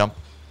Bloodlust, and jump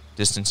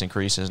distance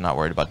increases. Not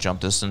worried about jump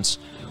distance.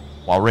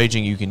 While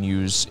raging, you can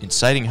use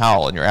Inciting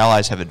Howl, and your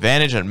allies have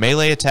advantage on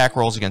melee attack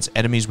rolls against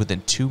enemies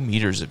within 2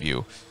 meters of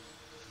you.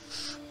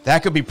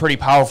 That could be pretty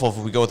powerful if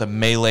we go with a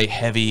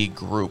melee-heavy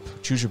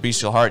group. Choose your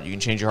Bestial Heart. You can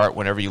change your heart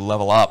whenever you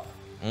level up.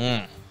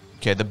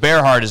 Okay, the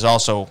Bear Heart is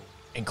also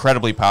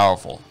incredibly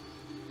powerful.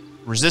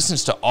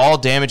 Resistance to all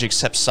damage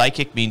except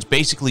Psychic means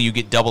basically you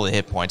get double the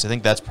hit points. I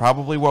think that's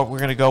probably what we're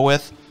going to go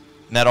with.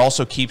 And that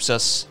also keeps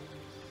us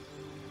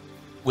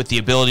with the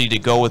ability to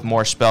go with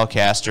more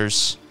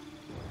spellcasters.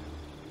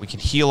 We can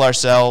heal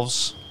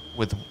ourselves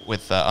with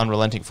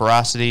Unrelenting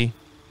Ferocity.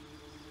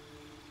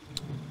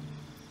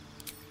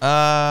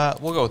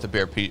 We'll go with the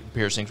Bear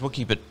Piercings. We'll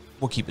keep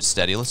it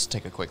steady. Let's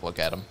take a quick look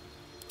at them.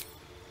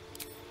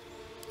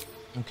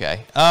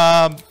 Okay.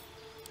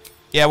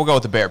 Yeah, we'll go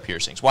with the Bear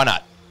Piercings. Why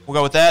not? We'll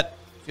go with that.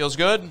 Feels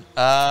good.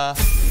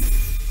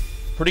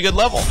 Pretty good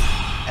level.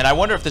 And I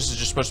wonder if this is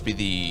just supposed to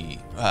be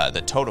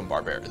the totem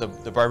barbarian,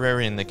 the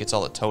barbarian that gets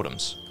all the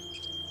totems.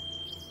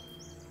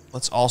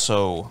 Let's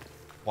also,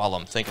 while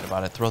I'm thinking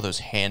about it, throw those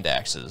hand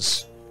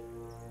axes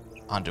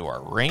onto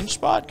our range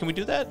spot. Can we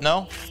do that?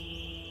 No?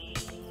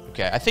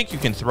 Okay, I think you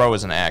can throw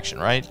as an action,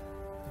 right?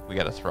 We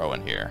got to throw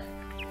in here.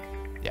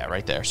 Yeah,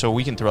 right there. So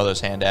we can throw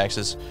those hand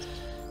axes.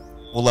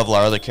 We'll level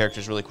our other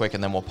characters really quick,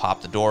 and then we'll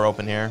pop the door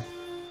open here.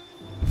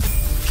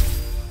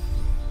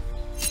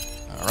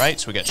 Alright,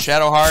 so we got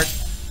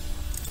Shadowheart.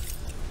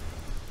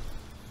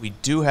 We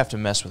do have to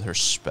mess with her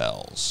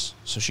spells.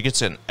 So she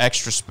gets an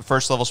extra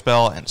first level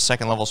spell and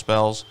second level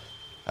spells.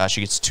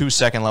 She gets 2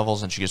 second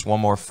levels, and she gets 1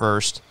 more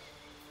first.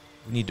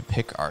 We need to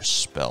pick our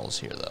spells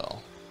here, though.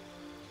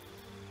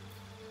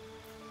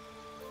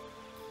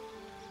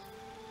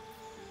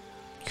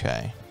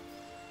 Okay.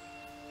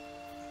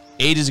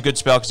 Aid is a good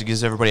spell because it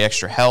gives everybody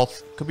extra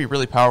health. Could be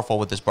really powerful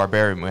with this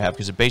barbarian we have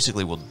because it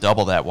basically will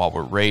double that while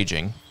we're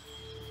raging.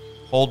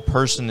 Hold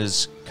Person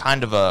is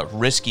kind of a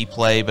risky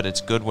play, but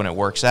it's good when it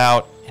works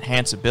out.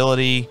 Enhance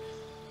ability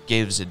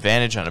gives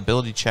advantage on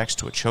ability checks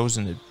to a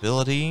chosen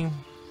ability.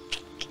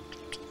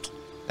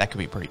 That could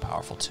be pretty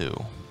powerful too.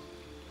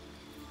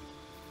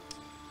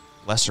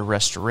 Lesser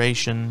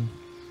Restoration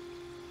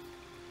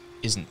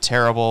isn't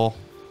terrible,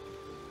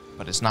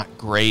 but it's not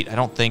great. I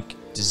don't think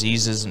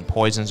diseases and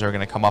poisons are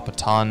going to come up a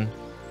ton.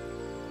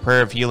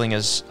 Prayer of Healing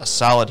is a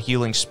solid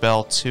healing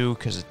spell too,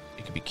 because it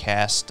can be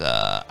cast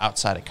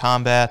outside of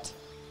combat.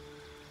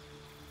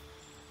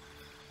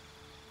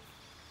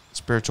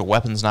 Spiritual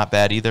Weapon's not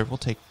bad either. We'll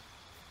take...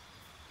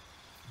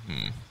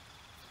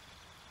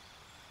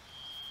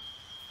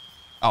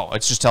 Oh,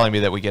 it's just telling me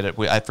that we get it.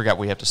 I forgot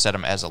we have to set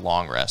them as a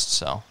long rest,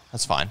 so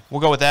that's fine.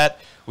 We'll go with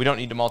that. We don't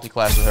need to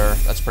multi-class with her.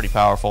 That's pretty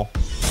powerful.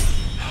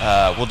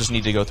 We'll just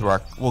need to go through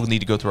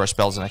our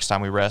spells the next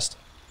time we rest.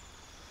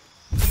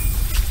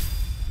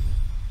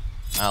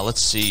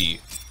 Let's see.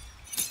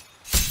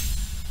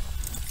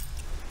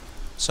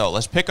 So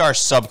let's pick our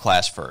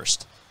subclass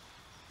first.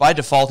 By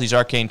default, he's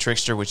Arcane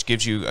Trickster, which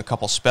gives you a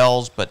couple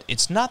spells, but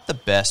it's not the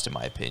best in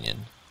my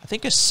opinion. I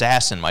think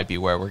Assassin might be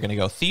where we're going to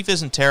go. Thief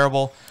isn't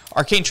terrible.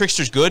 Arcane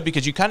Trickster's good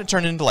because you kind of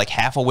turn into like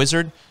half a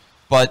wizard,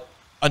 but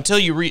until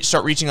you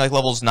start reaching like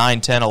levels 9,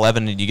 10,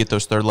 11, and you get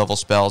those third level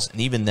spells, and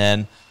even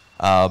then,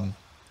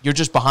 you're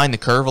just behind the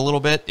curve a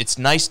little bit. It's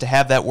nice to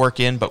have that work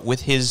in, but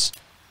with his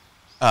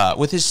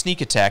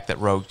sneak attack that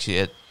Rogue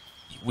hit,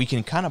 we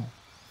can kind of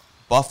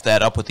buff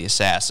that up with the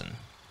Assassin.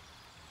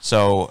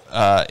 So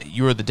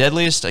you are the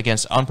deadliest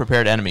against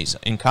unprepared enemies.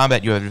 In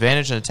combat, you have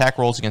advantage on attack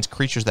rolls against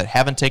creatures that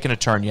haven't taken a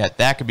turn yet.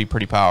 That could be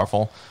pretty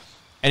powerful.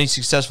 Any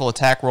successful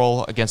attack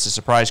roll against a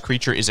surprise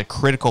creature is a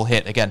critical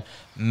hit. Again,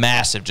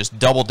 massive, just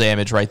double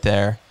damage right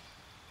there.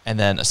 And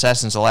then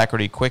Assassin's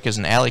Alacrity, quick as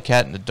an alley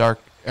cat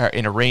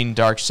in a rain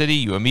dark city.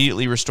 You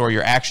immediately restore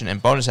your action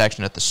and bonus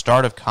action at the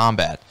start of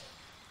combat.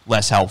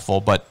 Less helpful,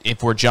 but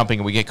if we're jumping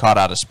and we get caught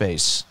out of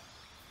space,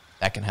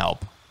 that can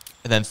help.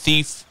 And then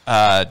Thief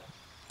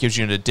gives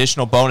you an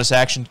additional bonus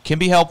action. Can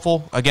be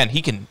helpful. Again,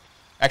 he can...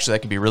 Actually, that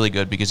can be really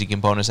good because he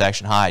can bonus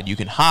action hide. You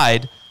can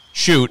hide,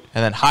 shoot,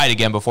 and then hide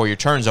again before your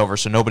turn's over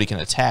so nobody can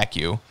attack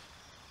you.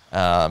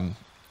 I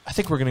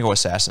think we're going to go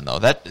Assassin, though.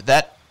 That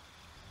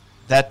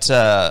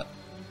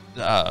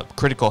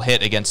critical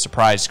hit against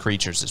surprised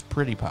creatures is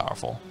pretty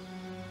powerful.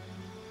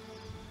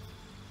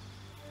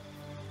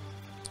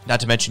 Not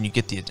to mention you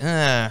get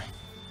the...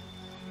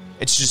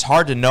 it's just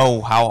hard to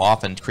know how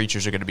often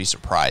creatures are going to be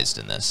surprised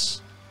in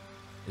this.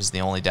 Is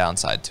the only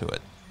downside to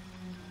it.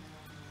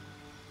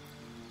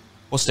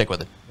 We'll stick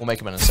with it. We'll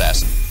make him an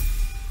assassin.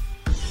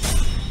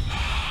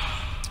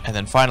 And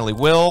then finally,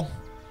 Wyll.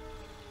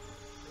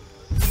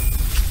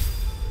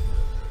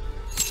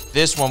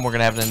 This one we're going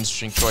to have an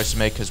interesting choice to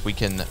make because we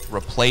can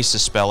replace a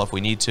spell if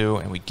we need to,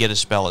 and we get a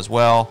spell as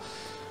well.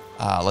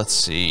 Let's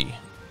see.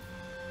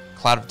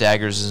 Cloud of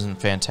Daggers isn't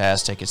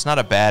fantastic. It's not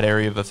a bad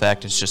area of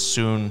effect. It's just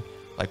soon,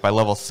 like by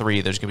level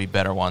 3, there's going to be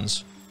better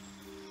ones.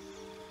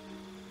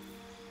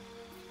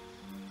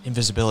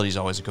 Invisibility is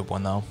always a good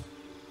one, though.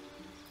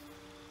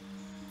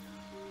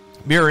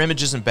 Mirror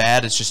Image isn't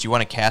bad. It's just you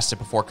want to cast it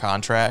before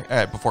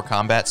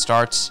combat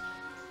starts.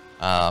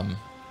 And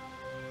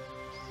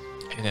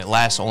it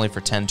lasts only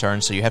for 10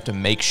 turns, so you have to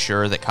make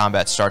sure that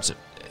combat starts,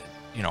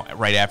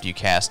 right after you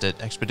cast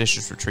it.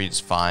 Expeditious Retreat is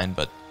fine,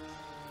 but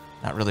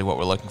not really what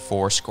we're looking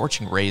for.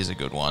 Scorching Ray is a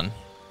good one.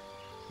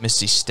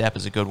 Misty Step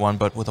is a good one,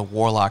 but with a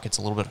Warlock, it's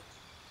a little bit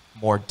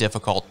more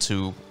difficult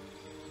to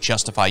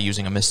justify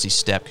using a Misty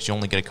Step because you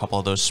only get a couple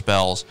of those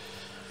spells.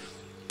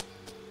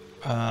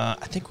 I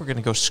think we're going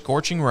to go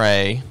Scorching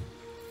Ray.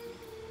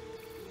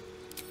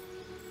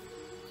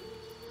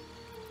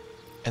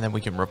 And then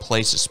we can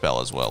replace a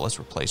spell as well. Let's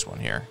replace one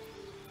here.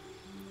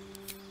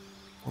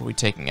 What are we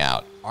taking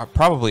out?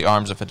 Probably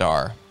Arms of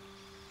Hadar.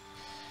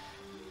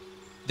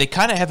 They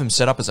kind of have him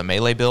set up as a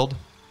melee build.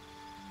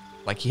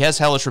 Like, he has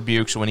Hellish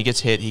Rebuke, so when he gets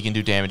hit, he can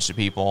do damage to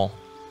people.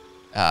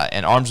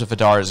 And Arms of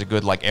Hadar is a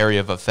good area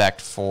of effect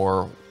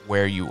for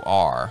where you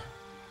are.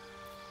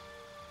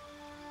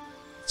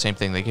 Same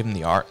thing, they give him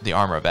the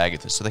Armor of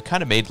Agathis. So they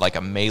kind of made like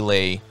a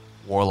melee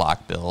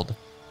Warlock build.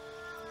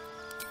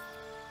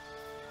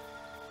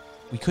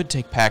 We could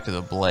take Pact of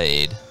the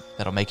Blade.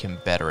 That'll make him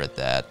better at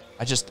that.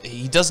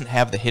 He doesn't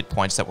have the hit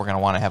points that we're going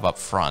to want to have up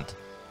front.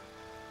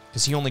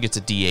 Because he only gets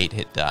a D8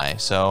 hit die.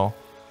 So,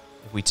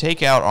 if we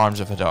take out Arms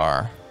of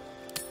Hadar,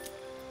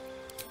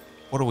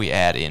 what do we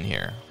add in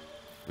here?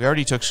 We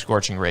already took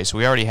Scorching Ray, so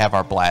we already have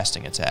our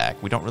blasting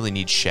attack. We don't really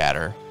need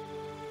Shatter.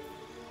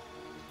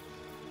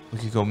 We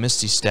could go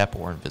Misty Step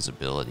or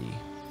Invisibility.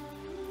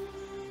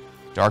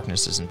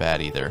 Darkness isn't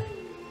bad either.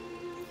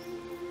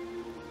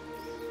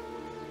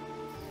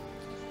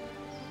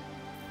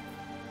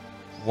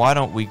 Why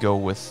don't we go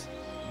with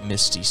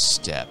Misty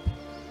Step?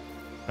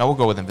 No, we'll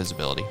go with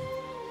Invisibility.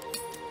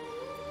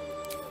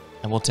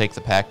 And we'll take the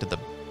Pact of the...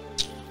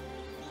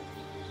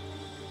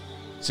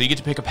 So you get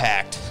to pick a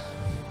Pact.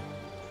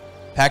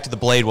 Pact of the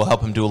Blade will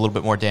help him do a little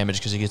bit more damage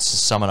because he gets to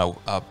summon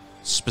a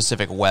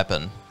specific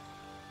weapon.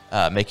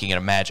 Making it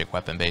a magic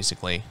weapon,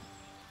 basically.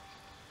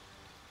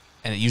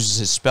 And it uses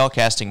his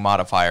spellcasting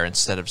modifier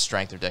instead of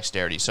strength or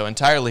dexterity. So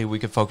entirely we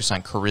could focus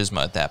on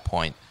charisma at that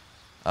point.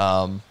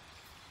 Pact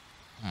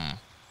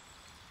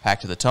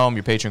of the Tome.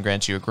 Your patron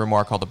grants you a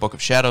grimoire called the Book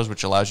of Shadows,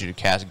 which allows you to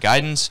cast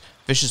Guidance,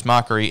 Vicious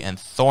Mockery, and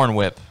Thorn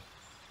Whip.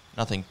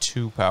 Nothing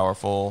too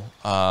powerful.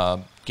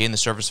 Gain the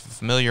service of a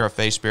familiar, a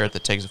fey spirit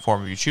that takes the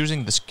form of your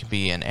choosing. This can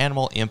be an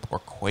animal, imp, or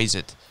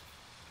quasit.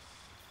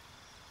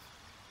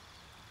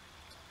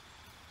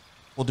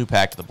 We'll do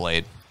Pact of the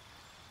Blade.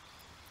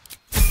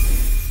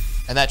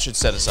 And that should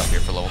set us up here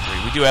for level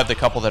 3. We do have the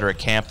couple that are at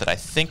camp that I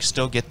think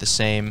still get the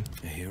same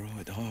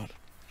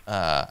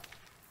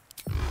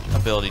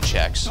ability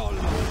checks.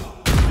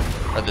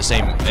 Or the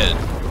same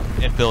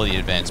ability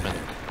advancement.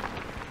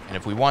 And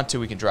if we want to,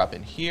 we can drop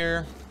in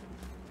here.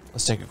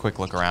 Let's take a quick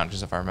look around,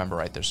 because if I remember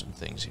right, there's some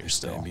things here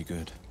still. Be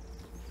good.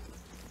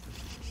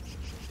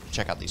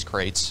 Check out these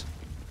crates.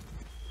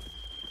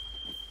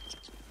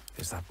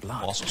 Is that blood?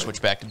 We'll also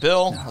switch back to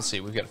Bill. Let's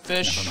see, we've got a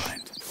fish.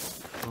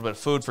 A little bit of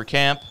food for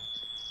camp.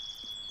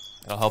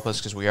 That'll help us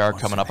because we are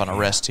coming up on a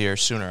rest here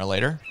sooner or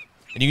later.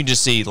 And you can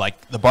just see,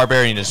 like, the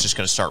barbarian is just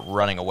going to start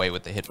running away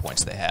with the hit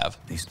points they have.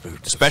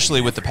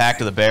 Especially with the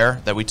Pact of the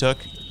Bear that we took.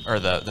 Or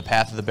the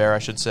Path of the Bear, I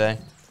should say.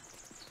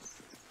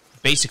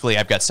 Basically,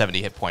 I've got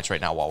 70 hit points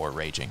right now while we're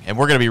raging. And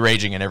we're going to be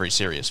raging in every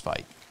serious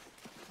fight.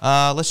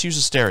 Let's use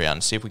Asterion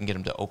and see if we can get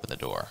him to open the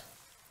door.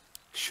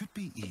 Should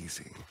be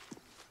easy.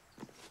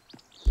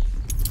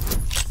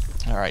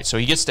 Alright, so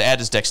he gets to add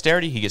his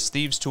dexterity. He gets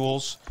Thieves'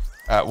 Tools.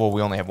 Well,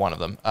 we only have one of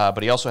them.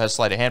 But he also has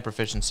Sleight of Hand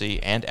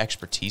proficiency and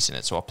expertise in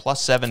it. So a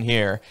 +7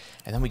 here.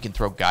 And then we can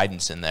throw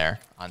Guidance in there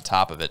on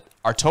top of it.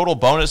 Our total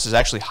bonus is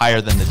actually higher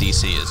than the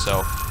DC is.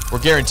 So we're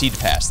guaranteed to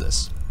pass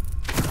this.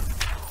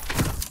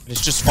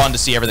 It's just fun to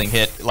see everything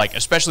hit. Like,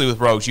 especially with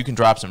rogues, you can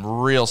drop some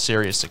real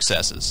serious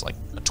successes. Like,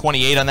 a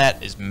 28 on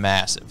that is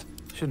massive.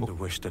 Shouldn't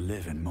have wished to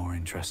live in more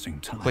interesting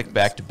times. Click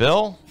back to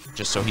Bill,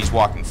 just so he's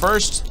walking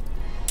first.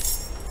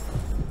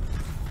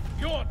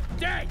 You're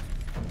dead!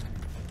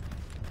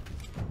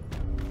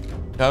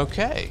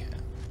 Okay.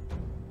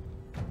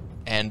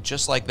 And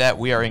just like that,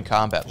 we are in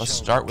combat. Let's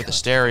start with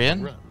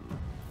Asterion.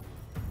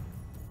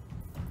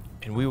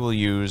 And we will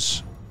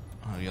use...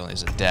 he only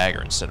has a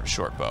dagger instead of a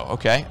short bow.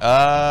 Okay.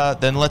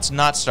 Then let's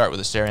not start with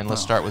Asterion.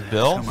 Let's start with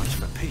Bill. So much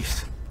of a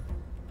piece.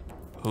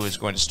 Who is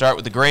going to start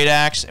with the Great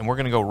Axe, and we're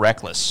going to go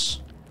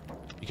Reckless.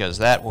 Because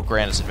that will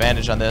grant us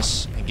advantage on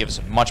this and give us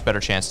a much better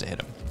chance to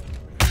hit him.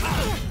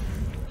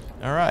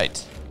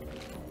 Alright.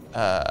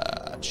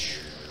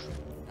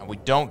 And we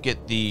don't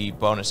get the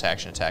bonus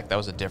action attack. That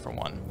was a different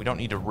one. We don't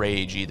need to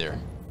rage either.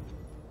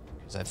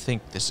 Because I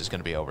think this is going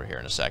to be over here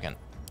in a second.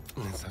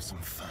 Let's have some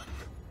fun.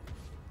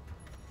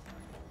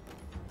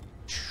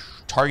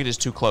 Target is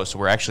too close, so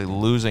we're actually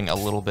losing a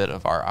little bit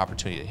of our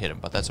opportunity to hit him,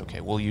 but that's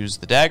okay. We'll use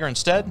the dagger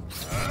instead.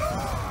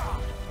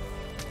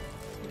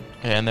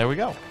 And there we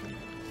go.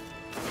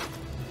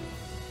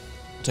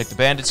 We'll take the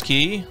bandit's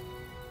key.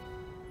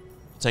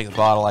 We'll take the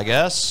bottle, I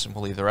guess, and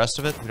we'll leave the rest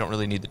of it. We don't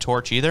really need the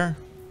torch either.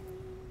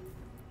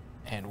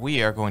 And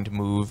we are going to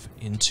move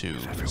into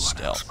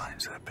stealth.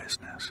 Minds their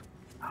business.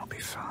 I'll be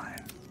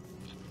fine.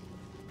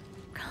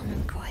 Calm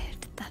and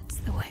quiet, that's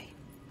the way.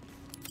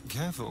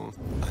 Careful,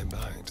 I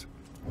might.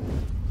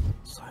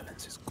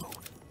 Silence is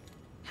gold.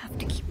 Have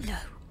to keep low.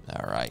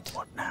 Alright.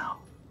 What now?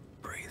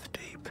 Breathe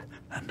deep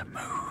and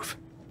move.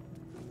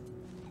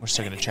 We're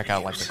still going to check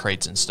out like the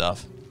crates and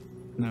stuff.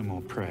 No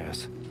more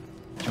prayers.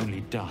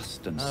 Only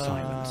dust and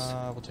silence.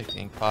 We'll take the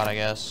ink pot, I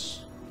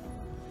guess.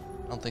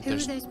 I don't think Who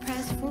there's... are those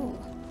prayers for?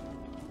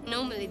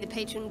 Normally the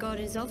patron god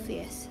is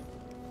obvious.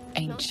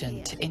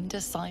 Ancient,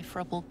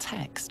 indecipherable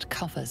text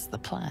covers the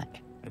plaque.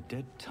 A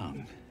dead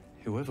tongue.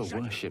 Whoever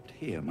worshipped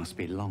here must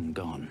be long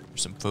gone.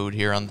 There's some food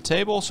here on the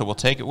table, so we'll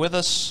take it with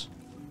us.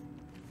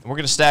 And we're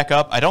going to stack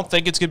up. I don't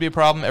think it's going to be a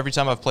problem. Every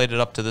time I've played it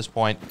up to this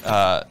point,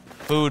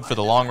 food for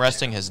the long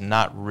resting has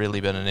not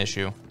really been an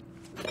issue.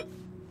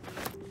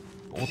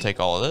 We'll take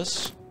all of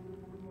this.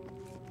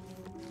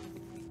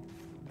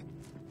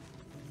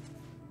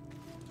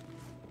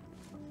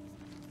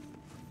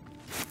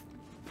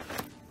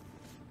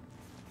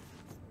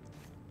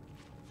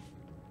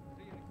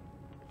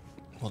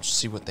 We'll just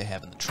see what they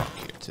have in the trunk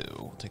here, too.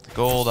 We'll take the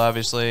gold,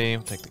 obviously.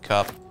 We'll take the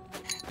cup. I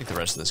think the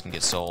rest of this can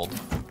get sold.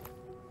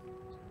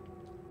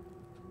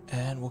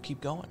 And we'll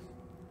keep going.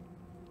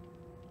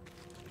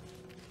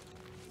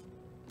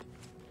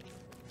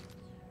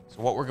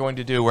 So what we're going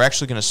to do, we're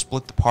actually going to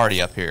split the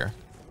party up here.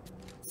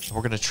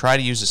 We're going to try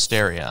to use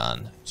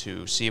Asterion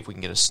to see if we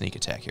can get a sneak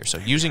attack here. So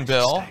using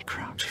Bill... Stay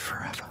crouched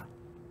forever.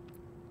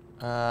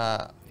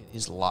 It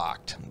is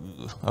locked.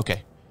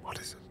 Okay. What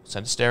is it?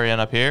 Send Asterion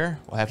up here.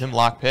 We'll have him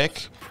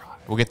lockpick.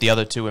 We'll get the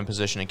other two in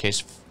position in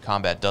case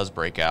combat does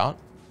break out.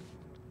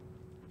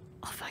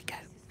 Off I go.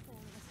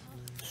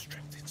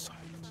 Strength in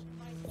silence.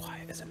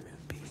 Quiet as a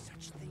moonbeam.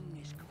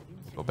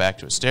 Go back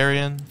to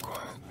Asterion.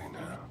 Quietly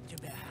now.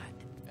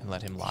 And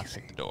let him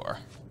lockpick the door.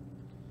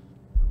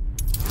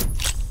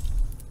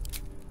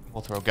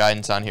 We'll throw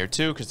guidance on here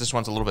too, because this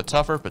one's a little bit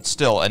tougher, but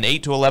still, an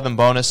 8 to 11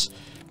 bonus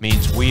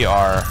means we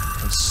are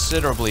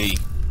considerably...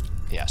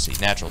 Yeah, see,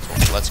 natural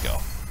 20. Let's go.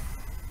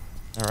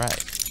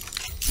 Alright.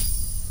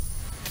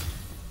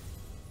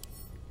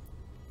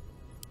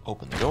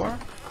 Open the door.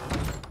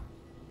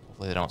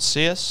 Hopefully they don't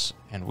see us,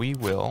 and we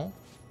will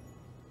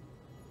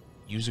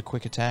use a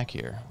quick attack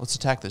here. Let's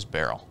attack this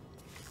barrel.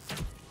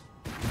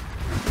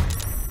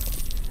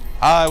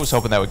 I was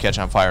hoping that would catch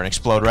on fire and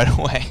explode right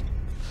away.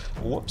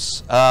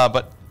 Whoops.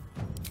 But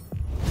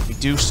we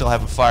do still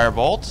have a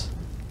firebolt.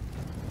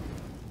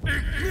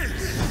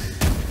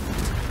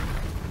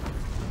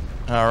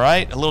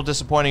 Alright, a little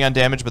disappointing on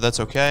damage, but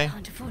that's okay.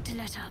 Can't afford to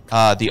let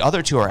up. The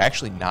other two are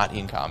actually not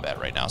in combat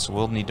right now, so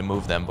we'll need to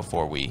move them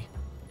before we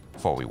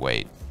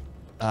wait.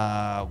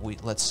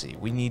 Let's see.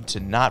 We need to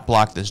not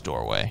block this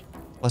doorway.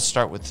 Let's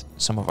start with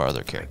some of our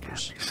other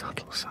characters.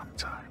 Subtle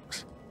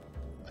sometimes.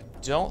 I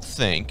don't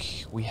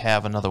think we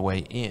have another way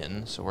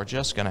in, so we're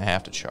just gonna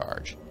have to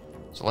charge.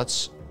 So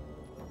let's...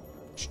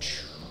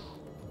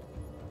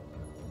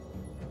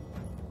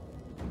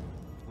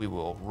 We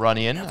will run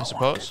in, I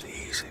suppose. The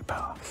easy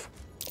path.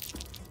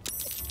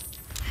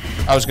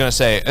 I was gonna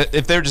say,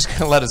 if they're just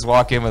gonna let us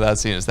walk in without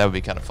seeing us, that would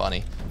be kind of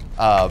funny.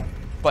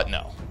 But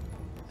no.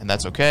 And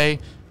that's okay.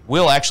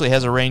 Wyll actually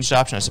has a ranged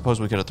option. I suppose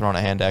we could have thrown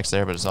a hand axe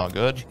there, but it's all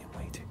good.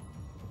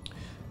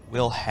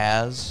 Wyll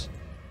has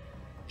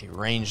a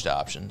ranged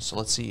option, so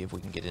let's see if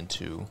we can get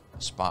into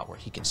a spot where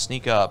he can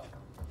sneak up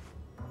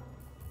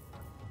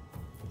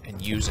and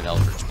use an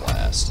Eldritch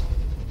Blast.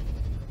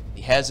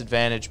 He has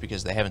advantage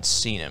because they haven't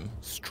seen him.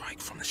 Strike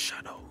from the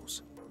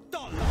shadows.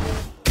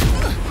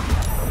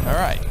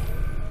 Alright.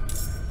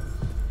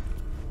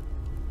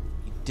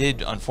 He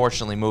did,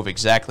 unfortunately, move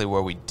exactly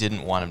where we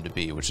didn't want him to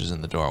be, which is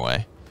in the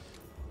doorway.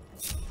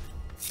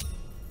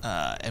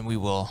 And we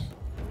will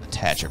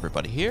attach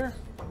everybody here.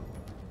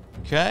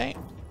 Okay.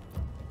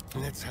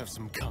 Let's have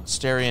some guns.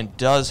 Asterion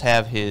does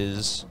have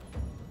his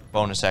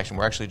bonus action.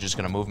 We're actually just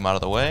going to move him out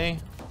of the way.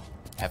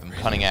 Have him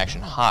cunning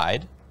action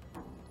hide.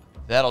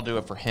 That'll do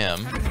it for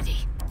him.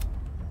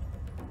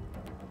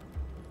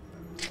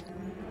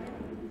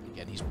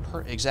 Again, he's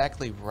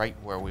exactly right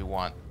where we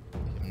want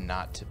him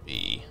not to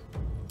be.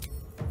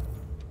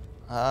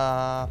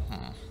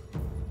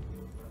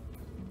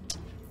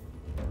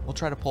 We'll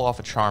try to pull off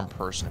a charm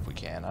person if we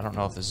can. I don't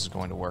know if this is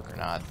going to work or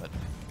not, but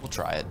we'll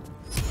try it.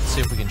 Let's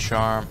see if we can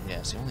charm.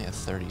 Yes, he only had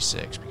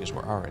 36 because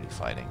we're already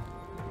fighting.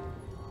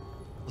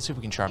 Let's see if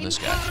we can charm this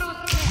guy.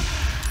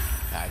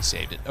 Ah, he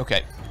saved it.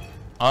 Okay.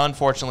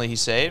 Unfortunately, he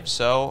saved,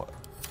 so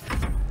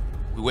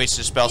we wasted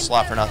a spell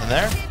slot for nothing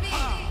there.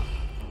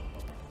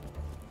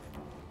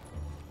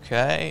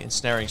 Okay,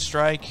 ensnaring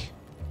strike.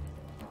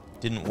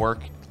 Didn't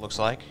work, looks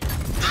like.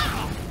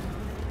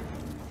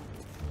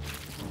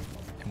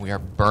 And we are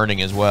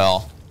burning as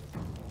well.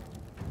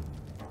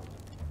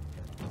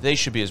 They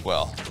should be as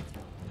well.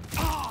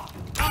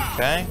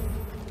 Okay.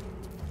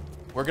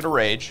 We're gonna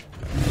rage.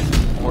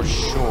 For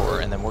sure,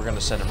 and then we're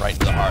gonna send him right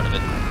into the heart of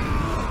it.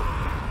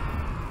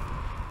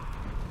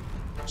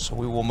 So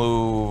we will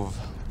move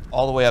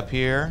all the way up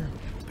here.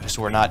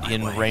 So we're not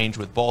in range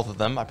with both of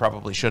them. I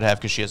probably should have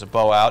because she has a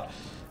bow out.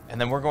 And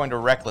then we're going to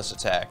reckless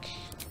attack.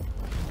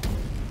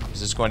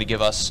 This is going to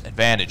give us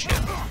advantage here.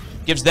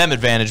 Gives them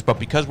advantage, but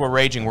because we're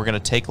raging, we're going to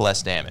take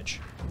less damage.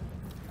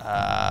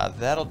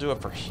 That'll do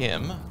it for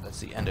him.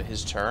 That's the end of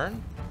his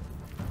turn.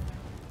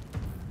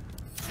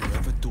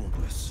 Forever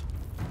dauntless.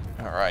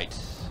 Alright.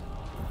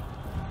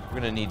 We're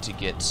going to need to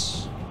get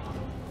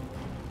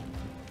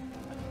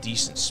a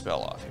decent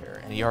spell off here.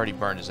 And he already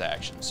burned his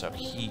action, so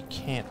he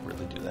can't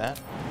really do that.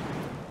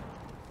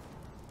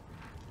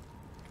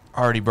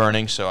 Already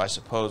burning, so I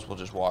suppose we'll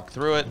just walk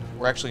through it.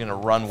 We're actually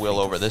going to run Wyll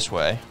over this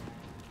way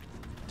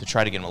to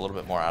try to get him a little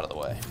bit more out of the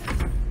way.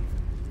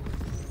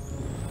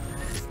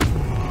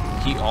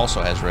 He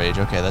also has rage.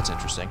 Okay, that's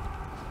interesting.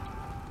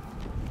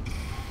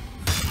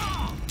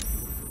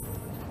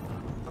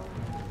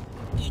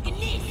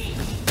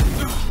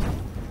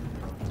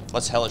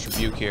 Let's Hellish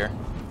Rebuke here.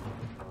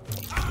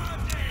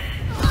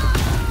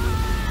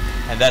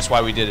 And that's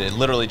why we did it. It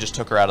literally just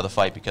took her out of the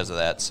fight because of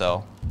that,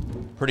 so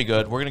pretty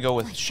good. We're going to go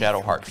with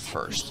Shadowheart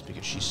first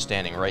because she's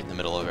standing right in the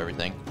middle of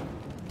everything.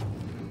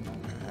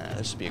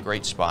 This would be a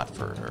great spot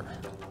for her.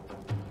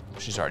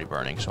 She's already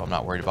burning, so I'm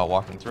not worried about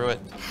walking through it.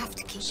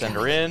 Send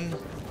her in.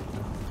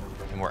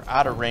 And we're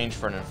out of range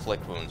for an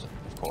Inflict Wounds,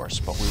 of course,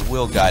 but we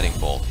will Guiding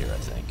Bolt here, I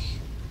think.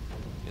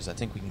 Because I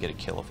think we can get a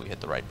kill if we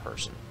hit the right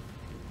person.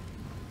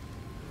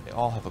 They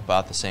all have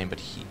about the same,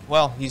 but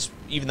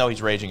even though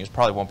he's raging, he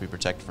probably won't be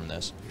protected from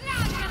this.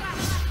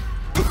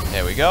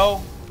 There we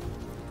go.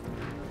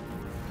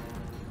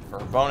 For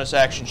her bonus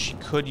action, she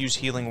could use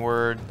Healing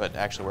Word, but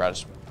actually we're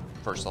out of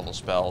first level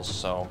spells,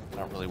 so I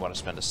don't really want to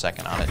spend a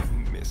second on it.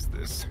 Missed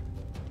this.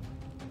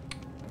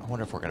 I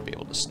wonder if we're going to be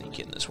able to sneak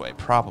in this way.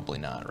 Probably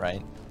not,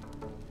 right?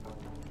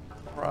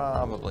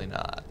 Probably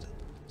not.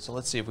 So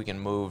let's see if we can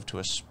move to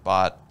a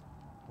spot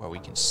where we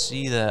can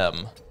see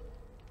them,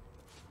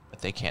 but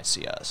they can't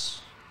see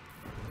us.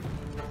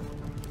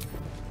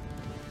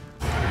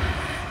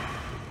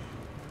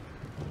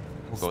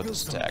 We'll go with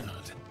this attack.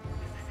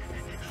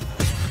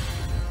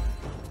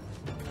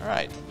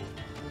 Alright.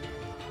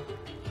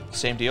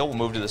 Same deal, we'll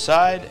move to the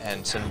side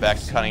and send him back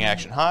to Cunning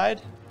Action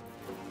Hide.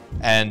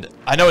 And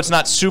I know it's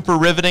not super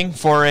riveting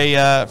for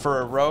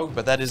a rogue,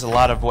 but that is a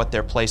lot of what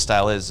their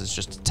playstyle is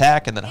just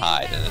attack and then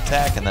hide, and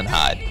attack and then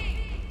hide.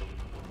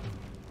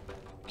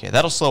 Okay,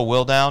 that'll slow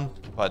Wyll down,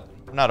 but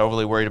I'm not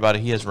overly worried about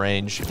it. He has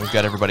range. We've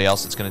got everybody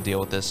else that's going to deal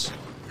with this.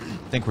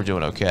 I think we're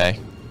doing okay.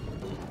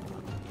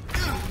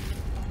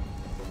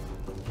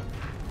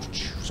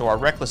 So our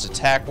reckless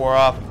attack wore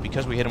off.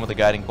 Because we hit him with a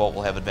guiding bolt,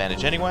 we'll have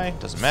advantage anyway.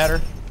 Doesn't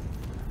matter.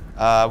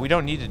 We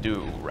don't need to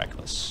do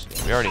reckless.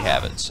 We already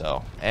have it,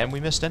 so. And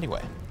we missed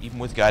anyway, even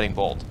with guiding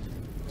bolt.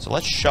 So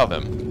let's shove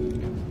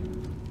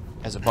him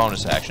as a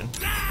bonus action.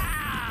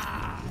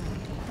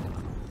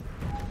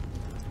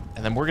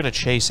 And then we're going to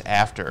chase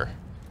after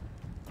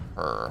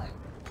her.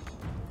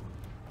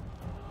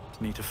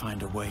 Need to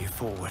find a way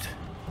forward.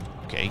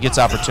 Okay, he gets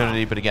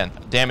opportunity, but again,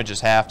 damage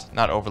is halved.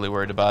 Not overly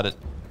worried about it.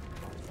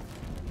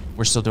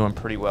 We're still doing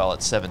pretty well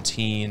at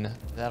 17.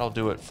 That'll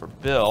do it for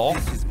Bill.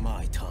 This is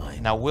my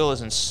time. Now Wyll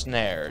is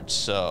ensnared,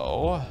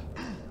 so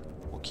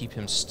we'll keep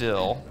him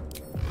still.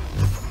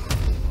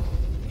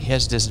 He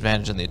has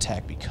disadvantage on the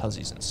attack because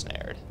he's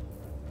ensnared.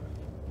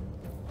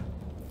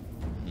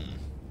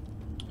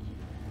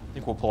 I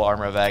think we'll pull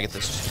Armor of Agathis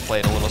just to play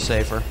it a little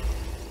safer.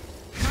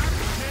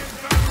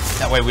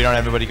 That way we don't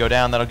have anybody go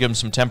down. That'll give him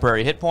some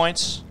temporary hit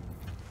points.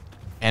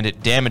 And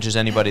it damages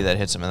anybody that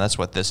hits him, and that's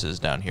what this is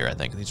down here, I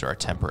think. These are our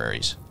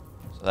temporaries.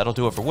 So that'll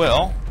do it for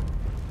Wyll.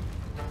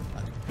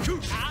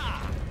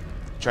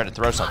 Tried to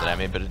throw something at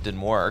me, but it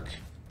didn't work.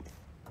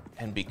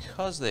 And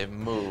because they've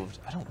moved,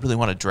 I don't really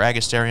want to drag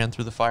Asterion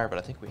through the fire, but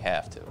I think we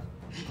have to.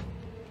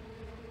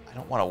 I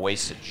don't want to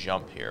waste a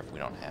jump here if we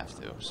don't have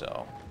to,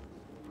 so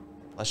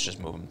let's just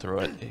move him through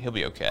it. He'll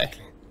be okay.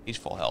 He's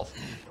full health.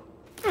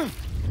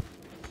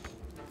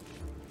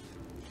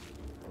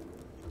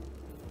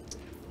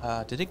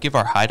 Did it give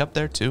our hide up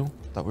there too?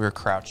 Thought we were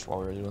crouched while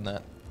we were doing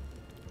that.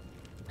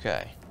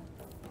 Okay.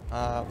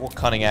 We'll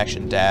Cunning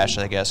Action dash,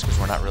 I guess, because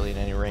we're not really in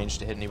any range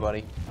to hit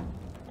anybody.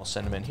 We'll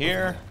send him in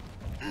here.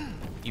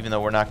 Even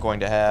though we're not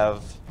going to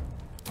have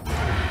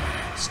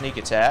sneak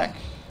attack.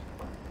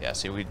 Yeah,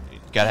 see,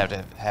 Gotta have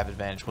to have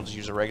advantage. We'll just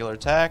use a regular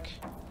attack.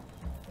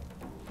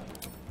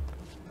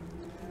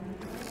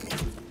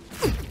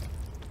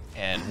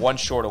 And one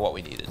short of what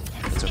we needed.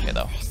 It's okay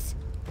though.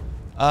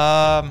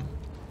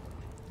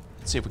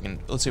 Let's see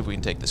if we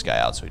can take this guy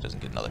out so he doesn't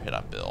get another hit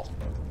on Bill.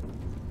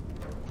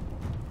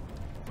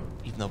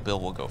 Even though Bill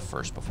will go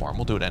first before him,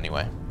 we'll do it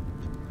anyway.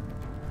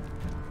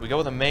 Do we go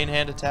with a main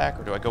hand attack,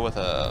 or do I go with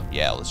a...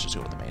 Yeah, let's just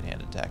go with the main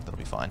hand attack. That'll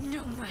be fine.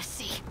 No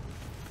mercy.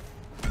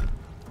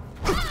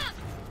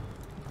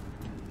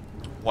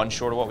 One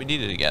short of what we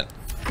needed again.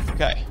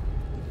 Okay.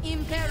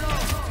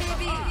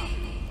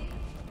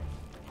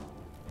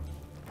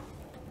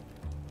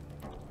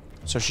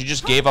 So she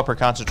just gave up her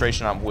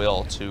concentration on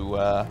Wyll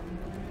to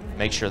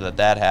make sure that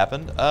that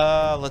happened.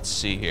 Let's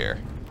see here.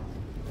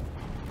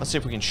 Let's see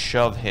if we can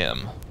shove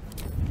him.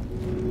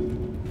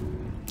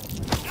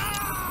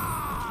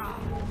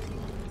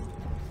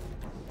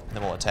 And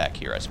then we'll attack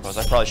here, I suppose.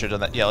 I probably should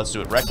have done that. Yeah, let's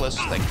do it reckless.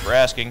 Thank you for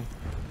asking.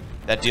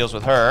 That deals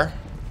with her.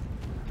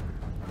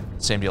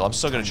 Same deal. I'm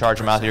still going to charge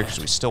him out here because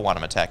we still want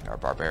him attacking our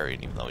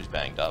barbarian, even though he's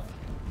banged up.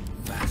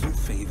 Battle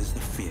favors the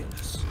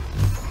fearless.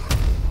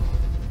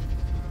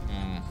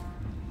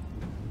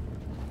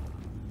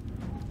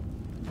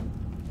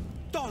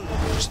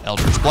 Just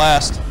Eldritch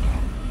Blast.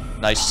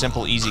 Nice,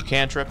 simple, easy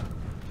cantrip.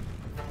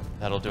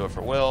 That'll do it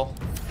for Wyll.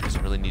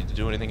 Doesn't really need to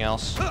do anything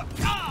else.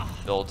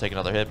 Bill will take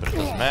another hit, but it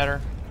doesn't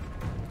matter.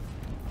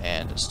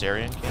 And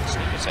Asterion can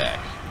sneak attack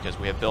because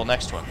we have Bill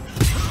next to him.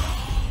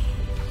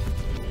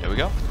 There we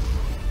go.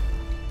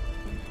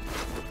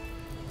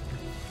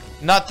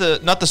 Not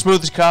the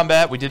smoothest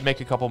combat. We did make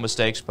a couple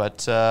mistakes,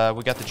 but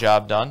we got the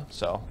job done,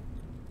 so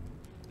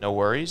no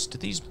worries. Do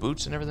these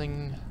boots and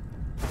everything...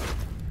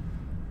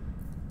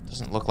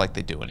 Doesn't look like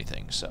they do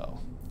anything, so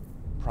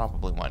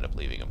probably wind up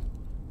leaving them.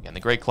 Again, the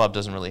Great Club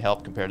doesn't really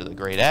help compared to the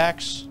Great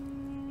Axe.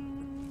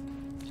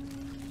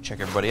 Check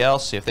everybody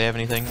else, see if they have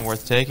anything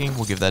worth taking.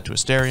 We'll give that to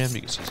Asterion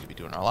because he's going to be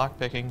doing our lock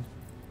picking.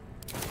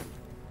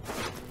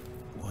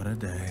 What a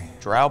day.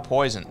 Drow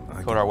Poison.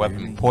 Coat our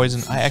weapon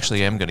Poison. I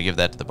actually am going to give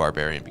that to the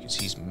Barbarian because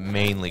he's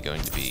mainly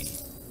going to be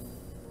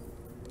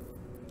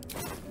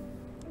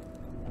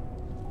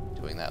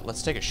doing that.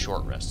 Let's take a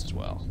short rest as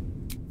well.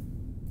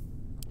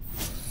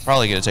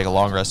 Probably going to take a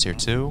long rest here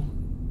too.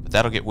 But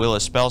that'll get Wyll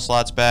his spell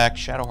slots back.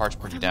 Shadowheart's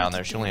pretty down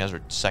there. She only has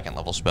her second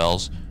level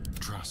spells.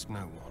 Trust no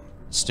one.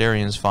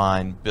 Asтерion's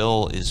fine.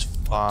 Bill is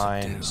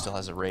fine. He still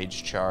has a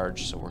rage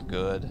charge, so we're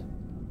good.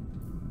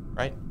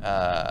 Right?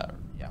 Yeah.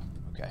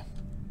 Okay.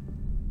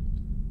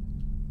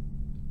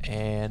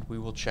 And we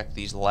will check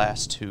these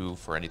last two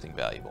for anything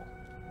valuable.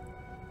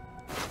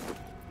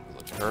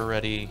 Look at her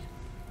already.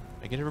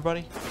 Did I get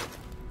everybody?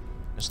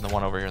 Missing the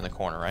one over here in the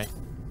corner, right?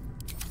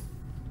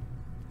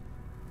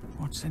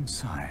 What's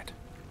inside?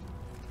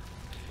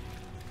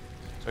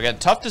 So again,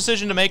 tough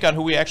decision to make on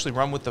who we actually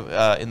run with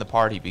the in the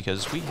party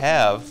because we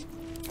have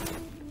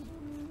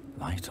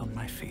light on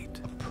my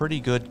feet. A pretty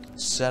good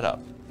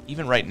setup.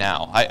 Even right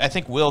now, I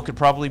think Wyll could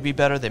probably be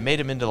better. They made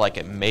him into like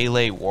a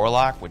melee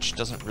warlock, which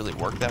doesn't really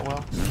work that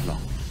well. No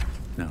lock,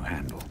 no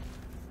handle.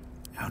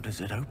 How does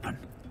it open?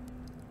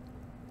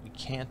 We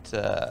can't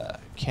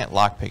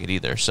lockpick it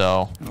either.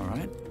 So. All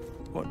right.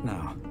 What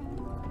now?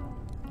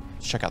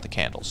 Let's check out the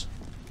candles.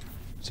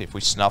 See if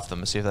we snuff them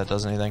and see if that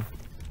does anything.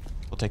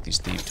 We'll take these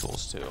thief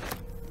tools too.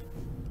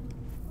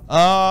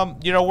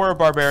 You know, we're a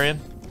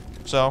barbarian,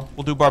 so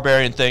we'll do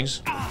barbarian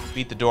things.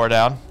 Beat the door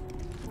down.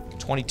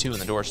 22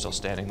 and the door's still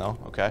standing though.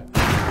 Okay.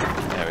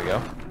 There we go.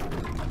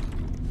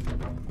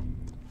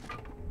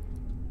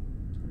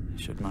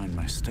 Should mind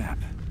my step.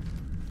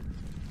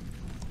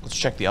 Let's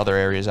check the other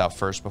areas out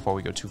first before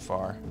we go too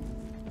far.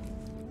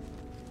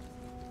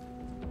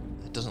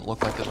 It doesn't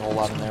look like there's a whole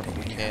lot in there, but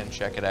we can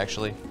check it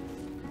actually.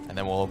 And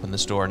then we'll open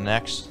this door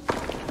next.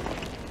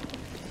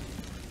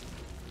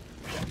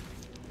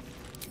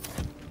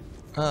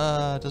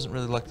 Doesn't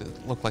really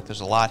look like there's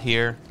a lot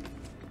here.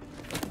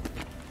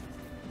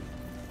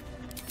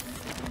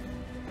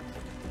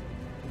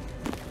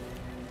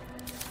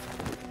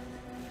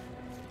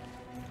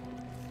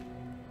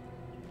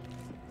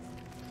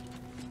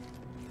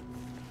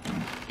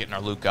 Getting our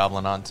loot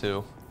goblin on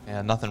too.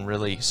 Yeah, nothing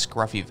really.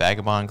 Scruffy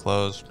vagabond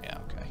clothes. Yeah,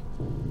 okay.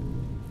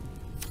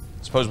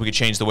 Suppose we could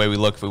change the way we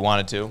look if we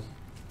wanted to.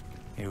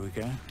 Here we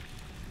go.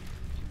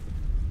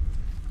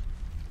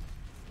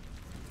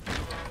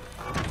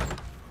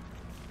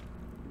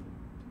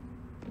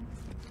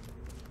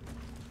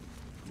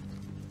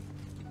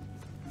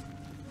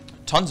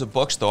 Tons of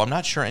books, though. I'm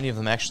not sure any of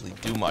them actually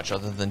do much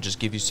other than just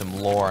give you some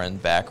lore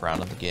and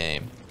background of the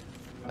game.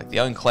 Like the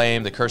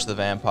Unclaimed, the Curse of the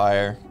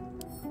Vampire.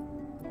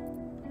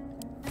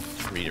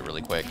 Just read it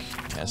really quick.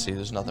 Yeah, see,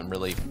 there's nothing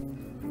really.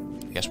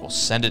 I guess we'll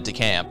send it to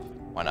camp.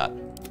 Why not?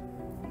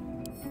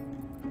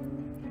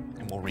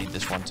 And we'll read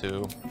this one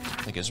too.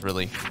 I think it's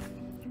really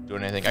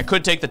doing anything. I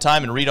could take the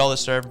time and read all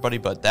this to everybody,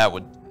 but that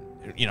would,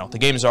 you know, the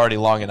game is already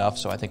long enough,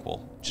 so I think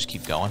we'll just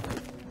keep going.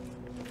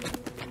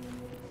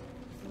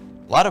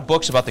 A lot of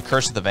books about the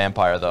Curse of the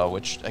Vampire, though,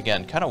 which,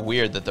 again, kind of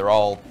weird that they're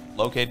all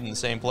located in the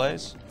same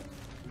place.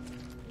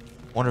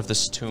 Wonder if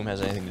this tomb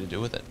has anything to do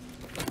with it.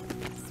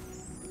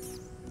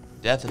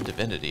 Death and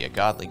Divinity, a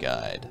godly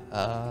guide.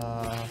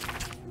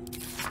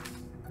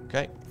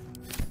 Okay.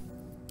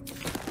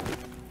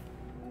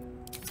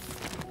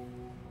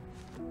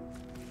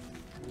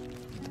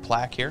 The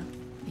plaque here.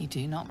 You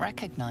do not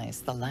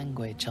recognize the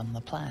language on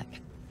the plaque.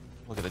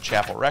 Look at the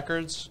chapel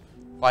records.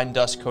 Fine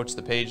dust coats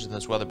the pages in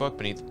this weather book.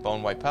 Beneath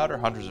bone white powder,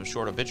 hundreds of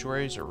short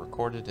obituaries are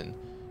recorded in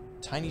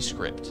tiny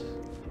script.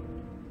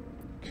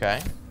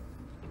 Okay.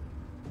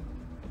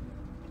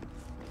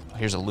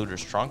 Here's a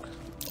looter's trunk.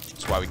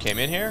 That's why we came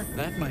in here.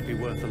 That might be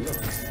worth a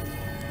look.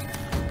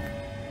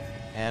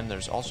 And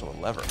there's also a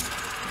lever.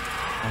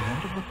 I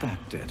wonder what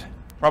that did.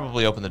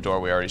 Probably opened the door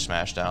we already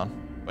smashed down.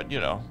 But,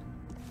 you know.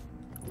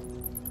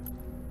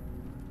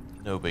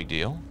 No big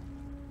deal.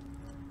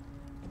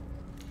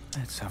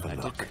 Let's have a look.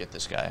 I did forget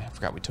this guy. I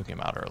forgot we took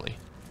him out early.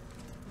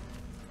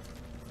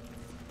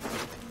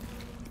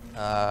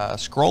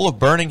 Scroll of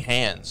Burning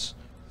Hands.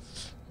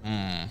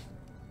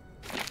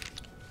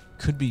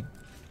 Could be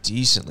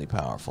decently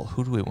powerful.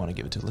 Who do we want to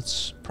give it to?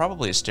 Let's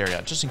probably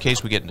Asterion, just in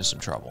case we get into some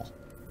trouble.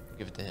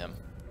 Give it to him.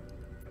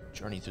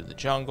 Journey through the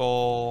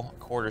jungle,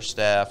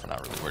 quarterstaff. We're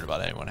not really worried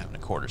about anyone having a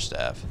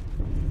quarterstaff.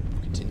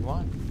 Continue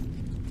on.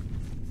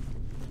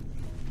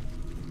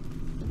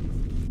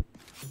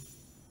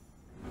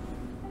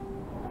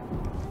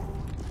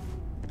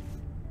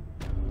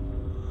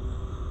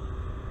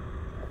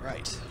 All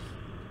right.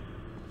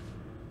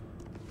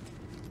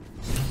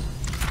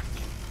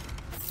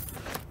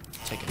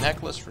 Take a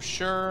necklace for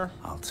sure.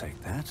 I'll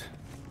take that.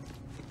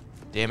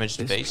 Damage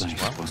to base as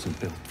well. This wasn't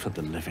built for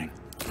the living.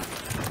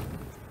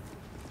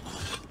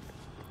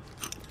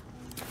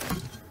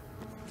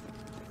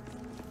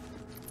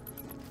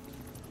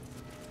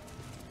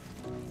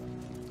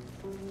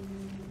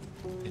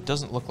 It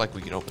doesn't look like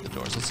we can open the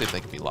doors. Let's see if they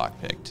can be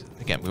lockpicked.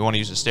 Again, we want to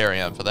use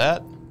Asterion for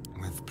that.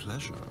 With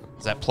pleasure.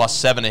 That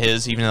 +7 of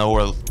his, even though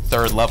we're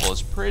 3rd level,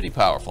 is pretty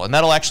powerful. And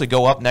that'll actually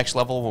go up next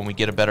level when we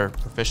get a better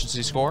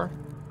proficiency score.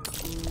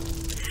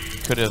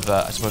 Could have,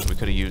 I suppose we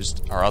could have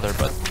used our other,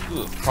 but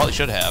probably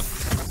should have.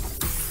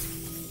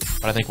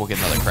 But I think we'll get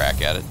another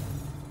crack at it.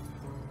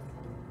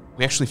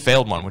 We actually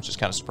failed one, which is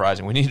kind of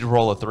surprising. We need to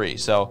roll a 3,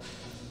 so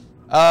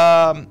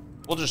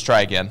we'll just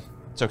try again.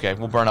 It's okay.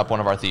 We'll burn up one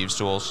of our thieves'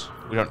 tools.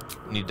 We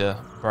don't need to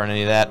burn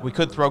any of that. We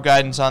could throw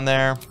guidance on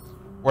there.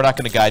 We're not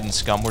going to guidance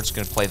scum. We're just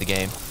going to play the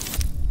game.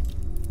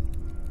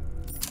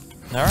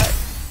 All right.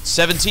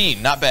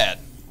 17. Not bad.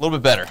 A little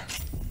bit better.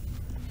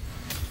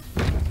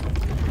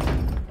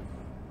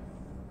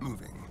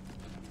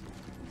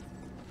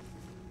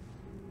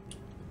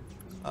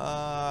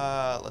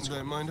 Let's go.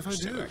 Don't mind if I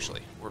do.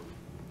 Actually, we're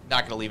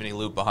not going to leave any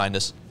loot behind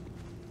us.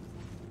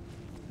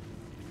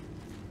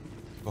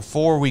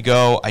 Before we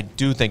go, I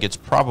do think it's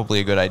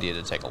probably a good idea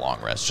to take a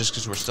long rest, just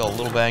because we're still a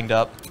little banged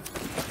up.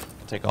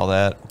 We'll take all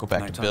that. We'll go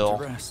back to Bill.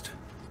 I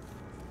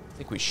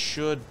think we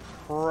should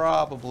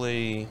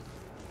probably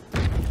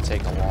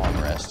take a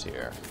long rest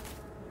here,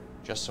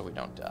 just so we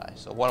don't die.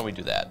 So why don't we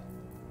do that?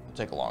 We'll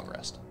take a long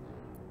rest.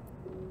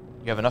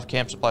 You have enough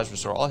camp supplies to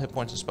restore all hit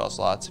points and spell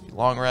slots. If you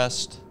long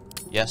rest,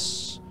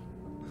 yes.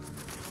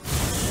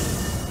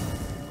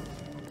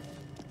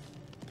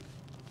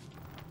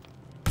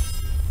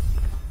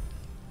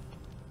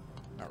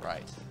 All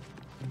right.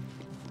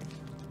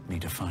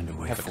 Need to find a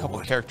way. Have a couple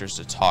characters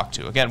to talk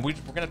to. Again, we're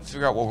going to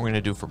figure out what we're going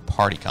to do for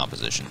party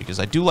composition,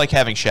 because I do like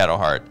having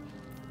Shadowheart,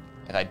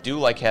 and I do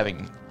like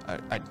having,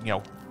 you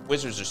know,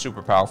 wizards are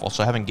super powerful,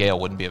 so having Gael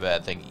wouldn't be a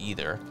bad thing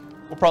either.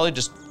 We'll probably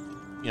just,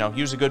 you know,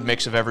 use a good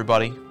mix of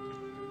everybody.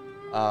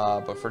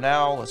 But for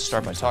now, let's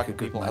start by talking to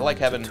people. I like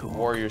having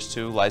warriors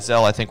too.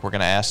 Lae'zel, I think we're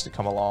going to ask to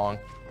come along.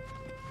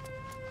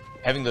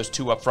 Having those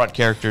 2 up-front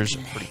characters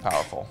are pretty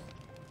powerful.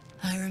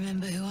 I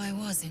remember who I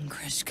was in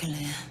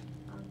Krishkalir.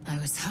 I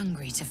was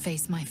hungry to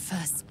face my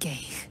first Gael.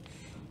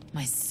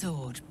 My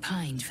sword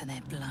pined for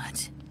their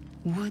blood.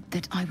 Would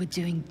that I were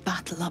doing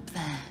battle up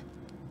there,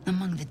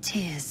 among the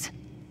tears.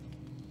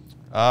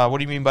 What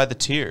do you mean by the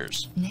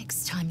tears?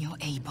 Next time you're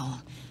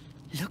able,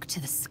 look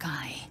to the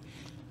sky.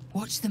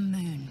 Watch the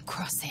moon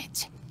cross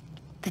it.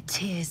 The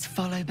tears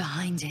follow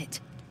behind it.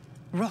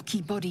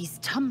 Rocky bodies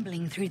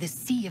tumbling through the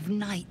sea of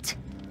night.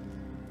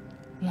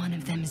 One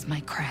of them is my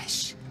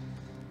crash.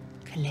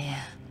 Clear.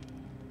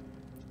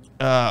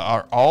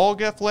 Are all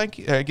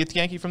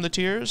Githyanki from the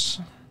tears?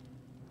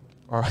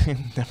 Or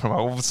never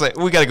mind. We'll say,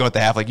 we gotta go with the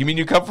halfling. You mean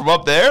you come from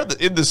up there,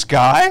 in the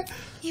sky?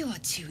 You are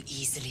too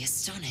easily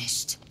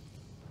astonished.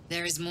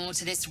 There is more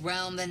to this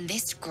realm than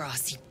this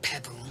grassy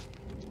pebble.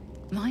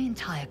 My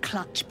entire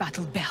clutch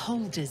battled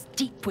beholders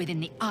deep within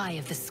the eye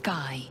of the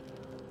sky.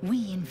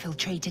 We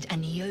infiltrated a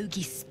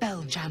Nyogi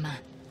spelljammer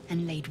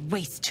and laid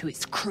waste to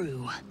its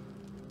crew.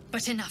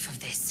 But enough of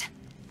this.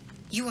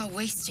 You are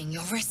wasting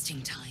your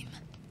resting time.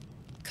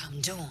 Come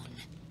dawn,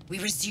 we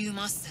resume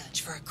our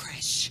search for a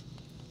crash.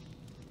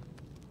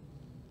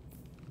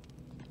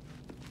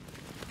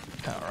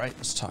 Alright,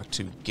 let's talk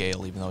to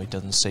Gael, even though he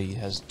doesn't say he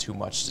has too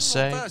much to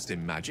say. Not versed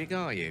in magic,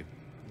 are you?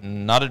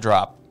 Not a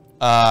drop.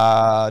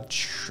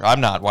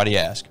 I'm not. Why do you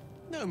ask?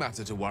 No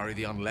matter to worry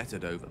the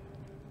unlettered over.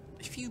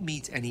 If you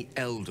meet any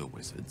elder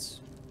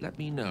wizards, let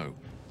me know.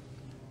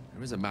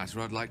 There is a matter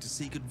I'd like to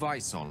seek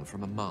advice on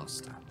from a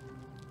master.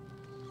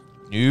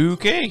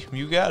 Okay,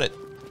 you got it.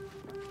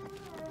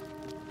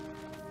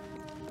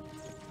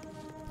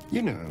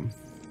 You know,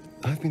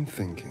 I've been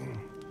thinking,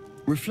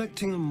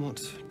 reflecting on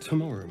what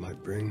tomorrow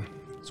might bring.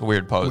 It's a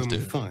weird pose, when dude.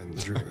 we find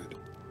the druid,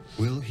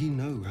 will he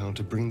know how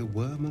to bring the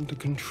worm under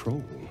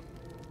control?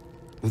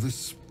 Will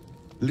this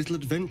little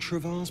adventure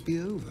of ours be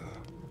over?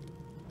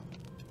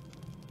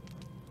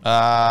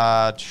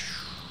 We'll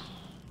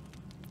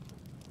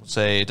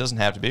say it doesn't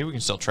have to be. We can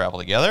still travel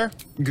together.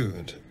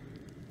 Good.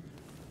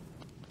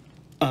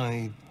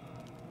 I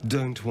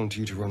don't want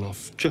you to run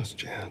off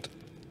just yet.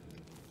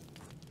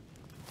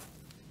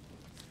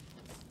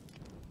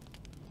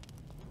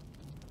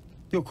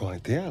 You're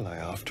quite the ally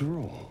after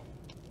all.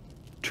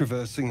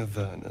 Traversing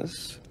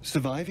Avernus,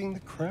 surviving the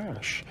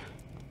crash,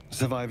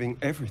 surviving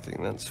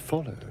everything that's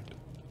followed.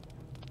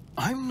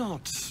 I'm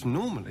not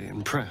normally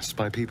impressed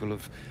by people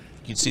of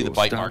You can see the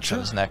bite marks on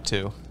his neck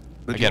too.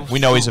 But Again, you're we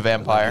know he's a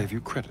stronger than I vampire, gave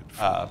you credit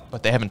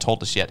but they haven't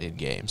told us yet in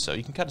game, so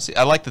you can kind of see.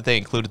 I like that they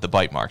included the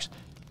bite marks.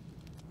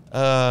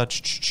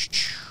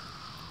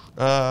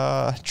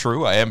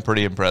 True, I am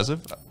pretty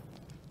impressive.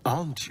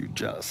 Aren't you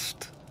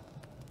just?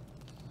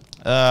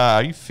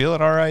 Are you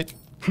feeling all right?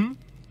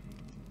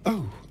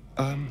 Oh,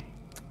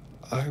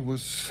 I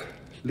was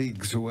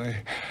leagues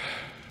away.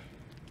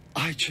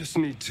 I just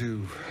need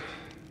to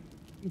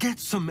get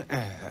some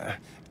air,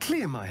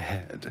 clear my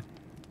head.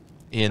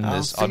 In I'll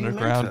this see you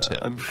underground later,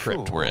 I'm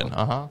crypt sure. we're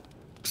in,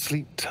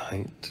 Sleep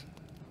tight.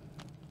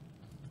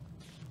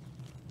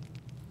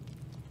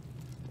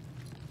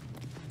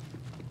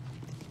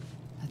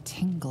 A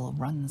tingle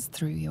runs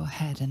through your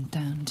head and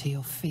down to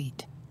your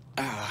feet.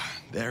 Ah,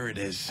 there it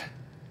is.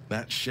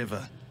 That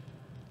shiver.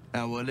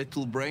 Our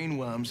little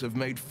brainworms have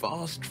made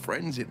fast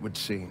friends, it would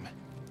seem.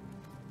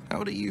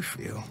 How do you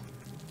feel?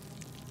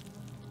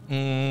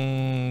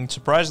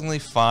 Surprisingly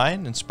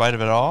fine in spite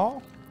of it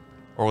all.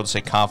 Or we'll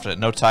say confident.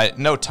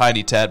 No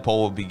tiny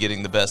tadpole will be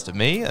getting the best of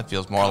me. That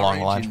feels more along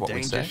the lines of what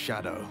we say.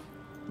 Shadow.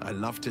 I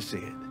love to see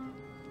it.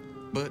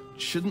 But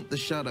shouldn't the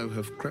shadow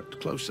have crept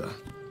closer?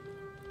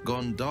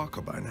 Gone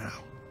darker by now?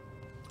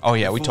 Oh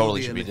yeah, we Before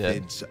totally the should be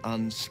dead. Illithid's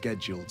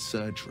unscheduled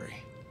surgery,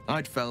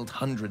 I'd felled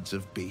hundreds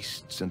of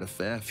beasts and a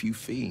fair few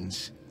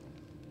fiends.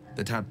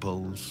 The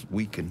tadpoles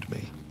weakened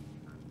me,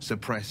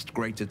 suppressed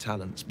greater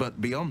talents, but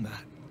beyond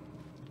that,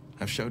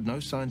 I've showed no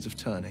signs of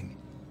turning.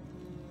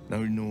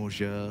 No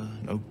nausea,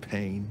 no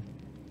pain,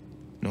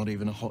 not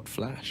even a hot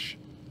flash.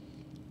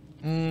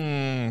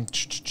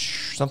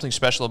 Something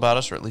special about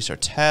us, or at least our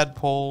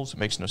tadpoles. It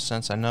makes no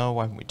sense. I know.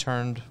 Why haven't we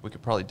turned? We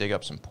could probably dig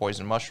up some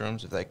poison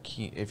mushrooms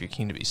if you're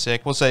keen to be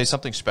sick. We'll say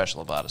something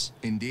special about us.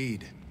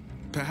 Indeed.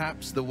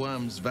 Perhaps the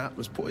worm's vat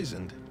was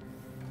poisoned.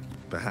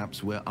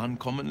 Perhaps we're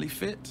uncommonly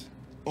fit.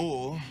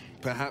 Or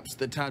perhaps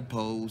the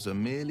tadpoles are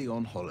merely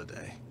on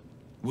holiday.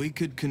 We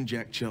could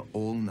conjecture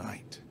all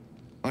night.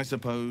 I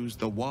suppose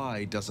the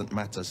why doesn't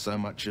matter so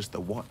much as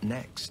the what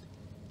next.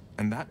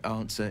 And that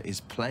answer is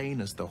plain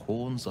as the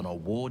horns on a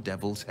war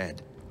devil's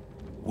head.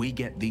 We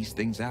get these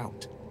things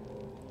out.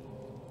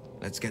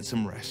 Let's get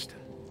some rest.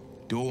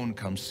 Dawn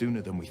comes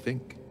sooner than we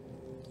think.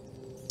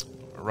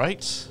 All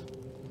right.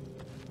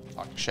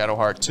 Talk to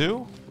Shadowheart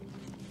too.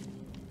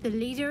 The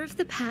leader of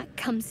the pack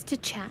comes to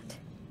chat.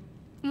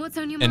 What's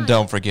on your mind? And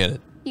don't forget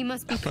it. You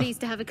must be pleased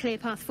to have a clear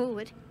path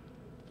forward.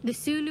 The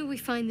sooner we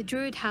find the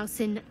Druid house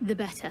in, the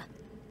better.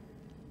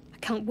 I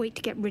can't wait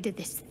to get rid of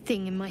this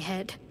thing in my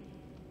head.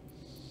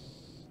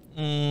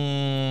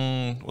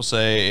 We'll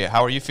say,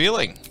 how are you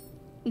feeling?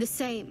 The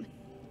same.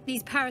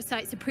 These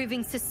parasites are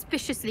proving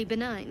suspiciously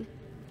benign.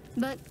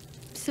 But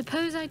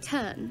suppose I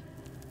turn.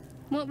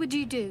 What would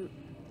you do?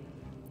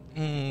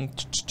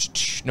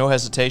 No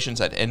hesitations.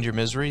 I'd end your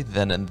misery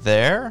then and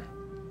there.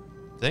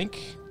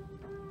 Think.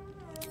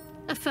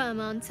 A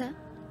firm answer.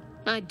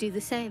 I'd do the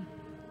same.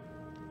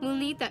 We'll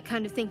need that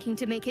kind of thinking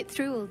to make it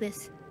through all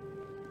this.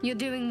 You're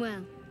doing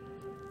well.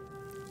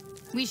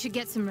 We should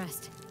get some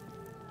rest.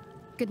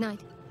 Good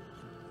night.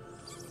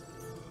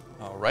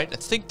 All right, I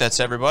think that's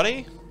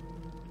everybody.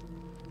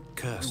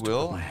 Cursed, We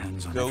will put my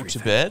hands on go everything.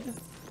 to bed.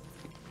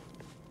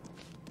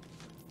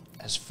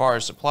 As far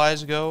as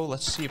supplies go,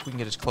 let's see if we can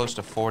get as close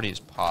to 40 as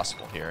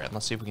possible here. And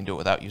let's see if we can do it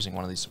without using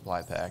one of these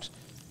supply packs.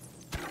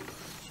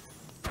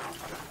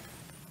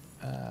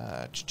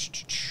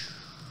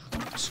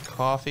 Some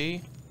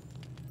coffee.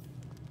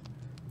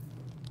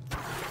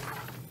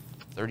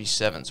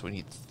 37, so we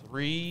need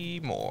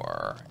 3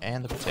 more.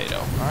 And the potato.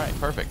 All right,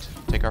 perfect.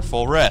 Take our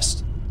full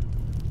rest.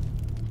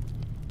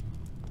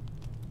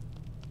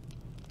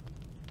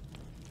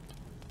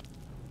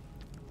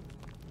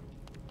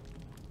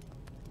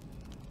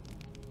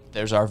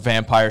 There's our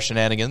vampire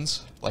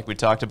shenanigans, like we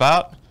talked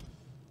about.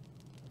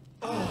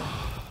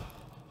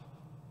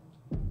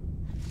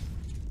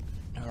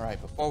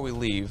 Alright, before we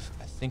leave,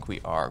 I think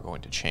we are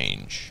going to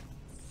change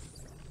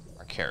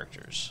our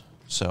characters.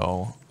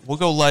 So, we'll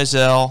go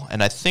Lae'zel,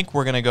 and I think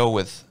we're going to go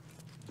with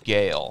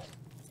Gael.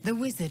 The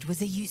wizard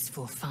was a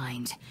useful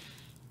find.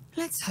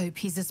 Let's hope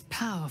he's as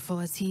powerful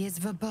as he is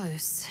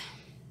verbose.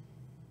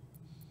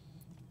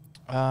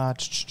 I'd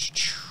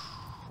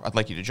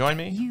like you to join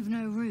me. You've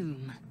no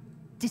room.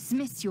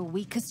 Dismiss your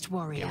weakest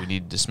warrior. Yeah, we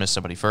need to dismiss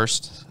somebody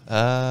first.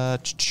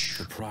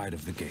 The pride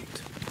of the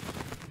gate.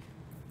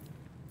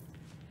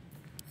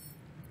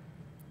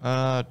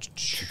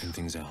 Checking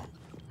things out.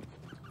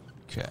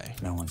 Okay.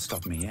 No one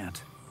stopped me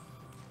yet.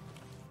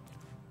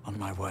 On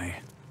my way.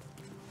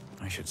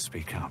 I should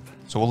speak up.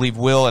 So we'll leave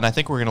Wyll, and I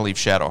think we're going to leave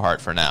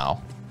Shadowheart for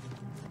now.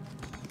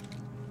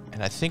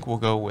 And I think we'll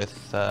go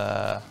with,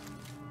 yeah,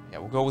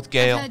 we'll go with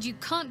Gael. I heard you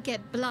can't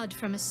get blood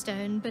from a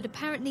stone, but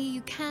apparently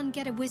you can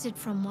get a wizard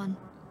from one.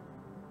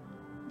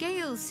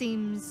 Gael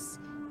seems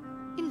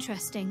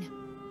interesting.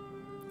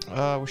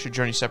 We should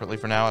journey separately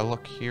for now. I'll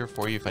look here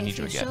for you if I need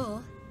you again.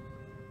 Sure.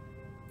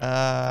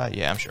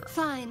 Yeah, I'm sure.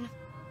 Fine.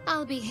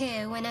 I'll be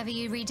here whenever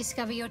you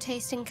rediscover your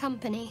taste in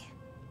company.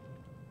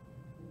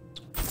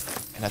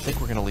 And I think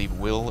we're going to leave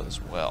Wyll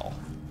as well.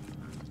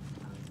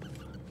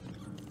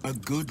 A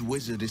good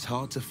wizard is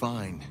hard to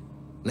find.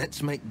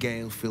 Let's make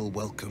Gael feel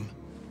welcome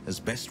as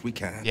best we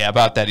can. Yeah,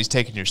 about that. He's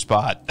taking your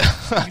spot.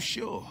 You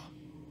sure?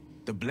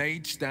 The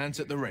blade stands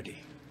at the ready.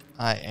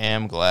 I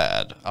am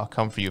glad. I'll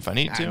come for you if I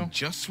need to. And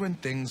just when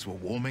things were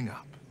warming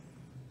up.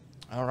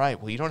 All right.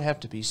 Well, you don't have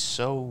to be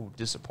so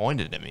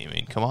disappointed in me. I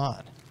mean, come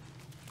on.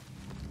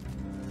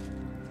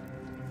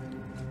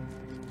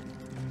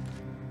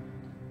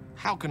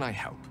 How can I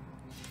help?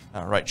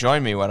 All right.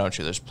 Join me, why don't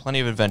you? There's plenty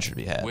of adventure to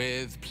be had.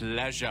 With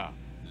pleasure.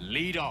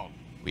 Lead on.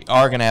 We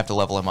are going to have to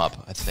level him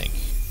up, I think.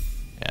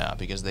 Yeah,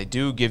 because they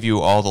do give you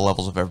all the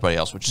levels of everybody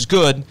else, which is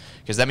good,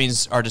 because that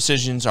means our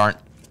decisions aren't,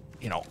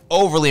 you know,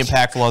 overly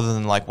impactful other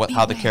than, like,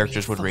 how the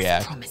characters would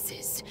react.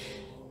 Promises.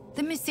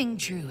 The missing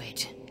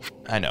druid.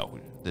 I know.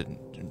 Didn't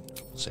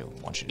say we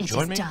want you to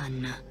join me.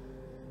 Done.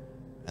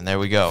 And there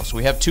we go. So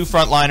we have two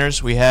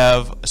frontliners. We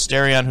have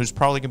Asterion, who's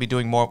probably going to be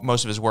doing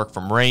most of his work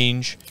from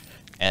range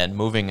and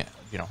moving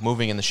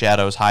in the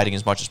shadows, hiding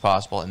as much as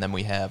possible. And then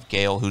we have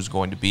Gael, who's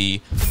going to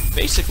be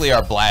basically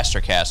our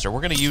blaster caster.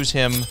 We're going to use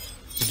him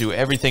to do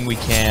everything we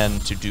can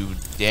to do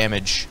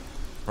damage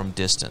from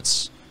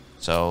distance.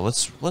 So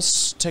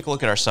let's take a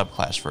look at our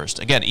subclass first.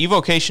 Again,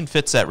 evocation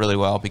fits that really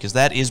well because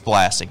that is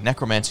blasting.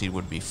 Necromancy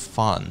would be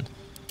fun,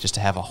 just to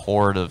have a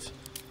horde of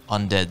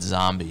undead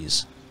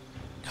zombies.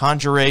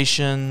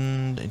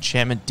 Conjuration,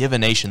 enchantment,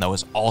 divination though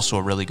is also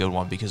a really good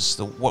one because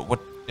what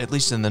at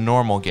least in the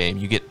normal game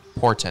you get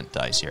portent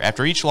dice here.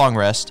 After each long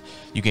rest,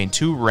 you gain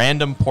 2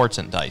 random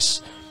portent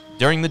dice.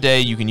 During the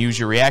day, you can use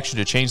your reaction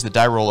to change the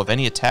die roll of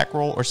any attack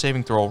roll or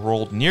saving throw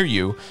rolled near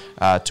you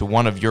to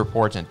one of your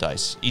portent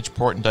dice. Each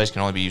portent dice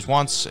can only be used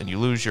once, and you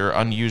lose your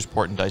unused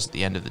portent dice at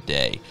the end of the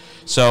day.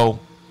 So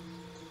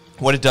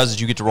what it does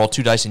is you get to roll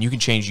 2 dice, and you can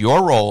change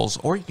your rolls,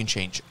 or you can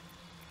change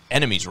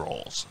enemies'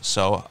 rolls.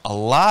 So a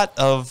lot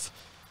of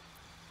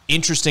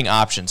interesting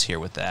options here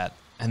with that.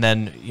 And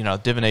then, you know,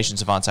 Divination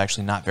Savant's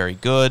actually not very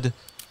good.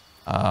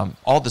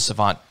 All the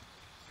Savant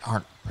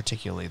aren't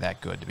particularly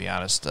that good, to be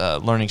honest.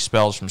 Learning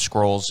spells from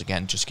scrolls,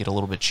 again, just get a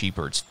little bit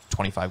cheaper. It's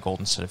 25 gold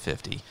instead of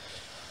 50.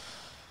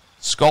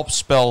 Sculpt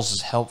spells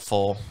is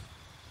helpful.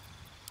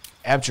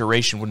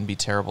 Abjuration wouldn't be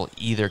terrible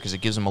either because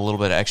it gives them a little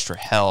bit of extra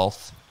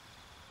health.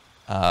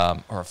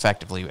 Or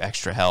effectively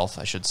extra health,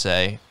 I should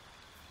say.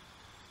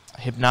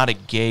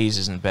 Hypnotic Gaze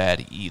isn't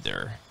bad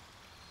either.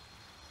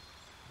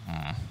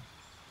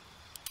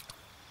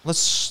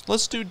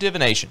 Let's do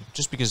Divination,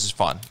 just because it's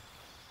fun.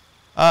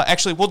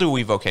 Actually, we'll do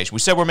Evocation. We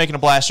said we're making a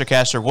Blaster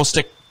Caster. We'll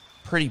stick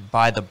pretty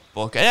by the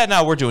book. Yeah,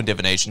 no, we're doing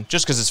Divination,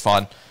 just because it's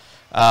fun.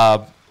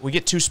 We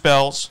get 2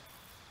 spells.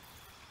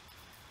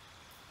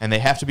 And they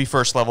have to be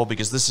first level,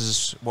 because this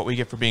is what we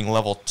get for being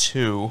level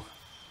 2.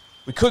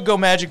 We could go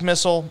Magic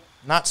Missile.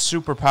 Not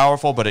super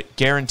powerful, but it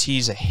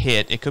guarantees a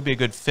hit. It could be a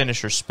good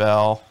finisher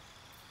spell.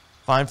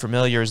 Find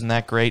Familiar isn't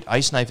that great.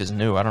 Ice Knife is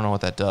new. I don't know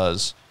what that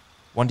does.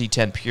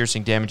 1d10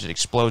 piercing damage. It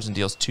explodes and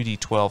deals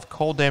 2d12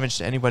 cold damage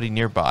to anybody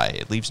nearby.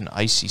 It leaves an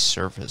icy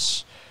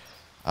surface.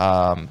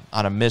 On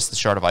a miss, the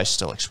Shard of Ice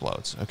still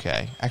explodes.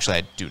 Okay. Actually,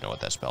 I do know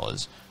what that spell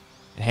is.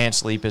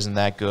 Enhanced Leap isn't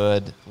that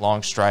good.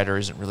 Long Strider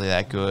isn't really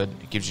that good.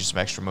 It gives you some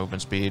extra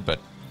movement speed, but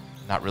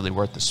not really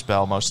worth the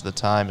spell most of the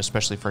time,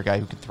 especially for a guy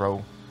who can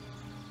throw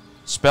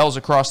spells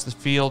across the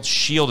field.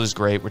 Shield is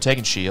great. We're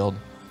taking Shield.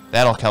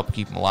 That'll help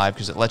keep him alive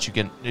because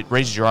it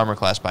raises your armor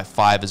class by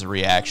 5 as a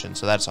reaction,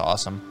 so that's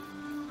awesome.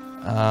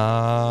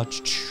 And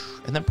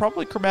then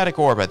probably Chromatic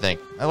Orb, I think.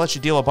 That lets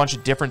you deal a bunch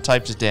of different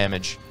types of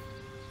damage.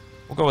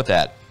 We'll go with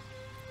that.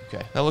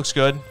 Okay, that looks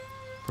good.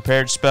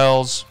 Prepared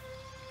spells.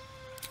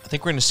 I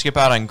think we're going to skip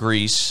out on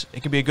Grease.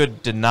 It could be a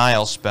good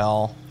denial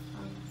spell.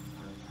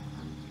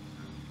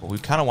 But we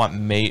kind of want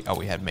oh,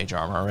 we had Mage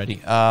Armor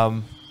already.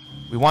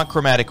 We want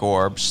Chromatic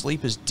Orb.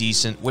 Sleep is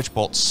decent. Witch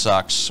Bolt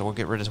sucks, so we'll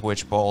get rid of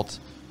Witch Bolt.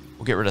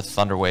 We'll get rid of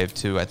Thunder Wave,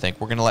 too, I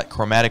think. We're going to let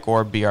Chromatic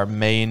Orb be our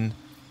main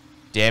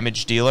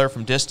damage dealer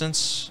from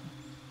distance.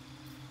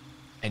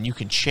 And you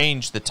can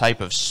change the type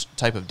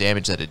of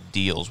damage that it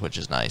deals, which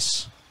is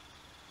nice.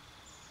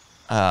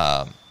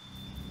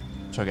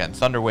 So again,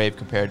 Thunder Wave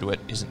compared to it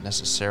isn't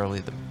necessarily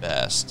the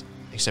best,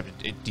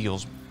 except it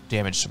deals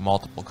damage to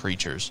multiple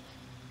creatures.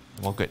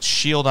 And we'll get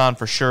Shield on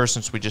for sure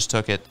since we just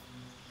took it.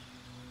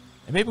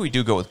 And maybe we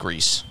do go with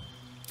Grease.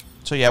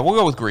 So yeah, we'll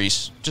go with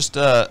Grease. Just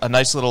a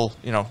nice little,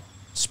 you know,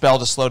 spell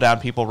to slow down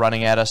people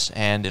running at us,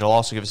 and it'll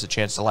also give us a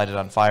chance to light it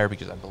on fire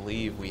because I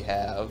believe we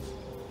have...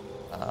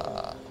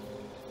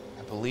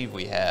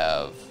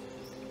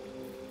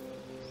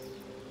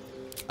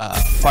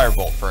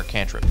 Firebolt for a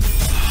cantrip.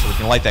 So we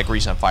can light that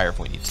Grease on fire if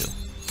we need to.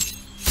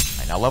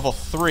 Alright, now level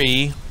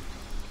 3. We'll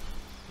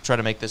try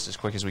to make this as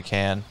quick as we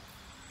can.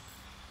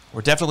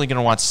 We're definitely going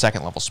to want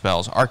second level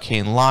spells.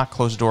 Arcane Lock,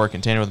 close the door,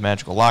 container with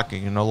magical lock. It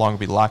can no longer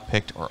be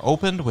lock-picked or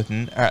opened with...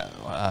 yeah,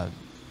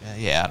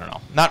 I don't know.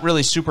 Not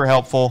really super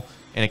helpful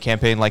in a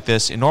campaign like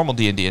this. In normal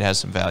D&D it has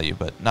some value,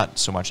 but not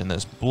so much in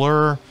this.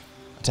 Blur.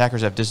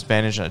 Attackers have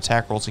disadvantage on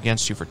attack rolls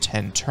against you for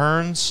 10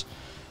 turns.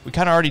 We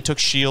kind of already took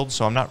shield,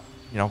 so I'm not...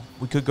 You know,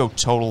 we could go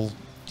total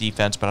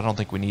defense, but I don't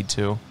think we need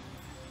to.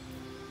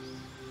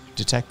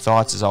 Detect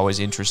Thoughts is always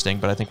interesting,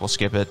 but I think we'll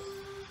skip it.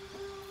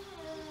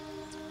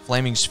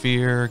 Flaming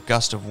Sphere,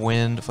 Gust of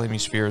Wind. Flaming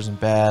Sphere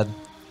isn't bad.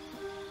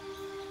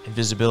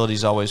 Invisibility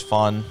is always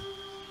fun.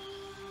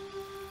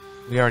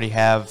 We already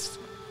have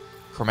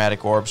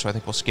Chromatic Orb, so I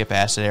think we'll skip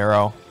Acid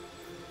Arrow.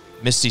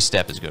 Misty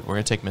Step is good. We're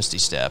going to take Misty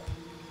Step.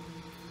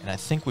 And I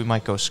think we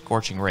might go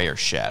Scorching Ray or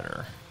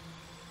Shatter.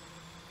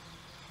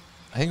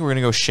 I think we're going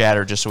to go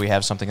Shatter just so we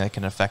have something that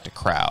can affect a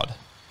crowd.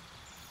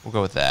 We'll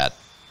go with that.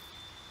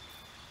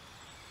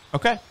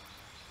 Okay. I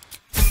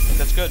think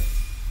that's good.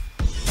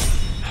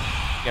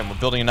 Again, we're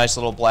building a nice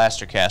little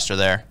blaster caster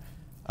there.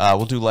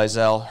 We'll do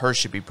Lae'zel. Hers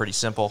should be pretty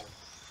simple.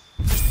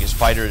 Just because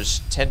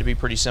fighters tend to be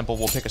pretty simple.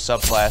 We'll pick a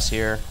subclass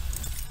here.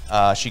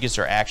 She gets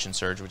her action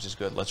surge, which is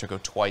good. Lets her go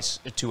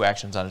 2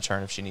 actions on a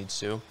turn if she needs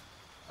to.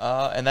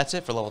 And that's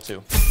it for level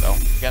 2. So,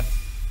 again,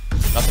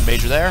 nothing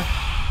major there.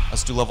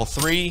 Let's do level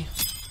 3.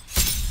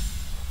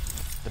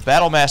 The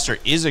Battlemaster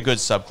is a good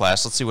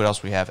subclass. Let's see what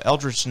else we have.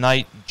 Eldritch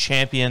Knight,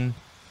 Champion.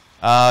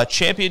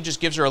 Champion just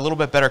gives her a little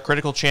bit better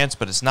critical chance,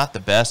 but it's not the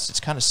best.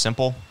 It's kind of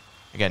simple.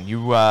 Again,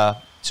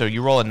 so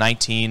you roll a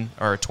 19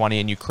 or a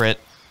 20 and you crit.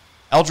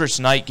 Eldritch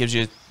Knight gives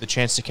you the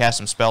chance to cast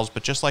some spells,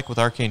 but just like with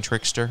Arcane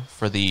Trickster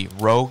for the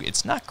Rogue,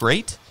 it's not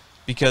great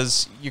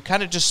because you're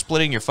kind of just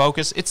splitting your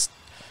focus. It's,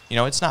 you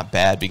know, it's not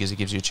bad because it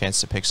gives you a chance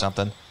to pick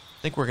something.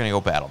 I think we're going to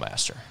go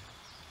Battlemaster.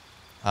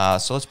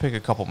 So let's pick a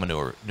couple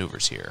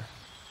maneuvers here.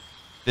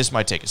 This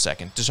might take a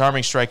second.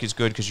 Disarming Strike is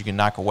good because you can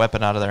knock a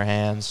weapon out of their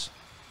hands.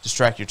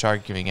 Distract your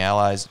target, giving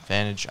allies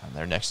advantage on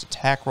their next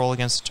attack roll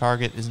against the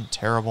target isn't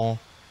terrible.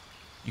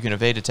 You can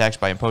evade attacks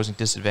by imposing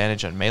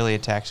disadvantage on melee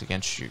attacks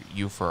against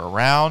you for a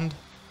round.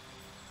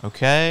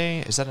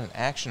 Okay. Is that an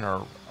action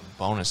or a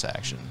bonus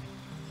action?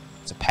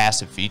 It's a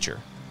passive feature.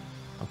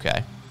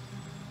 Okay.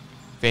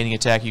 Feigning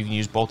attack, you can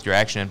use both your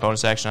action and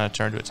bonus action on a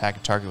turn to attack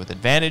a target with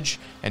advantage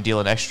and deal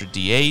an extra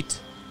d8.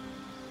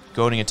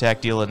 Goading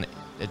attack, deal an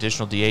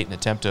additional d8 and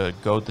attempt to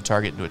goad the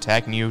target into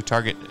attacking you.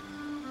 Target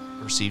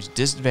receives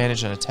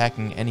disadvantage on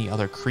attacking any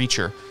other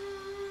creature.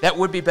 That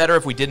would be better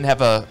if we didn't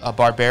have a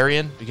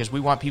barbarian, because we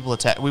want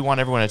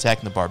everyone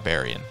attacking the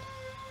barbarian.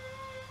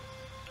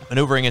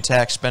 Maneuvering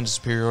attack, spend a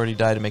superiority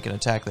die to make an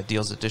attack that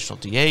deals additional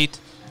d8.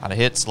 On a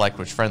hit, select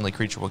which friendly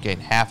creature will gain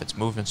half its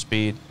movement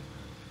speed.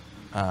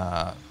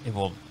 It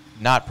will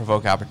not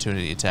provoke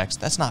opportunity attacks.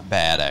 That's not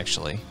bad,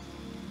 actually.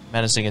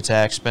 Menacing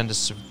attack, spend a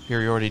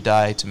superiority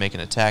die to make an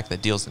attack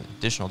that deals an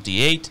additional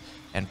d8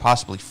 and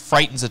possibly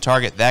frightens a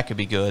target. That could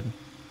be good.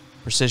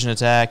 Precision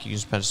attack, you can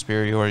spend a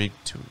superiority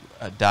to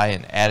die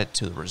and add it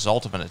to the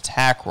result of an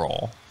attack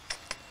roll.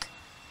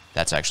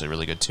 That's actually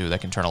really good too.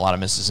 That can turn a lot of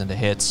misses into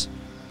hits.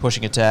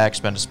 Pushing attack,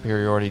 spend a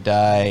superiority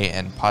die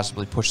and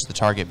possibly push the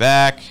target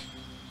back.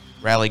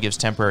 Rally gives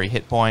temporary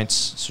hit points,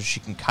 so she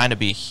can kind of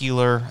be a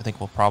healer. I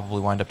think we'll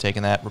probably wind up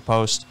taking that.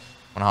 Riposte.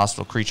 When a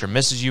hostile creature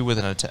misses you with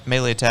an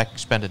melee attack,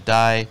 expend a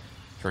die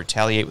to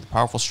retaliate with a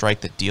powerful strike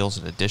that deals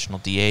an additional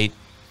d8.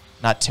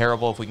 Not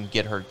terrible if we can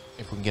get her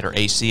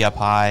AC up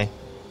high.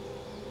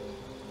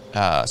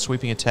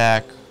 Sweeping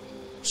attack,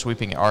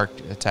 sweeping arc,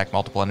 attack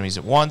multiple enemies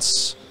at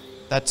once.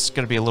 That's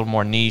going to be a little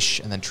more niche,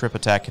 and then trip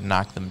attack can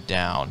knock them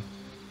down.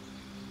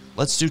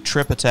 Let's do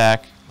trip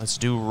attack. Let's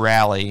do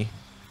rally.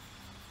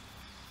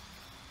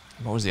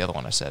 What was the other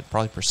one I said?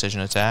 Probably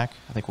precision attack.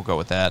 I think we'll go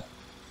with that.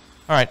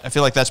 All right, I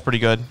feel like that's pretty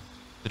good.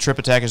 The trip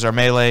attack is our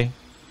melee.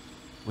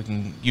 We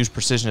can use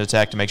precision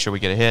attack to make sure we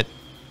get a hit.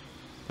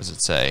 What does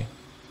it say?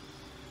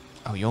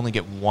 Oh, you only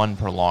get 1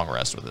 per long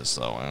rest with this,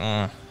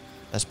 though.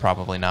 That's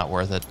probably not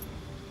worth it.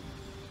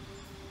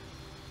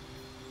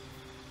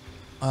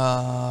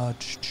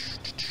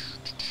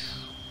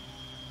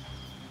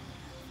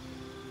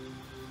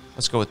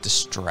 Let's go with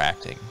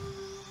distracting.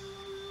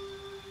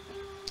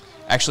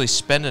 Actually,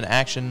 spend an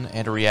action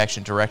and a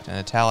reaction direct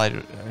an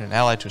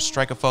ally to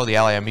strike a foe. The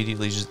ally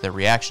immediately uses their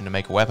reaction to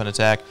make a weapon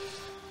attack.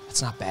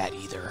 That's not bad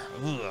either.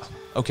 Ugh.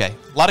 Okay,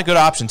 a lot of good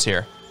options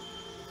here.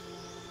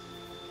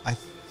 I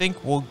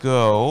think we'll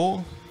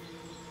go...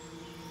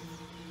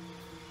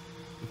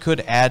 We could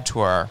add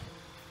to our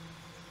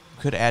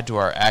could add to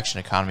our action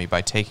economy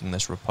by taking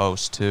this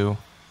riposte, too.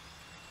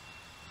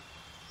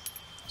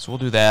 So we'll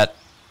do that.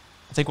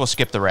 I think we'll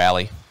skip the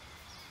rally.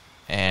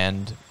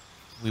 And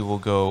we will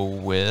go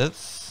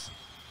with...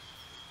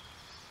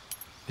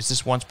 Is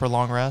this once per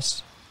long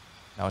rest?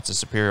 No, it's a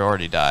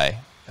superiority die.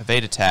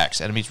 Evade attacks.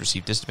 Enemies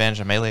receive disadvantage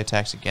on melee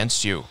attacks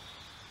against you.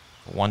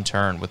 For 1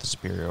 turn with a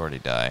superiority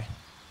die.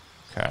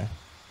 Okay.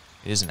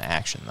 It is an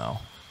action, though.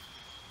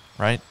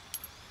 Right?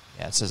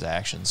 Yeah, it says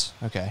actions.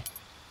 Okay.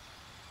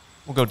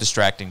 We'll go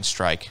distracting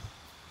strike.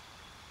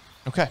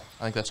 Okay,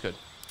 I think that's good.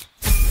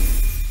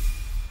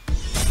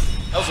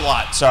 That was a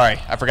lot. Sorry,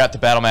 I forgot the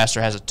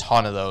Battlemaster has a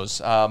ton of those.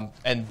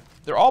 And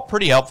they're all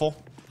pretty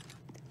helpful.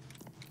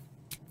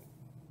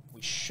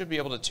 We should be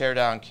able to tear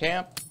down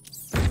camp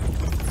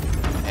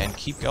and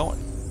keep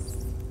going.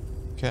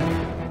 Okay.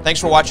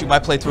 Thanks for watching my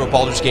playthrough of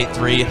Baldur's Gate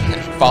 3,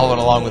 following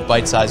along with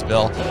Bite Size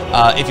Bill.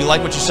 If you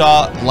like what you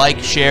saw, like,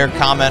 share,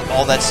 comment,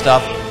 all that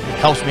stuff. It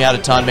helps me out a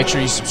ton. Make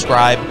sure you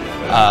subscribe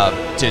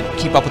to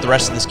keep up with the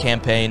rest of this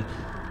campaign.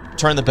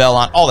 Turn the bell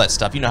on, all that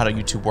stuff. You know how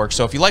YouTube works.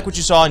 So if you like what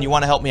you saw and you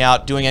want to help me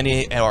out, doing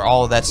any or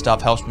all of that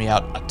stuff helps me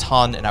out a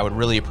ton, and I would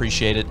really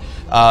appreciate it.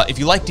 If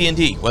you like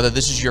D&D, whether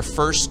this is your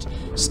first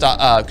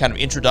kind of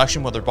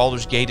introduction, whether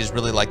Baldur's Gate is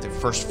really like the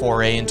first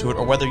foray into it,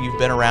 or whether you've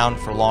been around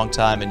for a long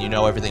time and you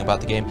know everything about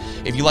the game,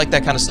 if you like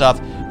that kind of stuff,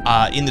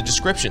 in the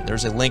description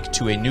there's a link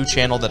to a new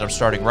channel that I'm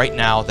starting right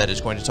now that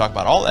is going to talk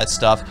about all that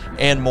stuff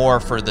and more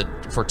for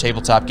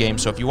tabletop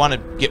games. So if you want to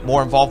get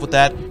more involved with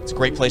that, it's a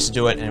great place to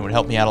do it, and it would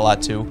help me out a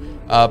lot too.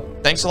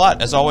 Thanks a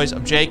lot. As always,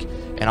 I'm Jake,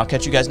 and I'll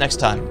catch you guys next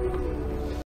time.